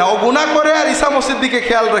করে না। ও গুনাহ করে আর ঈসা মসজিদ দিকে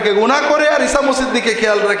খেয়াল রাখে, গুনাহ করে আর ঈসা মসজিদ দিকে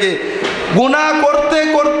খেয়াল রাখে। গুনাহ করতে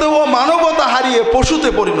করতে ও মানবতা হারিয়ে পশুতে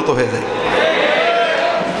পরিণত হয়ে যায়।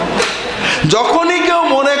 যখনই কেউ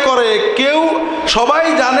মনে করে কেউ, সবাই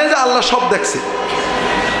জানে যে আল্লাহ সব দেখছে,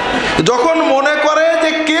 যখন মনে করে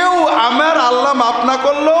যে কেউ আমার আল্লাহ মাফ না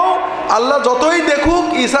করলেও আল্লাহ যতই দেখুক,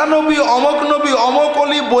 ঈসা নবী অমক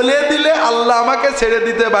অলি বলে দিলে আল্লাহ আমাকে ছেড়ে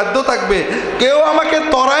দিতে বাধ্য থাকবে, কেউ আমাকে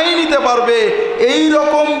তরাই নিতে পারবে, এই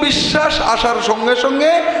রকম বিশ্বাস আসার সঙ্গে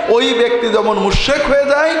সঙ্গে ওই ব্যক্তি যেমন মুশরিক হয়ে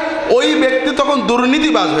যায়, ওই ব্যক্তি তখন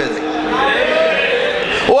দুর্নীতিবাজ হয়ে যায়।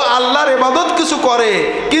 ও আল্লাহর ইবাদত কিছু করে,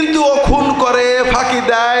 কিন্তু ও খুন করে, ফাঁকি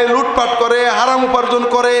দেয়, লুটপাট করে, হারাম উপার্জন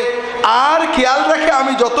করে, আর খেয়াল রাখে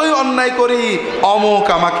আমি যতই অন্যায় করি অমুক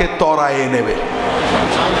আমাকে তরায়ে নেবে।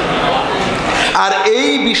 আর এই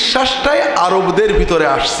বিশ্বাসটাই আরবদের ভিতরে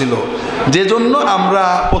আসছিল, যে জন্য আমরা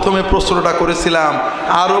প্রথমে প্রশ্নটা করেছিলাম।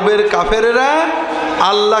 আরবের কাফেরেরা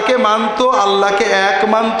আল্লাহকে মানতো, আল্লাহকে এক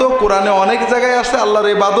মানতো, কোরআনে অনেক জায়গায় আছে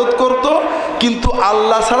আল্লাহর ইবাদত করত, কিন্তু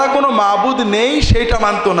আল্লাহ ছাড়া কোনো মাবুদ নেই সেইটা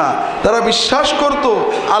মানতো না। তারা বিশ্বাস করত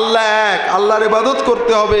আল্লাহ এক, আল্লাহর ইবাদত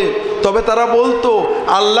করতে হবে। তবে তারা বলতো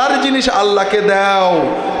আল্লাহর জিনিস আল্লাহকে দাও,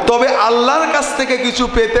 তবে আল্লাহর কাছ থেকে কিছু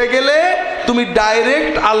পেতে গেলে তুমি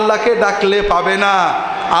ডাইরেক্ট আল্লাহকে ডাকলে পাবে না,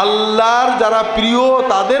 আল্লাহর যারা প্রিয়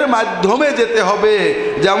তাদের মাধ্যমে যেতে হবে।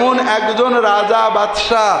 যেমন একজন রাজা,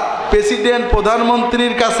 বাদশাহ, প্রেসিডেন্ট,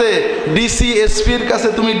 প্রধানমন্ত্রীর কাছে, ডিসি, এসপির কাছে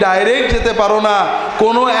তুমি ডাইরেক্ট যেতে পারো না,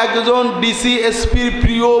 কোনো একজন ডিসি, এসপির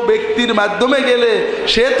প্রিয় ব্যক্তির মাধ্যমে গেলে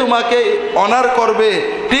সে তোমাকে অনার করবে।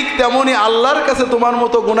 ঠিক তেমনি আল্লাহর কাছে তোমার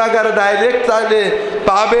মতো গুনাহগার ডাইরেক্ট চাইলে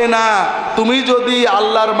পাবে না। তুমি যদি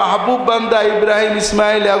আল্লাহর মাহবুব বান্দা ইব্রাহিম,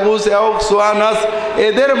 ইসমাইল, ইয়াগুস, ইয়াউক, সুয়ানাস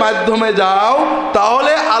এদের মাধ্যমে যাও,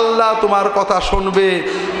 তাহলে আল্লাহ তোমার কথা শুনবে।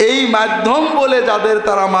 এই মাধ্যম বলে যাদের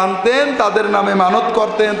তারা মানতেন, তাদের নামে মানত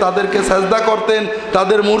করতেন, তাদেরকে সাজদা করতেন,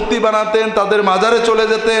 তাদের মূর্তি বানাতেন, তাদের মাজারে চলে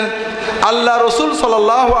যেতেন। আল্লাহ রসুল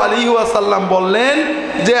সাল্লাল্লাহু আলাইহি ওয়াসাল্লাম বললেন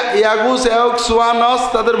যে ইয়াগুস, ইয়াউক, সুয়ানাস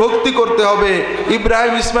তাদের ভক্তি করতে হবে,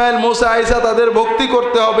 ইব্রাহিম, ইসমাইল, মুসা, ঈসা তাদের ভক্তি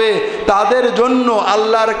করতে হবে, তাদের জন্য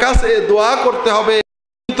আল্লাহর কাছে দোয়া করতে হবে।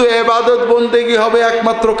 কিন্তু ইবাদত বন্দেগী হবে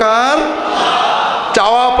একমাত্র কার?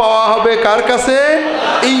 চাওয়া পাওয়া হবে কার কাছে?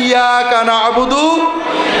 ইয়্যাকা না'বুদু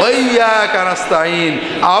ওয়া ইয়্যাকা নাস্তাঈন।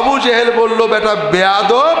 আবু জেহেল বলল, বেটা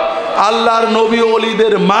বেয়াদব, আল্লাহর নবী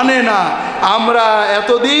ওলিদের মানে না। আমরা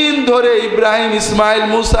এতদিন ধরে ইব্রাহিম, ইসমাইল,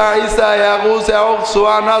 মুসা, ঈসা, ইয়াগুস, ইয়াউক,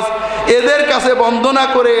 সুয়ানাস এদের কাছে বন্দনা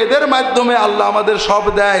করে এদের মাধ্যমে আল্লাহ আমাদের সব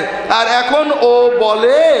দেয়, আর এখন ও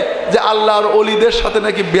বলে যে আল্লাহর ওলিদের সাথে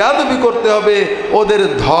নাকি বেয়াদবি করতে হবে, ওদের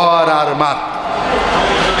ধর আর মার।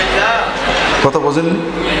 কথা বোঝেননি?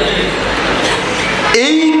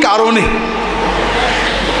 এই কারণে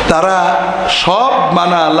তারা সব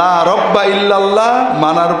মানা, লা রব্বা ইল্লাল্লাহ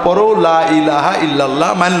মানার পরও লা ইলাহা ইল্লাল্লাহ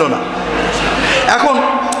মানল না। এখন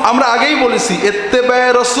আমরা আগেই বলেছি ইত্তেবায়ে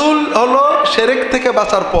রাসূল হলো শিরক থেকে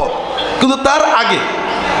বাঁচার পর, কিন্তু তার আগে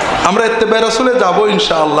আমরা ইত্তেবায়ে রাসূলে যাব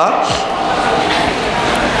ইনশাআল্লাহ।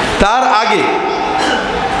 তার আগে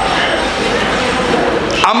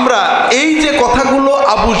আমরা এই যে কথাগুলো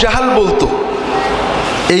আবু জাহাল বলতো,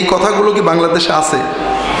 এই কথাগুলো কি বাংলাদেশে আছে?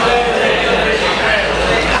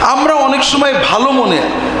 আমরা অনেক সময় ভালো মনে,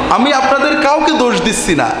 আমি আপনাদের কাউকে দোষ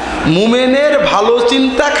দিচ্ছি না, মুমিনের ভালো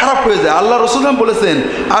চিন্তা খারাপ হয়ে যায়। আল্লাহ রাসূল বলেছেন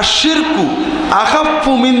আশিরকু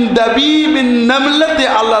আখাফু মিন দাবিবিন নামলাতি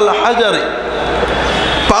আলাল হাজারে,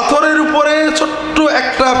 পাথরের উপরে ছোট্ট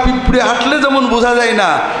একটা পিঁপড়ে উপরে হাঁটলে যেমন বোঝা যায় না,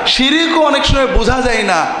 শিরিকও অনেক সময় বোঝা যায়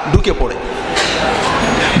না, ঢুকে পড়ে।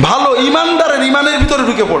 ভালো ইমানদারের ইমানের ভিতরে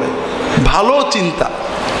ঢুকে পড়ে। ভালো চিন্তা,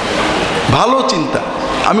 ভালো চিন্তা,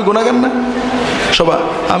 আমি গুনাহগার না, সবাই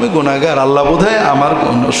আমি গুনাহগার, আল্লাহ বোধহয় আমার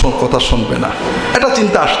কথা শুনবে না, এটা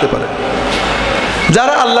চিন্তা আসতে পারে।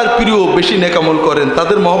 যারা আল্লাহর প্রিয়, বেশি নেকামল করেন,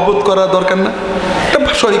 তাদের মহব্বত করা দরকার না, এটা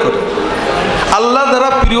সহি করে। আল্লাহ যারা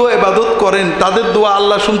প্রিয় ইবাদত করেন, তাদের দোয়া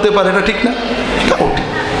আল্লাহ শুনতে পারে, এটা ঠিক না? এটাও ঠিক।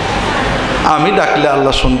 আমি ডাকলে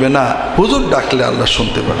আল্লাহ শুনবে না, হুজুর ডাকলে আল্লাহ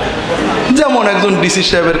শুনতে পারে। যেমন একজন ডিসি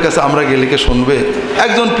সাহেবের কাছে আমরা গেলে কে শুনবে,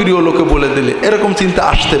 একজন প্রিয় লোকে বলে দিলে, এরকম চিন্তা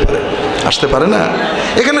আসতে পারে, আসতে পারে না?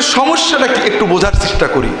 এখানে সমস্যাটা কি একটু বোঝার চেষ্টা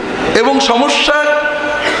করি, এবং সমস্যা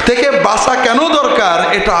থেকে বাঁচা কেন দরকার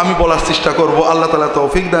এটা আমি বলার চেষ্টা করব। আল্লাহ তাআলা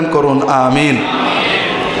তৌফিক দান করুন, আমিন।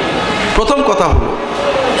 প্রথম কথা হলো,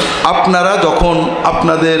 আপনারা যখন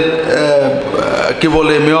আপনাদের কি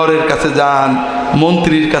বলে মেয়রের কাছে যান,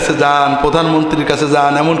 মন্ত্রীর কাছে যান, প্রধানমন্ত্রীর কাছে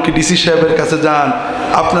যান, এমনকি ডিসি সাহেবের কাছে যান,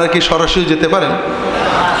 আপনারা কি সরাসরি যেতে পারেন?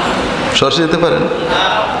 সরাসরি যেতে পারেন?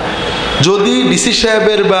 যদি ডিসি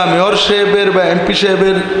সাহেবের বা মেয়র সাহেবের বা এমপি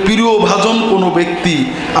সাহেবের প্রিয় ভাজন কোনো ব্যক্তি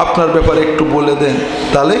আপনার ব্যাপারে একটু বলে দেন,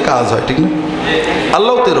 তাহলে কাজ হয়, ঠিক না?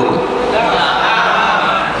 আল্লাহ তো এরকম।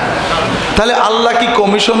 তাহলে আল্লাহ কি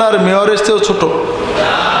কমিশনার মেয়রের চেয়েও ছোট?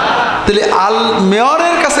 তাহলে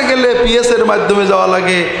মেয়রের কাছে গেলে পিএস এর মাধ্যমে যাওয়া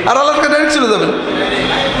লাগে, আর আল্লাহর কাছে ডাইরেক্ট চলে যাবেন।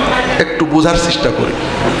 একটু বোঝার চেষ্টা করি।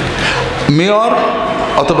 মেয়র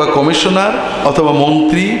অথবা কমিশনার অথবা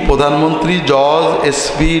মন্ত্রী, প্রধানমন্ত্রী, জজ,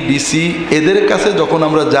 এসপি, ডিসি, এদের কাছে যখন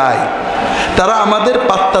আমরা যাই, তারা আমাদের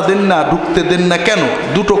পাত্তা দেন না, ঢুকতে দেন না। কেন?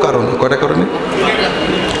 দুটো কারণে। কয়টা কারণে?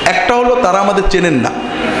 একটা হলো তারা আমাদের চেনেন না,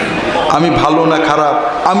 আমি ভালো না খারাপ,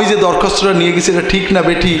 আমি যে দরখাস্তটা নিয়ে গেছি এটা ঠিক না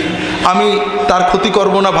বেঠিক, আমি তার ক্ষতি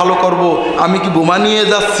করব না ভালো করব, আমি কি বোমা নিয়ে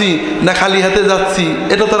যাচ্ছি না খালি হাতে যাচ্ছি,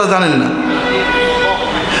 এটা তারা জানেন না।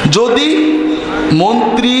 যদি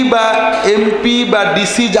মন্ত্রী বা এমপি বা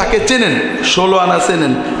ডিসি যাকে চেনেন, 16 আনা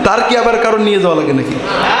চেনেন, তার কি আবার কারণ নিয়ে যাওয়া লাগে নাকি?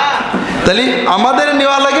 তাহলে আমাদের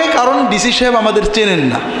নেওয়া লাগে, কারণ ডিসি সাহেব আমাদের চেনেন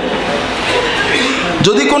না।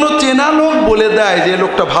 যদি কোনো চেনা লোক বলে দেয় যে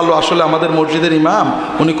লোকটা ভালো, আসলে আমাদের মসজিদের ইমাম,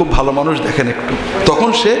 উনি খুব ভালো মানুষ, দেখেন একটু, তখন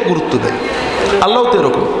সে গুরুত্ব দেয়। আল্লাহ তো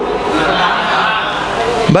এরকম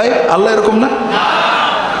ভাই, আল্লাহ এরকম না?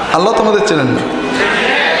 আল্লাহ তো আমাদের চেনেন না,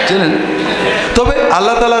 চেনেন। তবে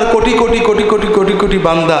আল্লাহ তাআলার কোটি কোটি কোটি কোটি কোটি কোটি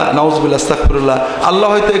বান্দা, নাউজুবিল্লাহ, আস্তাগফিরুল্লাহ, আল্লাহ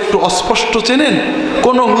হয়তো একটু অস্পষ্ট চেনেন।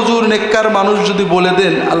 কোনো হুজুর নেককার মানুষ যদি বলে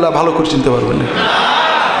দেন, আল্লাহ ভালো করে চিনতে পারবেন না।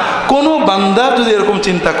 কোনো বান্দা যদি এরকম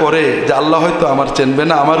চিন্তা করে যে আল্লাহ হয়তো আমার চেনবে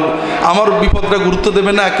না, আমার বিপদটা গুরুত্ব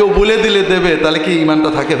দেবে না, কেউ বলে দিলে দেবে, তাহলে কি ইমানটা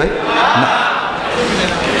থাকে ভাই? না।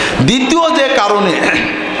 দ্বিতীয় যে কারণে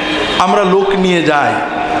আমরা লোক নিয়ে যাই,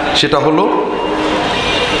 সেটা হলো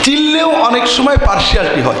চিনলেও অনেক সময়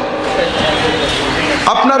পার্সিয়ালিটি হয়।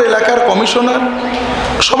 আপনার এলাকার কমিশনার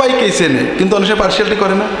সবাইকেই চেনে, কিন্তু অনেক সময় পার্সিয়ালিটি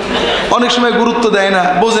করে না, অনেক সময় গুরুত্ব দেয় না,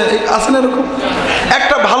 বোঝে, আছে না এরকম?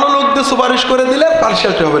 একটা ভালো লোক দিয়ে সুপারিশ করে দিলে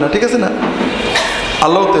পার্সিয়ালিটি হবে না, ঠিক আছে না?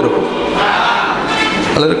 আল্লাহ তো এরকম,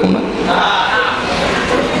 আল্লাহ এরকম না।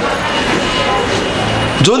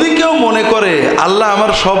 যদি কেউ মনে করে আল্লাহ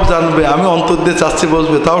আমার সব জানবে, আমি অন্তর দিয়ে চাচ্ছি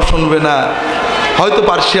বসবে, তাও শুনবে না, হয়তো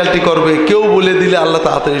পার্সিয়ালিটি করবে, কেউ বলে দিলে আল্লাহ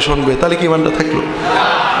তাড়াতাড়ি শুনবে, তাহলে কি ইমানটা থাকলো?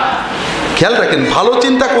 খেয়াল রাখেন, ভালো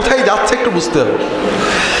চিন্তা কোথায় যাচ্ছে একটু বুঝতে হবে।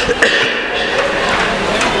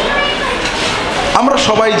 আমরা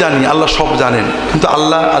সবাই জানি আল্লাহ সব জানেন, কিন্তু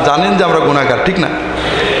আল্লাহ জানেন যে আমরা গুনাহগার, ঠিক না?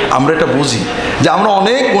 আমরা এটা বুঝি যে আমরা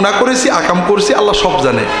অনেক গুনাহ করেছি, আকাম করেছি, আল্লাহ সব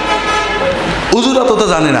জানে। হুজুরা তো তা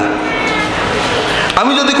জানে না।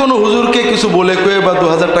 আমি যদি কোনো হুজুরকে কিছু বলে কয়ে বা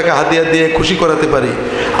 2000 টাকা হাদিয়া দিয়ে খুশি করাতে পারি,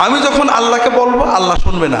 আমি যখন আল্লাহকে বলবো, আল্লাহ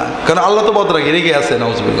শুনবে না, কারণ আল্লাহ তো বদরাগী, রেগে আছে,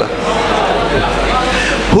 নাউজুবিল্লাহ।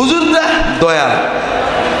 হুজুররা দয়াল,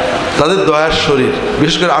 তাদের দয়ার শরীর।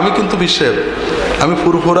 বিশেষ করে আমি কিন্তু পীর সাহেব, আমি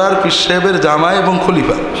ফুরফুরার পীর সাহেবের জামাই এবং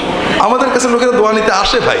খলিফা। আমাদের কাছে লোকেরা দোয়া নিতে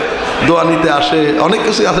আসে ভাই, দোয়া নিতে আসে, অনেক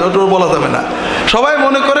কিছু আসে, ওটা বলা যাবে না। সবাই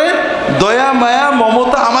মনে করে দয়া মায়া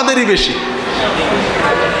মমতা আমাদেরই বেশি,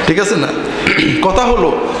 ঠিক আছে না? কথা হলো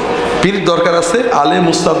পীর দরকার আছে, আলেম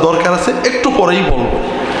উস্তাদ দরকার আছে, একটু পরেই বলবো।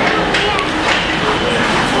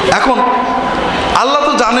 এখন আল্লাহ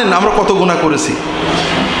তো জানেন আমরা কত গুনাহ করেছি।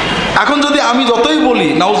 এখন যদি আমি যতই বলি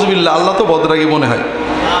নাউজুবিল্লাহ, আল্লাহ তো বদরাগী মনে হয়,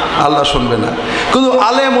 আল্লাহ শুনবে না। কিন্তু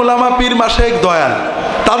আলেম ওলামা পীর মাশায়েখ দয়াল,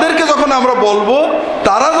 তাদেরকে যখন আমরা বলবো,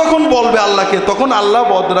 তারা যখন বলবে আল্লাহকে, তখন আল্লাহ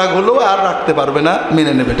বদরাগ হলেও আর রাখতে পারবে না,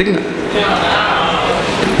 মেনে নেবে, ঠিক না?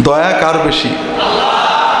 দয়া কার বেশি?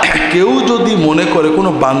 কেউ যদি মনে করে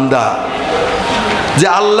কোনো বান্দা যে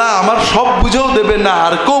আল্লাহ আমার সব বুঝেও দেবে না,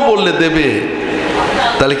 আর কেউ বললে দেবে,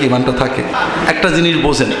 তাহলে কি ইমানটা থাকে? একটা জিনিস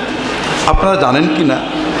বোঝেন, আপনারা জানেন কি না,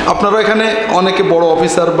 আপনারা এখানে অনেকে বড়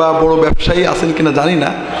অফিসার বা বড় ব্যবসায়ী আছেন কিনা জানি না,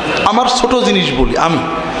 আমার ছোট জিনিস বলি,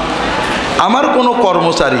 আমার কোনো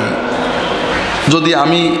কর্মচারী যদি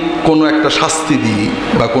আমি কোনো একটা শাস্তি দিই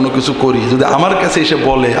বা কোনো কিছু করি, যদি আমার কাছে এসে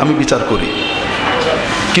বলে আমি বিচার করি,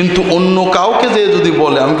 কিন্তু অন্য কাউকে যে যদি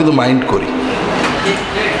বলে আমি কিন্তু মাইন্ড করি,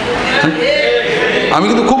 আমি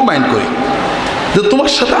কিন্তু খুব মাইন্ড করি যে তোমার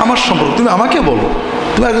সাথে আমার সম্পর্ক, তুমি আমাকে বলো,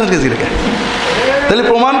 তুমি একজনকে জিজ্ঞাসা, তাহলে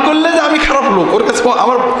প্রমাণ করলে যে আমি খারাপ লোক, ওর কাছে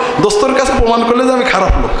আমার দোস্তর কাছে প্রমাণ করলে যে আমি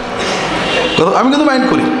খারাপ লোক, আমি কিন্তু মাইন্ড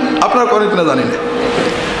করি। আপনারা করেন কিনা জানি না।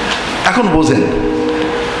 এখন বোঝেন,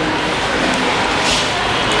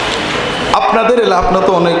 আপনাদের এলাকা, আপনার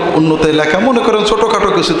তো অনেক উন্নত এলাকা, মনে করেন ছোটখাটো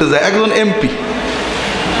কিছুতে যায়, একজন এমপি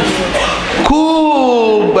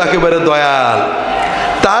খুব একেবারে দয়াল,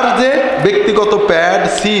 তার যে ব্যক্তিগত প্যাড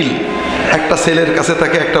সিল একটা ছেলের কাছে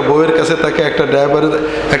থাকে, একটা বউয়ের কাছে থাকে, একটা ড্রাইভারের,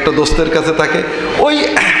 একটা দোস্তের কাছে থাকে, ওই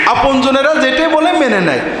আপনজনেরা যেটাই বলে মেনে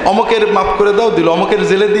নেয়, অমকের মাফ করে দাও দিল, অমকের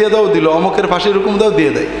জেলে দিয়ে দাও দিল, অমকের ফাঁসির হুকুম দাও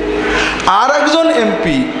দিয়ে দেয়। আর একজন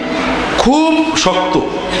এমপি খুব শক্ত,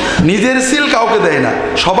 নিজের সিল কাউকে দেয় না,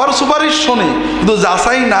 সবার সুপারিশ শোনে, কিন্তু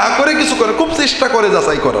যাচাই না করে কিছু করে, খুব চেষ্টা করে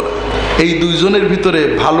যাচাই করার। এই দুইজনের ভিতরে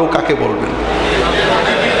ভালো কাকে বলবেন?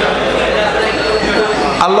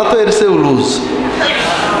 আল্লাহ তো এর চেয়ে উলুজ।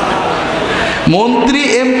 মন্ত্রী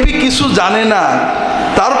এমপি কিছু জানে না,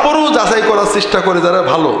 তারপরেও যাচাই করার চেষ্টা করে যারা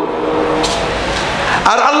ভালো।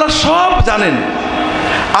 আর আল্লাহ সব জানেন,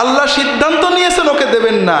 আল্লাহ সিদ্ধান্ত নিয়েছেন ওকে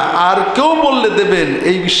দেবেন না, আর কেউ বললে দেবেন,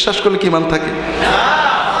 এই বিশ্বাস করলে কি মান থাকে?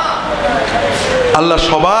 আল্লাহ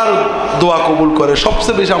সবার দোয়া কবুল করে,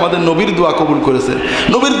 সবচেয়ে বেশি আমাদের নবীর দোয়া কবুল করেছে।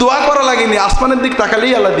 নবীর দোয়া করা লাগেনি, আসমানের দিক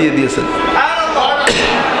তাকালেই আল্লাহ দিয়ে দিয়েছেন।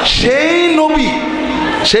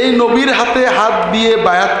 সেই নবীর হাতে হাত দিয়ে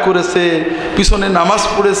বায়াত করেছে, পিছনে নামাজ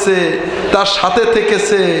পড়েছে, তার সাথে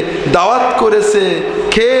থেকেছে, দাওয়াত করেছে,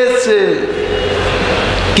 খেয়েছে,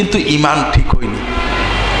 কিন্তু ঈমান ঠিক হয়নি,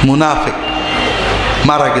 মুনাফিক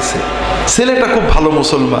মারা গেছে। ছেলেটা খুব ভালো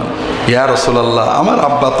মুসলমান, ইয়া রাসূলুল্লাহ আমার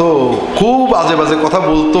আব্বা তো খুব আজে বাজে কথা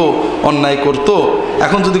বলতো, অন্যায় করতো,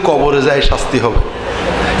 এখন যদি কবরে যায় শাস্তি হবে।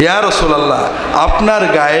 ইয়া রাসূলুল্লাহ আপনার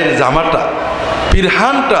গায়ের জামাটা,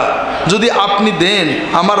 পিরহানটা যদি আপনি দেন,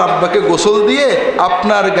 আমার আব্বাকে গোসল দিয়ে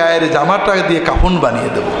আপনার গায়ের জামাটা দিয়ে কাফন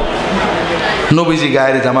বানিয়ে দেব। নবীজি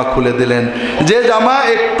গায়ের জামা খুলে দিলেন, যে জামা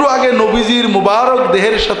একটু আগে নবীজির মুবারক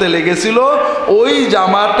দেহের সাথে লেগেছিল, ওই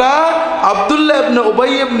জামাটা আব্দুল্লাহ ইবনে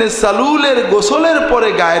উবাই ইবনে সালুলের গোসলের পরে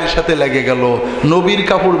গায়ের সাথে লেগে গেল। নবীর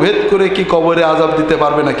কাপড় ভেদ করে কি কবরে আযাব দিতে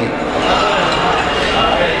পারবে নাকি?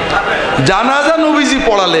 জানাজা নবীজি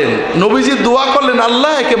পড়ালেন, নবীজি দোয়া করলেন,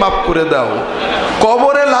 আল্লাহ একে মাফ করে দাও।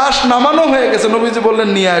 কবরে লাশ নামানো হয়ে গেছে, নবীজি বললেন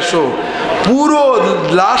নিয়ে আসো। পুরো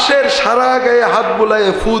লাশের সারা গায়ে হাত বুলায়ে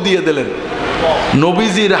ফু দিয়ে দিলেন।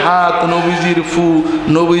 নবীজির হাত, নবীজির ফু,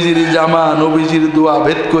 নবীজির জামা, নবীজির দোয়া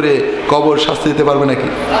ভেদ করে কবর শাস্তি দিতে পারবে নাকি?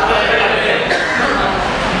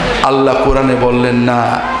 আল্লাহ কোরআনে বললেন না,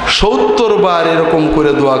 ৭০ বার এরকম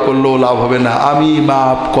করে দোয়া করলেও লাভ হবে না, আমি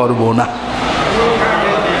মাফ করব না।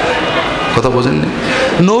 কথা বোঝেননি?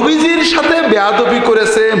 নবীজির সাথে বেয়াদবি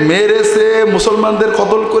করেছে, মেরেছে, মুসলমানদের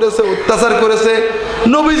কতল করেছে, অত্যাচার করেছে,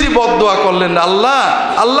 নবীজি বদদোয়া করলেন, আল্লাহ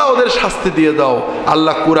আল্লাহ ওদের শাস্তি দিয়ে দাও।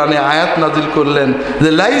 আল্লাহ কোরআনে আয়াত নাজিল করলেন যে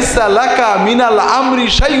লাইসা লাকা মিনাল আমরি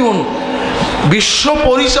শাইউন, বিশ্ব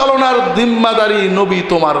পরিচালনার জিম্মাদারি নবী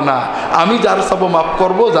তোমার না, আমি যার চাবো মাফ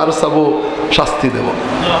করব, যার চাবো শাস্তি দেব।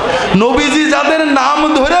 নবীজি যাদের নাম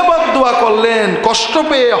ধরে বদদোয়া করলেন, কষ্ট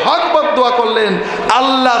পেয়ে হক বদদোয়া করলেন,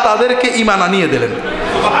 আল্লাহ তাদেরকে ঈমান আনিয়ে দিলেন।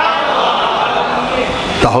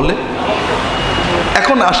 তাহলে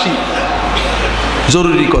এখন আসি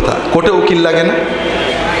জরুরি কথা, কোর্টে উকিল লাগে না?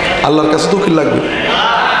 আল্লাহর কাছে তো উকিল লাগবে।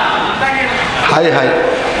 হাই হাই,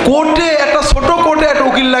 কোর্টে একটা ছোট কোর্টে একটা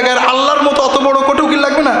উকিল লাগে, আর আল্লাহর মতো অত বড় কোর্টে উকিল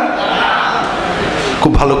লাগবে না?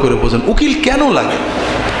 খুব ভালো করে বোঝেন উকিল কেন লাগে।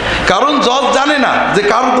 কারণ জজ জানে না যে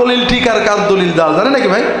কার দলিল ঠিক আর কার দলিল জাল, জানে নাকি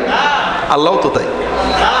ভাই? আল্লাহও তো তাই।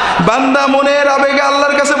 বান্দা মনের আবেগে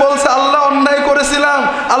আল্লাহর কাছে বলছে, আল্লাহ অন্যায় করেছিলাম,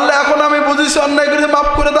 আল্লাহ এখন আমি বুঝেছি অন্যায় করেছি, মাফ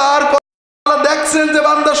করে দাও। আর আল্লাহ দেখছেন যে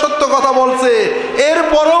বান্দা সত্য কথা বলছে,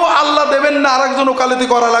 এরপরেও আল্লাহ দেবেন না, আরেকজন ওকালতি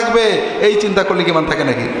করা লাগবে, এই চিন্তা করলে কি মান থাকে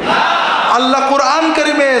নাকি? আল্লাহ কুরআন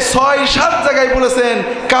কারীমে ৬-৭ জায়গায় বলেছেন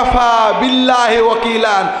কাফা বিল্লাহি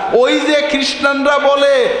ওয়াকিলান। ওই যে খ্রিস্টানরা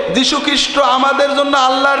বলে যীশু খ্রিস্ট আমাদের জন্য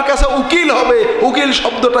আল্লাহর কাছে উকিল হবে, উকিল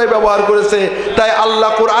শব্দটাই ব্যবহার করেছে। তাই আল্লাহ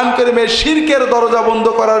কুরআন কারীমে শিরকের দরজা বন্ধ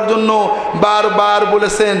করার জন্য বারবার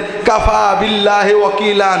বলেছেন কাফা বিল্লাহি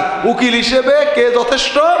ওয়াকিলান। উকিল হিসেবে কে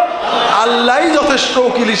যথেষ্ট? আল্লাহই যথেষ্ট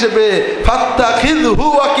উকিল হিসেবে। ফাত্তাখিযহু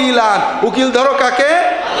ওয়াকিলান, উকিল ধরো কাকে?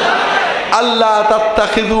 আল্লাহ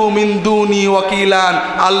তাত্তাখিযু মিন দুনি ওয়াকিলান,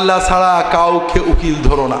 আল্লাহ ছাড়া কাউকে উকিল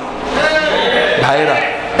ধরো না। ভাইরা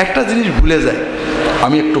একটা জিনিস ভুলে যায়,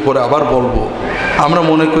 আমি একটু পরে আবার বলবো। আমরা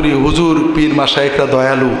মনে করি হুজুর পীর মাশায়েখরা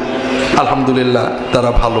দয়ালু, আলহামদুলিল্লাহ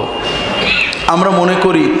তারা ভালো। আমরা মনে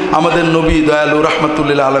করি আমাদের নবী দয়ালু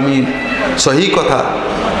রাহমাতুল্লিল আলামিন, সহি কথা,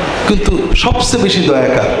 কিন্তু সবচেয়ে বেশি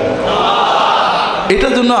দয়াকার,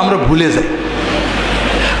 এটার জন্য আমরা ভুলে যাই।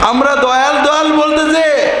 আমরা দয়াল দয়াল বলতে যে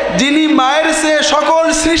যিনি মায়ের চেয়ে সকল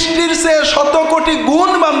সৃষ্টির চেয়ে শত কোটি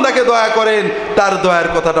গুণ বান্দাকে দয়া করেন, তার দয়ার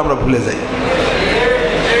কথাটা আমরা ভুলে যাই।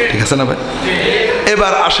 ঠিক আছে না ভাই?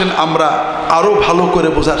 এবার আসেন আমরা আরো ভালো করে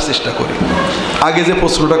বোঝার চেষ্টা করি। আগে যে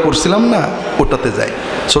প্রশ্নটা করছিলাম না, ওটাতে যাই।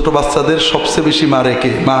 ছোট বাচ্চাদের সবচেয়ে বেশি মারে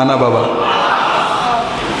কে? মা না বাবা?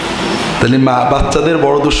 তাহলে মা বাচ্চাদের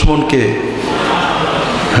বড় দুশ্মন কে?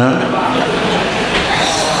 হ্যাঁ,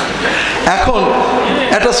 এখন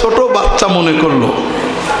একটা ছোট বাচ্চা মনে করলো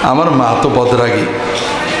আমার মা তো বদরাগী,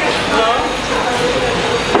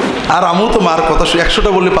 আর আমিও তো মার কথা 100টা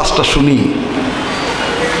বললে 5টা শুনি।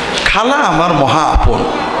 খালা আমার মহা আপন,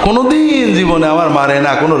 কোনোদিন জীবনে আমার মারে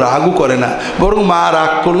না, কোনো রাগও করে না, বরং মা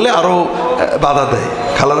রাগ করলে আরো বাধা দেয়,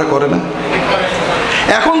 খালারা করে না।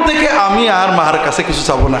 এখন থেকে আমি আর মার কাছে কিছু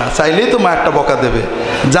চাবো না, চাইলেই তো মা একটা বকা দেবে।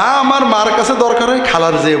 যা আমার মার কাছে দরকার হয়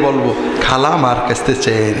খালার যেয়ে বলবো, খালা মার কাছে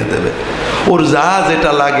চেয়ে এনে দেবে। ওর যা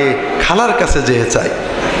যেটা লাগে খালার কাছে যেয়ে চাই।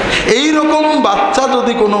 এই রকম বাচ্চা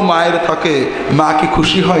যদি কোনো মায়ের থাকে, মা কি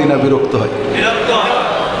খুশি হয় না বিরক্ত হয়?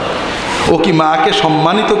 ও কি মাকে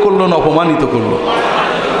সম্মানিত করলো না অপমানিত করলো?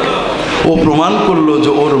 ও প্রমাণ করলো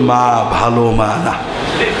যে ওর মা ভালো মা না।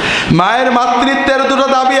 মায়ের মাতৃত্বের দুটো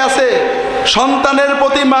দাবি আছে। সন্তানের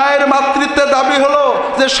প্রতি মায়ের মাতৃত্বের দাবি হলো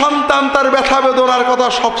যে সন্তান তার ব্যথা বেদনার কথা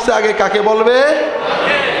সবচেয়ে আগে কাকে বলবে?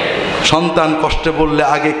 সন্তান কষ্টে বললে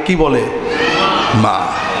আগে কি বলে? মা।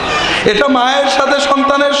 এটা মায়ের সাথে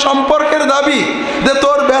সন্তানের সম্পর্কের দাবি যে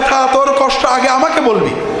তোর ব্যথা তোর কষ্ট আগে আমাকে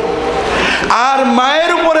বলবি। আর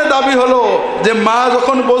মায়ের উপরে দাবি হলো যে মা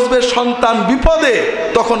যখন বুঝবে সন্তান বিপদে,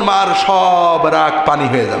 তখন মার সব রাগ পানি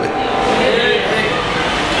হয়ে যাবে।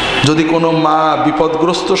 যদি কোনো মা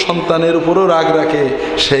বিপদগ্রস্ত সন্তানের উপরও রাগ রাখে,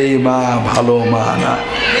 সেই মা ভালো মা না।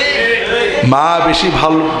 মা বেশি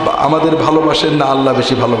ভালো আমাদের ভালোবাসেন না আল্লাহ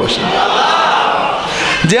বেশি ভালোবাসেন?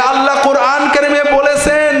 যে আল্লাহ কোরআন কারীমে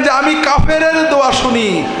বলেছেন যে আমি কাফেরের দোয়া শুনি,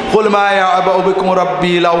 কুল মা ইয়া'বাউ বিকুম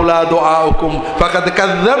রাব্বি লাউলা দুআউকুম ফাকাদ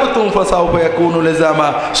কাযযাবতুম ফাসাউফা ইয়াকুনু লিজামা।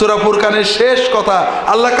 সূরা ফুরকানের শেষ কথা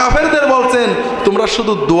আল্লাহ কাফেরদের বলছেন, তোমরা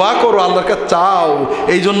শুধু দোয়া করো, আল্লাহর কাছে চাও,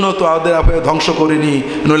 এই জন্য তো আমাদের ধ্বংস করিনি,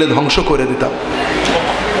 নইলে ধ্বংস করে দিতাম।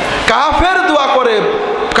 কাফের দোয়া করে,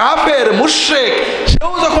 কাফের মুশরিক,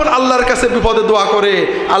 সেও যখন আল্লাহর কাছে বিপদে দোয়া করে,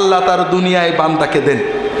 আল্লাহ তার দুনিয়ায় বান্দাকে দেন।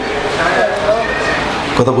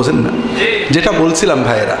 কথা বোঝেন না? যেটা বলছিলাম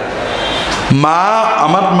ভাইয়েরা, মা,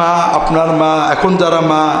 আমার মা, আপনার মা, এখন যারা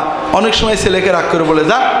মা অনেক সময় ছেলেকে রাগ করে বলে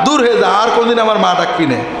যা দূর হয়ে যা, আর কোনদিন আমার মা ডাকবি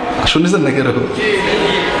না। শুনেছেন নাকি এরকম?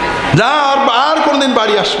 যা আর কোনদিন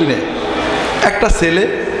বাড়ি আসবি না। একটা ছেলে,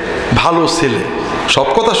 ভালো ছেলে, সব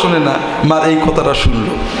কথা শুনে না, মার এই কথাটা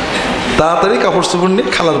শুনলো, তাড়াতাড়ি কাপড় চোপড় নিয়ে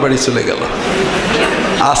খালার বাড়ি চলে গেল।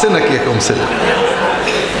 আছে নাকি এরকম ছেলে?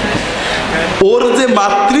 ওর যে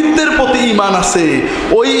মাতৃত্বের প্রতি ঈমান আছে,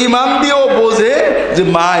 ওই ঈমান দিয়েও বোঝে যে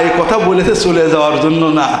মা এই কথা বলেছে চলে যাওয়ার জন্য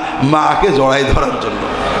না, মাকে জড়াই ধরার জন্য।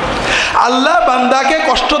 আল্লাহ বান্দাকে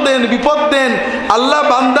কষ্ট দেন, বিপদ দেন। আল্লাহ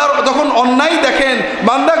বান্দার যখন অন্যায় দেখেন,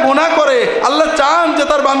 বান্দা গুনাহ করে, আল্লাহ চান যে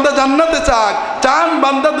তার বান্দা জান্নাতে চাক, চান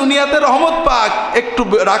বান্দা দুনিয়াতে রহমত পাক। একটু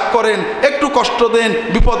রাগ করেন, একটু কষ্ট দেন,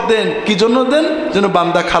 বিপদ দেন, কি জন্য দেন? যেন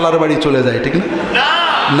বান্দা খালার বাড়ি চলে যায়, ঠিক না?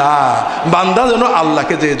 না, বান্দা যেন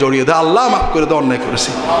আল্লাহকে যে জড়িয়ে দেয়, আল্লাহ মাফ করে দেয়, অন্যায়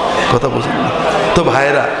করেছি। কথা বুঝুন না তো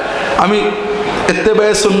ভাইয়েরা? আমি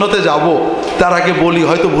ইত্তেবায়ে সুন্নতে যাব, তার আগে বলি,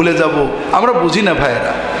 হয়তো ভুলে যাব, আমরা বুঝি না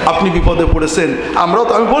ভাইয়েরা। আপনি বিপদে পড়েছেন, আমরাও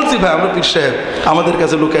তো, আমি বলছি ভাই, আমরা পীর সাহেব, আমাদের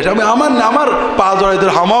কাছে লোকে আসে, আমি আমার পা জড়াই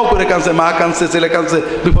ধরে হামাও করে কাঁদছে, মা কাঁদছে, ছেলে কাঁদছে,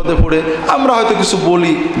 বিপদে পড়ে আমরা হয়তো কিছু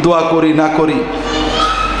বলি, দোয়া করি না করি।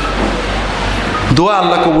 দোয়া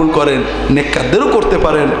আল্লাহ কবুল করেন, নেককারদেরও করতে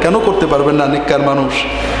পারেন, কেন করতে পারবেন না? নেককার মানুষ।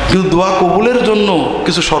 কিন্তু দোয়া কবুলের জন্য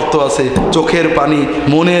কিছু শর্ত আছে, চোখের পানি,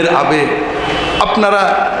 মনের আবেগ। আপনারা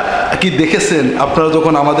কি দেখেছেন, আপনারা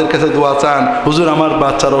যখন আমাদের কাছে দোয়া চান, হুজুর আমার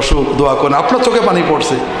বাচ্চার অসুখ, দোয়া করেন, আপনার চোখে পানি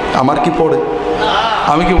পড়ছে, আমার কি পড়ে?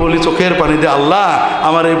 আমি কি বলি চোখের পানি দিয়ে আল্লাহ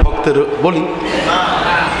আমার এই ভক্তের, বলি?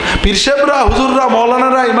 পীর সাহেবরা, হুজুররা,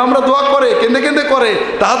 মৌলানারা, ইমামরা দোয়া করে, কেঁদে কেঁদে করে,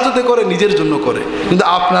 তাহাজ্জুদে করে, নিজের জন্য করে, কিন্তু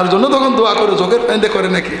আপনার জন্য তখন দোয়া করে চোখের পানি দিয়ে করে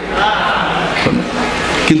নাকি?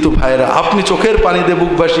 কিন্তু ভাইরা, আপনি চোখের পানি দিয়ে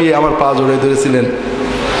বুক ভাসিয়ে আমার পা জড়িয়ে ধরেছিলেন,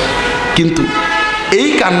 কিন্তু এই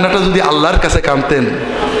কান্নাটা যদি আল্লাহর কাছে কাঁদতেন,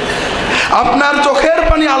 আপনার চোখের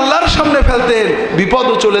পানি আল্লাহর সামনে ফেলতেন,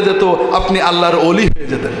 বিপদও চলে যেত, আপনি আল্লাহর ওলি হয়ে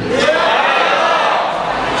যেতেন।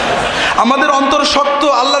 আমাদের অন্তর শক্ত,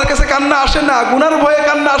 আল্লাহর কাছে কান্না আসে না, গুনার ভয়ে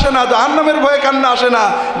কান্না আসে না, জাহান্নামের ভয়ে কান্না আসে না,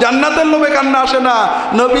 জান্নাতের লোভে কান্না আসে না,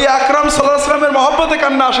 নবী আকরাম সাল্লাল্লাহু আলাইহি ওয়াসাল্লামের মহব্বতে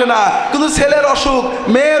কান্না আসে না। কিন্তু ছেলের অসুখ,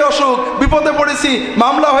 মেয়ের অসুখ, বিপদে পড়েছি,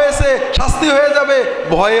 মামলা হয়েছে, শাস্তি হয়ে যাবে,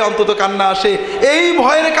 ভয়ে অন্তত কান্না আসে। এই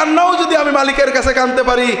ভয়ের কান্নাও যদি আমি মালিকের কাছে কাঁদতে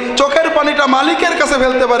পারি, চোখের পানিটা মালিকের কাছে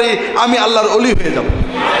ফেলতে পারি, আমি আল্লাহর ওলি হয়ে যাব।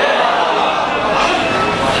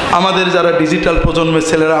 আমাদের যারা ডিজিটাল প্রজন্মের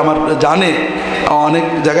ছেলেরা আমার জানে, অনেক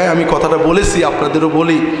জায়গায় আমি কথাটা বলেছি, আপনাদেরও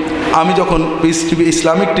বলি। আমি যখন পিস টিভি,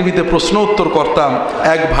 ইসলামিক টিভিতে প্রশ্ন উত্তর করতাম,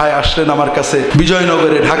 এক ভাই আসলেন আমার কাছে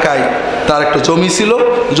বিজয়নগরে, ঢাকায়। তার একটা জমি ছিল,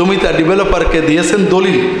 জমিটা ডেভেলপারকে দিয়েছেন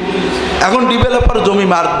দলিল। এখন ডেভেলপার জমি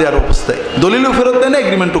মার দেওয়ার অবস্থায়, দলিলও ফেরত দেয় না,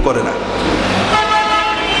 এগ্রিমেন্টও করে না।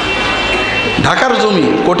 ঢাকার জমি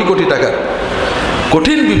কোটি কোটি টাকার,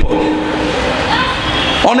 কঠিন বিপদ।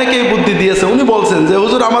 অনেকেই বুদ্ধি দিয়েছে। উনি বলছেন যে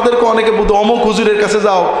হুজুর আমাদেরকে অনেকে বুদ্ধি, অমুক হুজুরের কাছে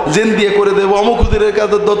যাও, জেন দিয়ে করে দেবো, অমুক হুজুরের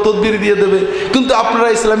কাছে তদবির দিয়ে দেবে। কিন্তু আপনারা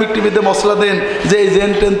ইসলামিক টিভিতে মশলা দেন যে এই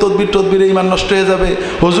জেন টেন তদবির ইমান নষ্ট হয়ে যাবে।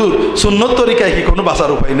 হুজুর সুন্নত তরিকায় কি কোনো বাঁচার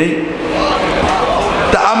উপায় নেই?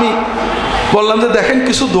 তা আমি বললাম যে দেখেন,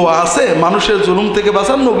 কিছু দোয়া আছে মানুষের জুলুম থেকে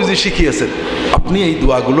বাঁচান, নবীজি শিখিয়েছেন, আপনি এই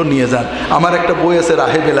দোয়াগুলো নিয়ে যান। আমার একটা বই আছে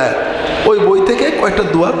রাহে বেলায়েত, ওই বই থেকে কয়েকটা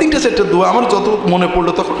দোয়া, 3-4টা দোয়া আমার যত মনে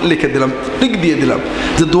পড়লো তখন লিখে দিলাম, টিক দিয়ে দিলাম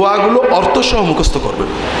যে দোয়াগুলো অর্থসহ মুখস্থ করবেন।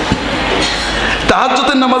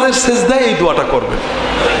 তাহাজ্জুদের নামাজের সেজদায় এই দোয়াটা করবেন,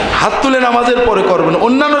 হাত তুলে নামাজের পরে করবেন,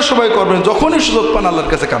 অন্যান্য সবাই করবেন। যখনই সুযোগ পান আল্লাহর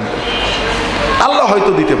কাছে কাঁদবেন, আল্লাহ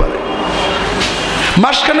হয়তো দিতে পারে।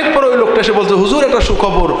 মাসখানেক পর ওই লোকটা এসে বলছে হুজুর একটা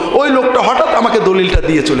সুখবর, ওই লোকটা হঠাৎ আমাকে দলিলটা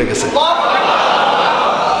দিয়ে চলে গেছে।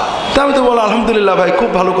 তা আমি তো বললাম আলহামদুলিল্লাহ ভাই, খুব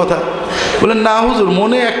ভালো কথা। বললেন না হুজুর,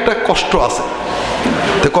 মনে একটা কষ্ট আছে।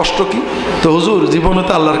 তো কষ্ট কি? তো হুজুর জীবনে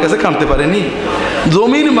তো আল্লাহর কাছে কাঁদতে পারেনি,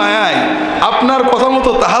 জমির মায়ায় আপনার কথা মতো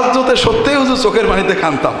তাহাজ্জুদে সত্যিই হুজুর চোখের পানিতে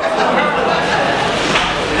কাঁদতাম।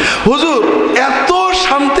 হুজুর এত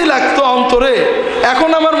শান্তি লাগতো অন্তরে। এখন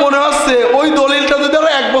আমার মনে হচ্ছে ওই দলিলটা যদি আরো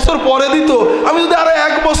 1 বছর পরে দিত, আমি যদি আরো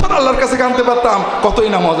 1 বছর আল্লাহর কাছে কাঁদতে পারতাম, কতই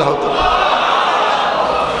না মজা হতো।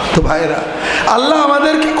 তো ভাইরা, আল্লাহ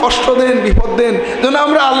আমাদেরকে কষ্ট দেন, বিপদ দেন, যেন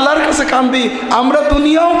আমরা আল্লাহর কাছে কাঁদি, আমরা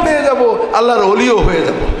দুনিয়াও পেয়ে যাব, আল্লাহর ওলিও হয়ে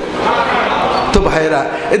যাব। তো ভাইরা,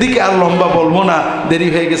 এদিকে আর লম্বা বলবো না, দেরি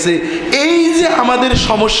হয়ে গেছে। এই যে আমাদের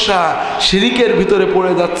সমস্যা, শিরিকের ভিতরে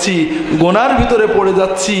পড়ে যাচ্ছি, গোনার ভিতরে পড়ে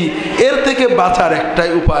যাচ্ছি, এর থেকে বাঁচার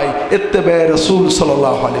একটাই উপায়, ইত্তেবায়ে রাসূল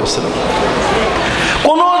সাল্লাল্লাহু আলাইহি ওয়াসাল্লাম।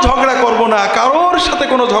 কোনো ঝগড়া করব না, কারোর সাথে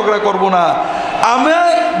কোনো ঝগড়া করব না। আমার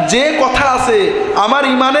যে কথা আছে, আমার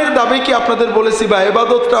ইমানের দাবি কি আপনাদের বলেছি, বা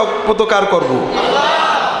ইবাদতটা কত কার করব?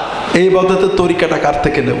 এই ইবাদতের তরিকাটা কার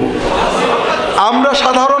থেকে নেব? আমরা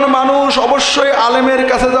সাধারণ মানুষ অবশ্যই আলেমের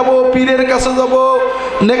কাছে যাব, পীরের কাছে যাব,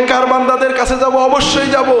 নেককার বান্দাদের কাছে যাব, অবশ্যই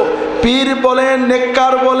যাব। পীর বলেন,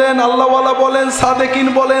 নেককার বলেন, আল্লাহওয়ালা বলেন, সাদেকিন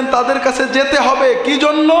বলেন, তাদের কাছে যেতে হবে। কি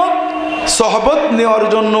জন্য? সহবত নেওয়ার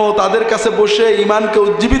জন্য, তাদের কাছে বসে ইমানকে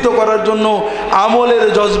উজ্জীবিত করার জন্য, আমলের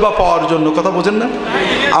জজবা পাওয়ার জন্য। কথা বোঝেন না?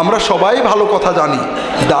 আমরা সবাই ভালো কথা জানি,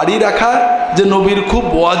 দাড়ি রাখা যে নবীর খুব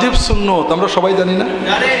ওয়াজিব সুন্নত, আমরা সবাই জানি না?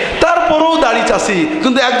 তারপরেও দাড়ি চাষি,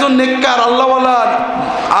 কিন্তু একজন নেককার আল্লাহওয়ালা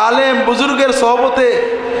আলেম বুজুর্গের সহবতে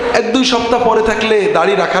 1-2 সপ্তাহ পরে থাকলে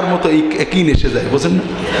দাড়ি রাখার মতো একই এসে যায়, বোঝেন না?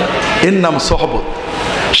 এর নাম সহবত,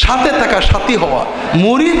 সাথে থাকা, সাথী হওয়া।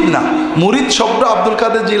 মুরিদ না, মুরিদ শব্দ আব্দুল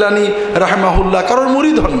কাদের জিলানী রাহিমাহুল্লাহ কারোর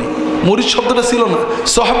মুরিদ হননি, মুরিদ শব্দটা ছিল না,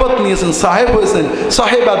 সহবত নিয়েছেন, সাহেব হয়েছেন,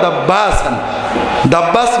 সাহেবা দাব্বাস।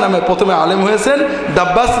 দাব্বাস নামে প্রথমে আলেম হয়েছেন,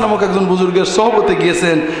 দাব্বাস নামক একজন বুজুর্গের সহবতে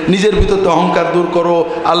গিয়েছেন। নিজের ভিতরে অহংকার দূর করো,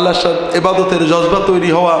 আল্লাহর সাথে ইবাদতের জজবা তৈরি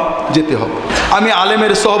হওয়া, যেতে হবে। আমি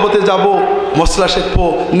আলেমের সহবতে যাব, মশলা শেখবো,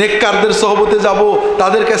 নেককারদের সহবতে যাব,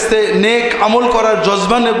 তাদের কাছ থেকে নেক আমল করার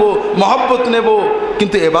জজবা নেব, মহব্বত নেব।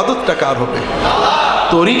 কিন্তু ইবাদতটা কার হবে?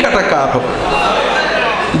 তরিকাটা কার হবে?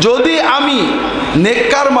 যদি আমি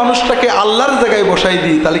নেককার মানুষটাকে আল্লাহর জায়গায় বসাই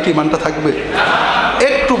দিই, তাহলে কি ইমানটা থাকবে?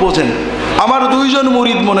 একটু বোঝেন। আমার 2 জন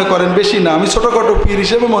মুরিদ মনে করেন, বেশি না, আমি ছোটখাটো পীর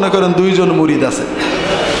হিসেবে মনে করেন 2 জন মুরিদ আছে।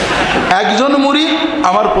 একজন মুরিদ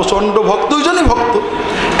আমার প্রচণ্ড ভক্ত, 2 জনই ভক্ত।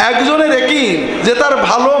 একজনের একই যে তার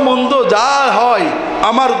ভালো মন্দ যা হয়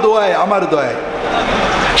আমার দোয়ায়, আমার দয়ায়।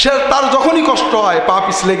 সে তার যখনই কষ্ট হয়, পা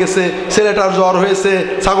পিছলে গেছে, ছেলেটার জ্বর হয়েছে,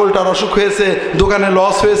 ছাগলটার অসুখ হয়েছে, দোকানে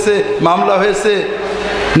লস হয়েছে, মামলা হয়েছে,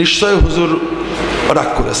 নিশ্চয় হুজুর রাগ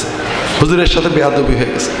করেছে, হুজুরের সাথে বেয়াদবি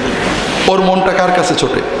হয়ে গেছে। ওর মনটা কার কাছে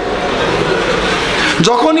ছোটে?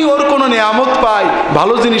 যখনই ওর কোনো নিয়ামত পায়,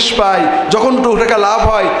 ভালো জিনিস পায়, যখন 2 টাকা লাভ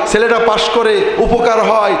হয়, ছেলেটা পাশ করে, উপকার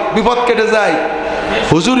হয়, বিপদ কেটে যায়,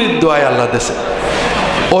 হুজুরির দোয়ায় আল্লাহ দেশে,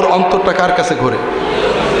 ওর অন্তরটা কার কাছে ঘোরে?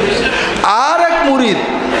 আর এক মুরিদ,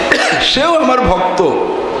 সেও আমার ভক্ত,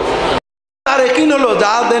 তার একই হলো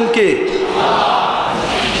যা দেন কে?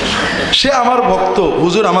 সে আমার ভক্ত,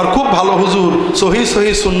 হুজুর আমার খুব ভালো হুজুর, সহি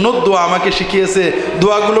সহি সুন্নত দোয়া আমাকে শিখিয়েছে,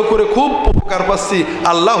 দোয়াগুলো করে খুব উপকার পাচ্ছি,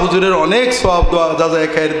 আল্লাহ হুজুরের অনেক সওয়াব দোয়া যাজায়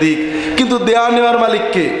খায়ের দিক। কিন্তু দেয়া নেওয়ার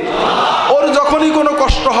মালিককে? ওর যখনই কোনো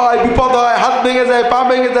কষ্ট হয়, বিপদ হয়, হাত ভেঙে যায়, পা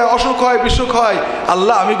ভেঙে যায়, অসুখ হয়, বিসুখ হয়,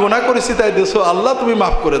 আল্লাহ আমি গুনাহ করেছি তাই দেশো, আল্লাহ তুমি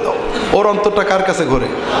মাফ করে দাও। ওর অন্তরটা কার কাছে ঘোরে?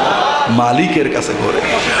 মালিকের কাছে ঘোরে।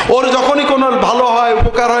 ওর যখনই কোনো ভালো হয়,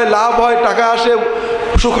 উপকার হয়, লাভ হয়, টাকা আসে,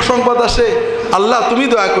 সুখ সংবাদ আসে, আল্লাহ তুমি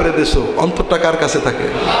দয়া করে দেশো, অন্তরটা কার কাছে থাকে?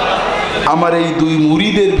 আমার এই দুই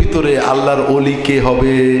মুরিদের ভিতরে আল্লাহর ওলি কে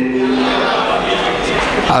হবে?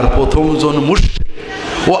 আর প্রথম জন মুশরিক,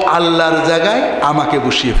 ও আল্লাহর জায়গায় আমাকে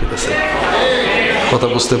বসিয়ে ফেলেছে। কথা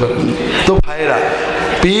বুঝতে পারেন তো ভাইরা?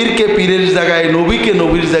 পীরকে পীরের জায়গায়, নবীকে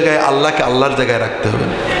নবীর জায়গায়, আল্লাহকে আল্লাহর জায়গায় রাখতে হবে।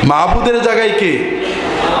 মাহবুদের জায়গায় কে?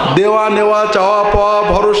 দেওয়া নেওয়া, চাওয়া পাওয়া,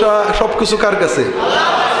 ভরসা সবকিছু কার কাছে?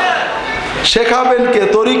 শেখাবেন কে?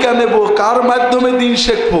 তরিকা নেব কার মাধ্যমে দিন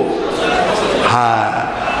শিখবো? হ্যাঁ,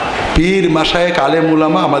 পীর মাশায়েখ আলেম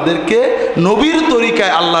উলামা আমাদেরকে নবীর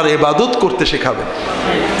তরিকায় আল্লাহর ইবাদত করতে শেখাবেন।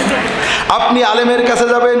 আপনি আলেমের কাছে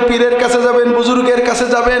যাবেন, পীরের কাছে যাবেন, বুজুর্গের কাছে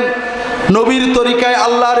যাবেন নবীর তরিকায়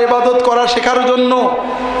আল্লাহর ইবাদত করা শেখার জন্য।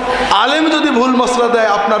 আলেম যদি ভুল মশলা দেয়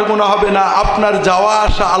আপনার গুনাহ হবে না, আপনার যাওয়া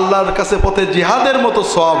আসা আল্লাহর কাছে পথে জিহাদের মতো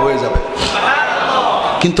সওয়াব হয়ে যাবে।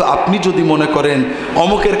 কিন্তু আপনি যদি মনে করেন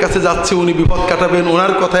অমুকের কাছে যাচ্ছে, উনি বিপদ কাটাবেন,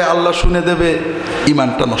 ওনার কথায় আল্লাহ শুনে দেবে,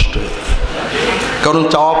 ইমানটা নষ্ট হয়ে যাবে। কারণ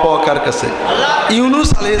চাওয়া পাওয়া কার কাছে? ইউনুস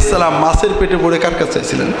আলাইহিস সালাম মাছের পেটে পড়ে কার কাছে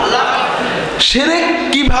ছিলেন? শিরক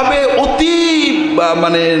কিভাবে অতি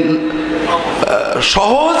মানে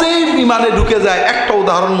সহজেই ইমানে ঢুকে যায়, একটা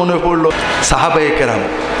উদাহরণ মনে পড়লো। সাহাবায়ে কেরাম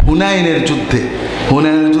হুনাইনের যুদ্ধে,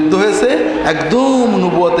 হুনাইনের যুদ্ধ হয়েছে একদম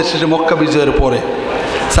নবুয়তের শেষে, মক্কা বিজয়ের পরে।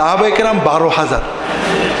 সাহাবায়ে কেরাম 12,000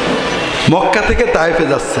 মক্কা থেকে তায়েফে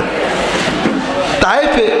যাচ্ছেন।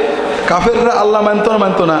 তায়েফে কাফেররা আল্লাহ মানত না?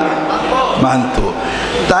 মানত না? মানত।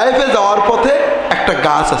 তায়েফে যাওয়ার পথে একটা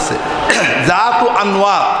গাছ আছে, জাতু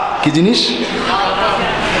আনওয়াত। কি জিনিস?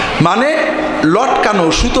 মানে লটকানো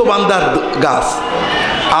সুতো বান্ধার গাছ।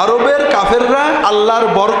 আরবের কাফেররা আল্লাহর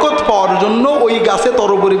বরকত পাওয়ার জন্য ওই গাছে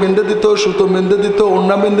তরবারি বেঁধে দিত, সুতো বেঁধে দিত,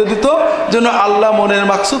 ওড়না বেঁধে দিত, যেন আল্লাহ মনের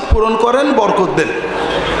মাকসুদ পূরণ করেন, বরকত দেন।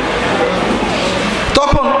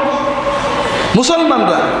 তখন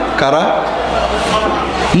মুসলমানরা, কারা?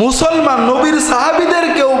 মুসলমান নবীর সাহাবীদের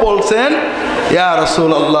কেউ বলছেন, ইয়া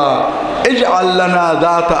রাসূলুল্লাহ ইজআল লানা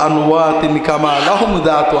যাতা আনওয়াতিন কামা লাহুম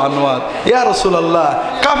যাতু আনওয়াত। ইয়া রাসূলুল্লাহ,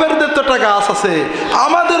 কাফেরদের তো একটা গাছ আছে,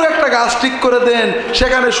 আমাদেরও একটা গাছ ঠিক করে দেন,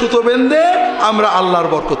 সেখানে সুতো বেঁধে আমরা আল্লাহর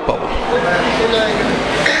বরকত পাবো।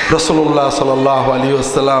 রাসূলুল্লাহ সাল্লাল্লাহু আলাইহি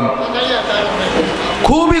ওয়াসাল্লাম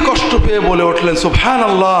খুবই কষ্ট পেয়ে বলে উঠলেন,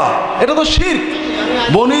 সুবহানাল্লাহ, এটা তো শিরক।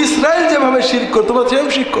 বনি ইসরাইল যেভাবে শিরক করতো তোমরা সেম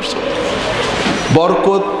শিরক করছো।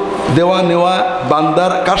 বরকত দেওয়া নেওয়া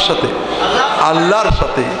বান্দার কার সাথে? আল্লাহর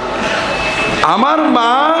সাথে। আমার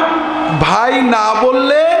মা ভাই না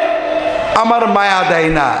বললে আমার মায়া দেয়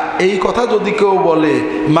না, এই কথা যদি কেউ বলে,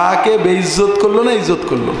 মাকে বেইজ্জত করলো না ইজ্জত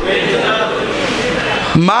করলো?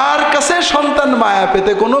 মার কাছে সন্তান মায়া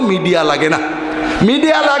পেতে কোনো মিডিয়া লাগে না।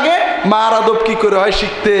 মিডিয়া লাগে মার আদব কি করে হয়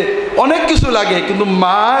শিখতে, অনেক কিছু লাগে, কিন্তু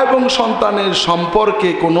মা এবং সন্তানের সম্পর্কে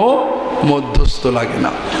কোনো মধ্যস্থ লাগে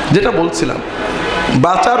না। যেটা বলছিলাম,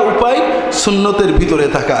 বাঁচার উপায় সুন্নতের ভিতরে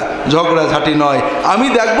থাকা, ঝগড়াঝাটি নয়। আমি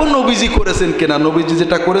দেখবো নবীজি করেছেন কিনা, নবীজি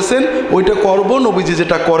যেটা করেছেন ওইটা করব, নবীজি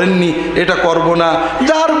যেটা করেননি এটা করব না।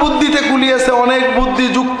 যার বুদ্ধিতে কুলিয়েছে, অনেক বুদ্ধি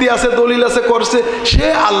যুক্তি আছে, দলিল আছে, করছে, সে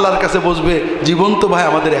আল্লাহর কাছে বসবে। জীবন তো ভাই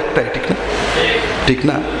আমাদের একটাই, ঠিক না? ঠিক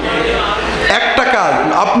না? একটা কাজ,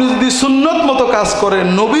 আপনি যদি সুন্নত মতো কাজ করেন,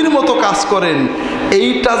 নবীর মতো কাজ করেন,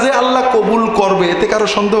 এইটা যে আল্লাহ কবুল করবে এতে কারো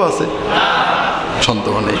সন্দেহ আছে?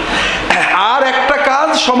 সন্দেহ নেই। আর একটা কাজ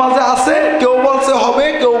সমাজে আছে, কেউ বলছে হবে,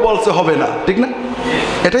 কেউ বলছে হবে না, ঠিক না?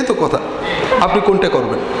 এটাই তো কথা। আপনি কোনটা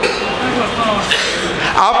করবেন?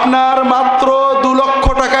 আপনার মাত্র 2 লক্ষ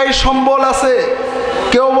টাকাই সম্বল আছে,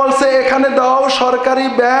 কেউ বলছে এখানে দাও, সরকারি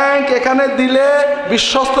ব্যাংক, এখানে দিলে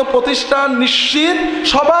বিশ্বস্ত প্রতিষ্ঠান, নিশ্চিত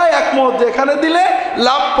সবাই একমত যে এখানে দিলে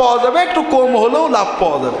লাভ পাওয়া যাবে, একটু কম হলেও লাভ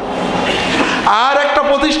পাওয়া যাবে। আর একটা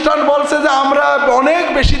প্রতিষ্ঠান বলছে যে আমরা অনেক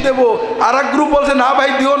বেশি দেব, আর এক গ্রুপ বলছে না ভাই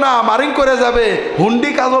দিও না, মারিং করে যাবে,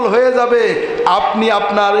 হুন্ডি কাজল হয়ে যাবে। আপনি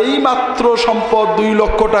আপনার এই মাত্র সম্পদ 2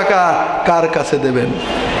 লক্ষ টাকা কার কাছে দেবেন?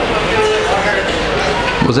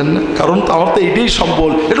 বুঝেন না? কারণ আমার তো এটাই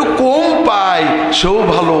সম্বল, একটু কম পাই সেও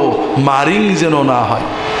ভালো, মারিং যেন না হয়।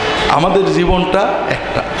 আমাদের জীবনটা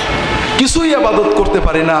একটা, কিছুই ইবাদত করতে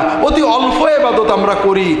পারি না, অতি অল্প ইবাদত আমরা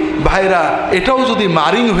করি। ভাইরা, এটাও যদি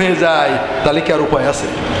মারিং হয়ে যায় তাহলে কি আর উপায় আছে?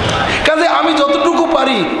 কাজে আমি যতটুকু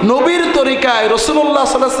পারি নবীর তরিকায়, রাসূলুল্লাহ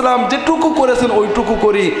সাল্লাল্লাহু আলাইহি ওয়াসাল্লাম যেটুকু করেছেন ওইটুকু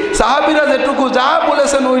করি, সাহাবীরা যেটুকু যা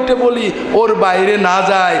বলেছেন ওইটা বলি, ওর বাইরে না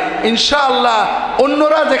যায়। ইনশাআল্লাহ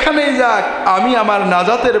অন্যরা যেখানেই যাক আমি আমার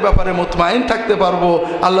নাজাতের ব্যাপারে মুতমাইন থাকতে পারবো।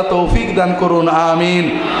 আল্লাহ তৌফিক দান করুন, আমিন।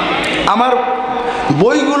 আমার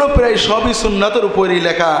বইগুলো প্রায় সবই সুন্নাতের উপরই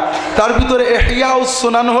লেখা। তার ভিতরে ইহয়াউস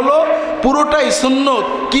সুনান হলো পুরোটাই সুন্নত।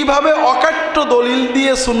 কিভাবে অকাট্য দলিল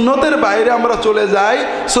দিয়ে সুন্নতের বাইরে আমরা চলে যাই,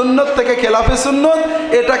 সুন্নত থেকে খেলাফে সুন্নত,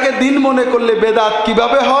 এটাকে দিন মনে করলে বেদাত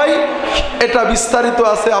কিভাবে হয়, এটা বিস্তারিত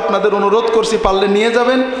আছে। আপনাদের অনুরোধ করছি পারলে নিয়ে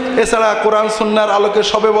যাবেন। এছাড়া কোরআন সুন্নাহর আলোকে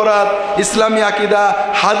শবে বরাত, ইসলামী আকীদা,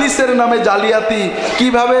 হাদিসের নামে জালিয়াতি,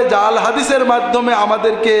 কিভাবে জাল হাদিসের মাধ্যমে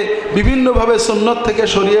আমাদেরকে বিভিন্নভাবে সুন্নত থেকে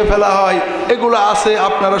সরিয়ে ফেলা হয়, এগুলো আছে।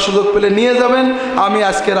 আপনারা সুযোগ পেলে নিয়ে যাবেন। আমি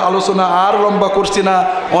আজকের আলোচনা আর লম্বা করছি না,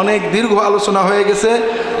 অনেক দীর্ঘ আলোচনা হয়ে গেছে।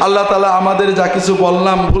 আল্লাহ তাআলা আমাদের যা কিছু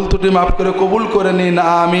বললাম ভুল ত্রুটি মাফ করে কবুল করে নিন,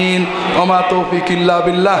 আমিন। ওমা তৌফিক ইল্লা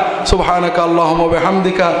বিল্লাহ। সুবহানাকা আল্লাহুম্মা ওয়া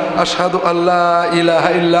বিহামদিকা আশহাদু আল্লা ইলাহা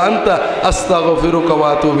ইল্লা আনতা আস্তাগফিরুকা ওয়া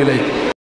আতুবু ইলাইক।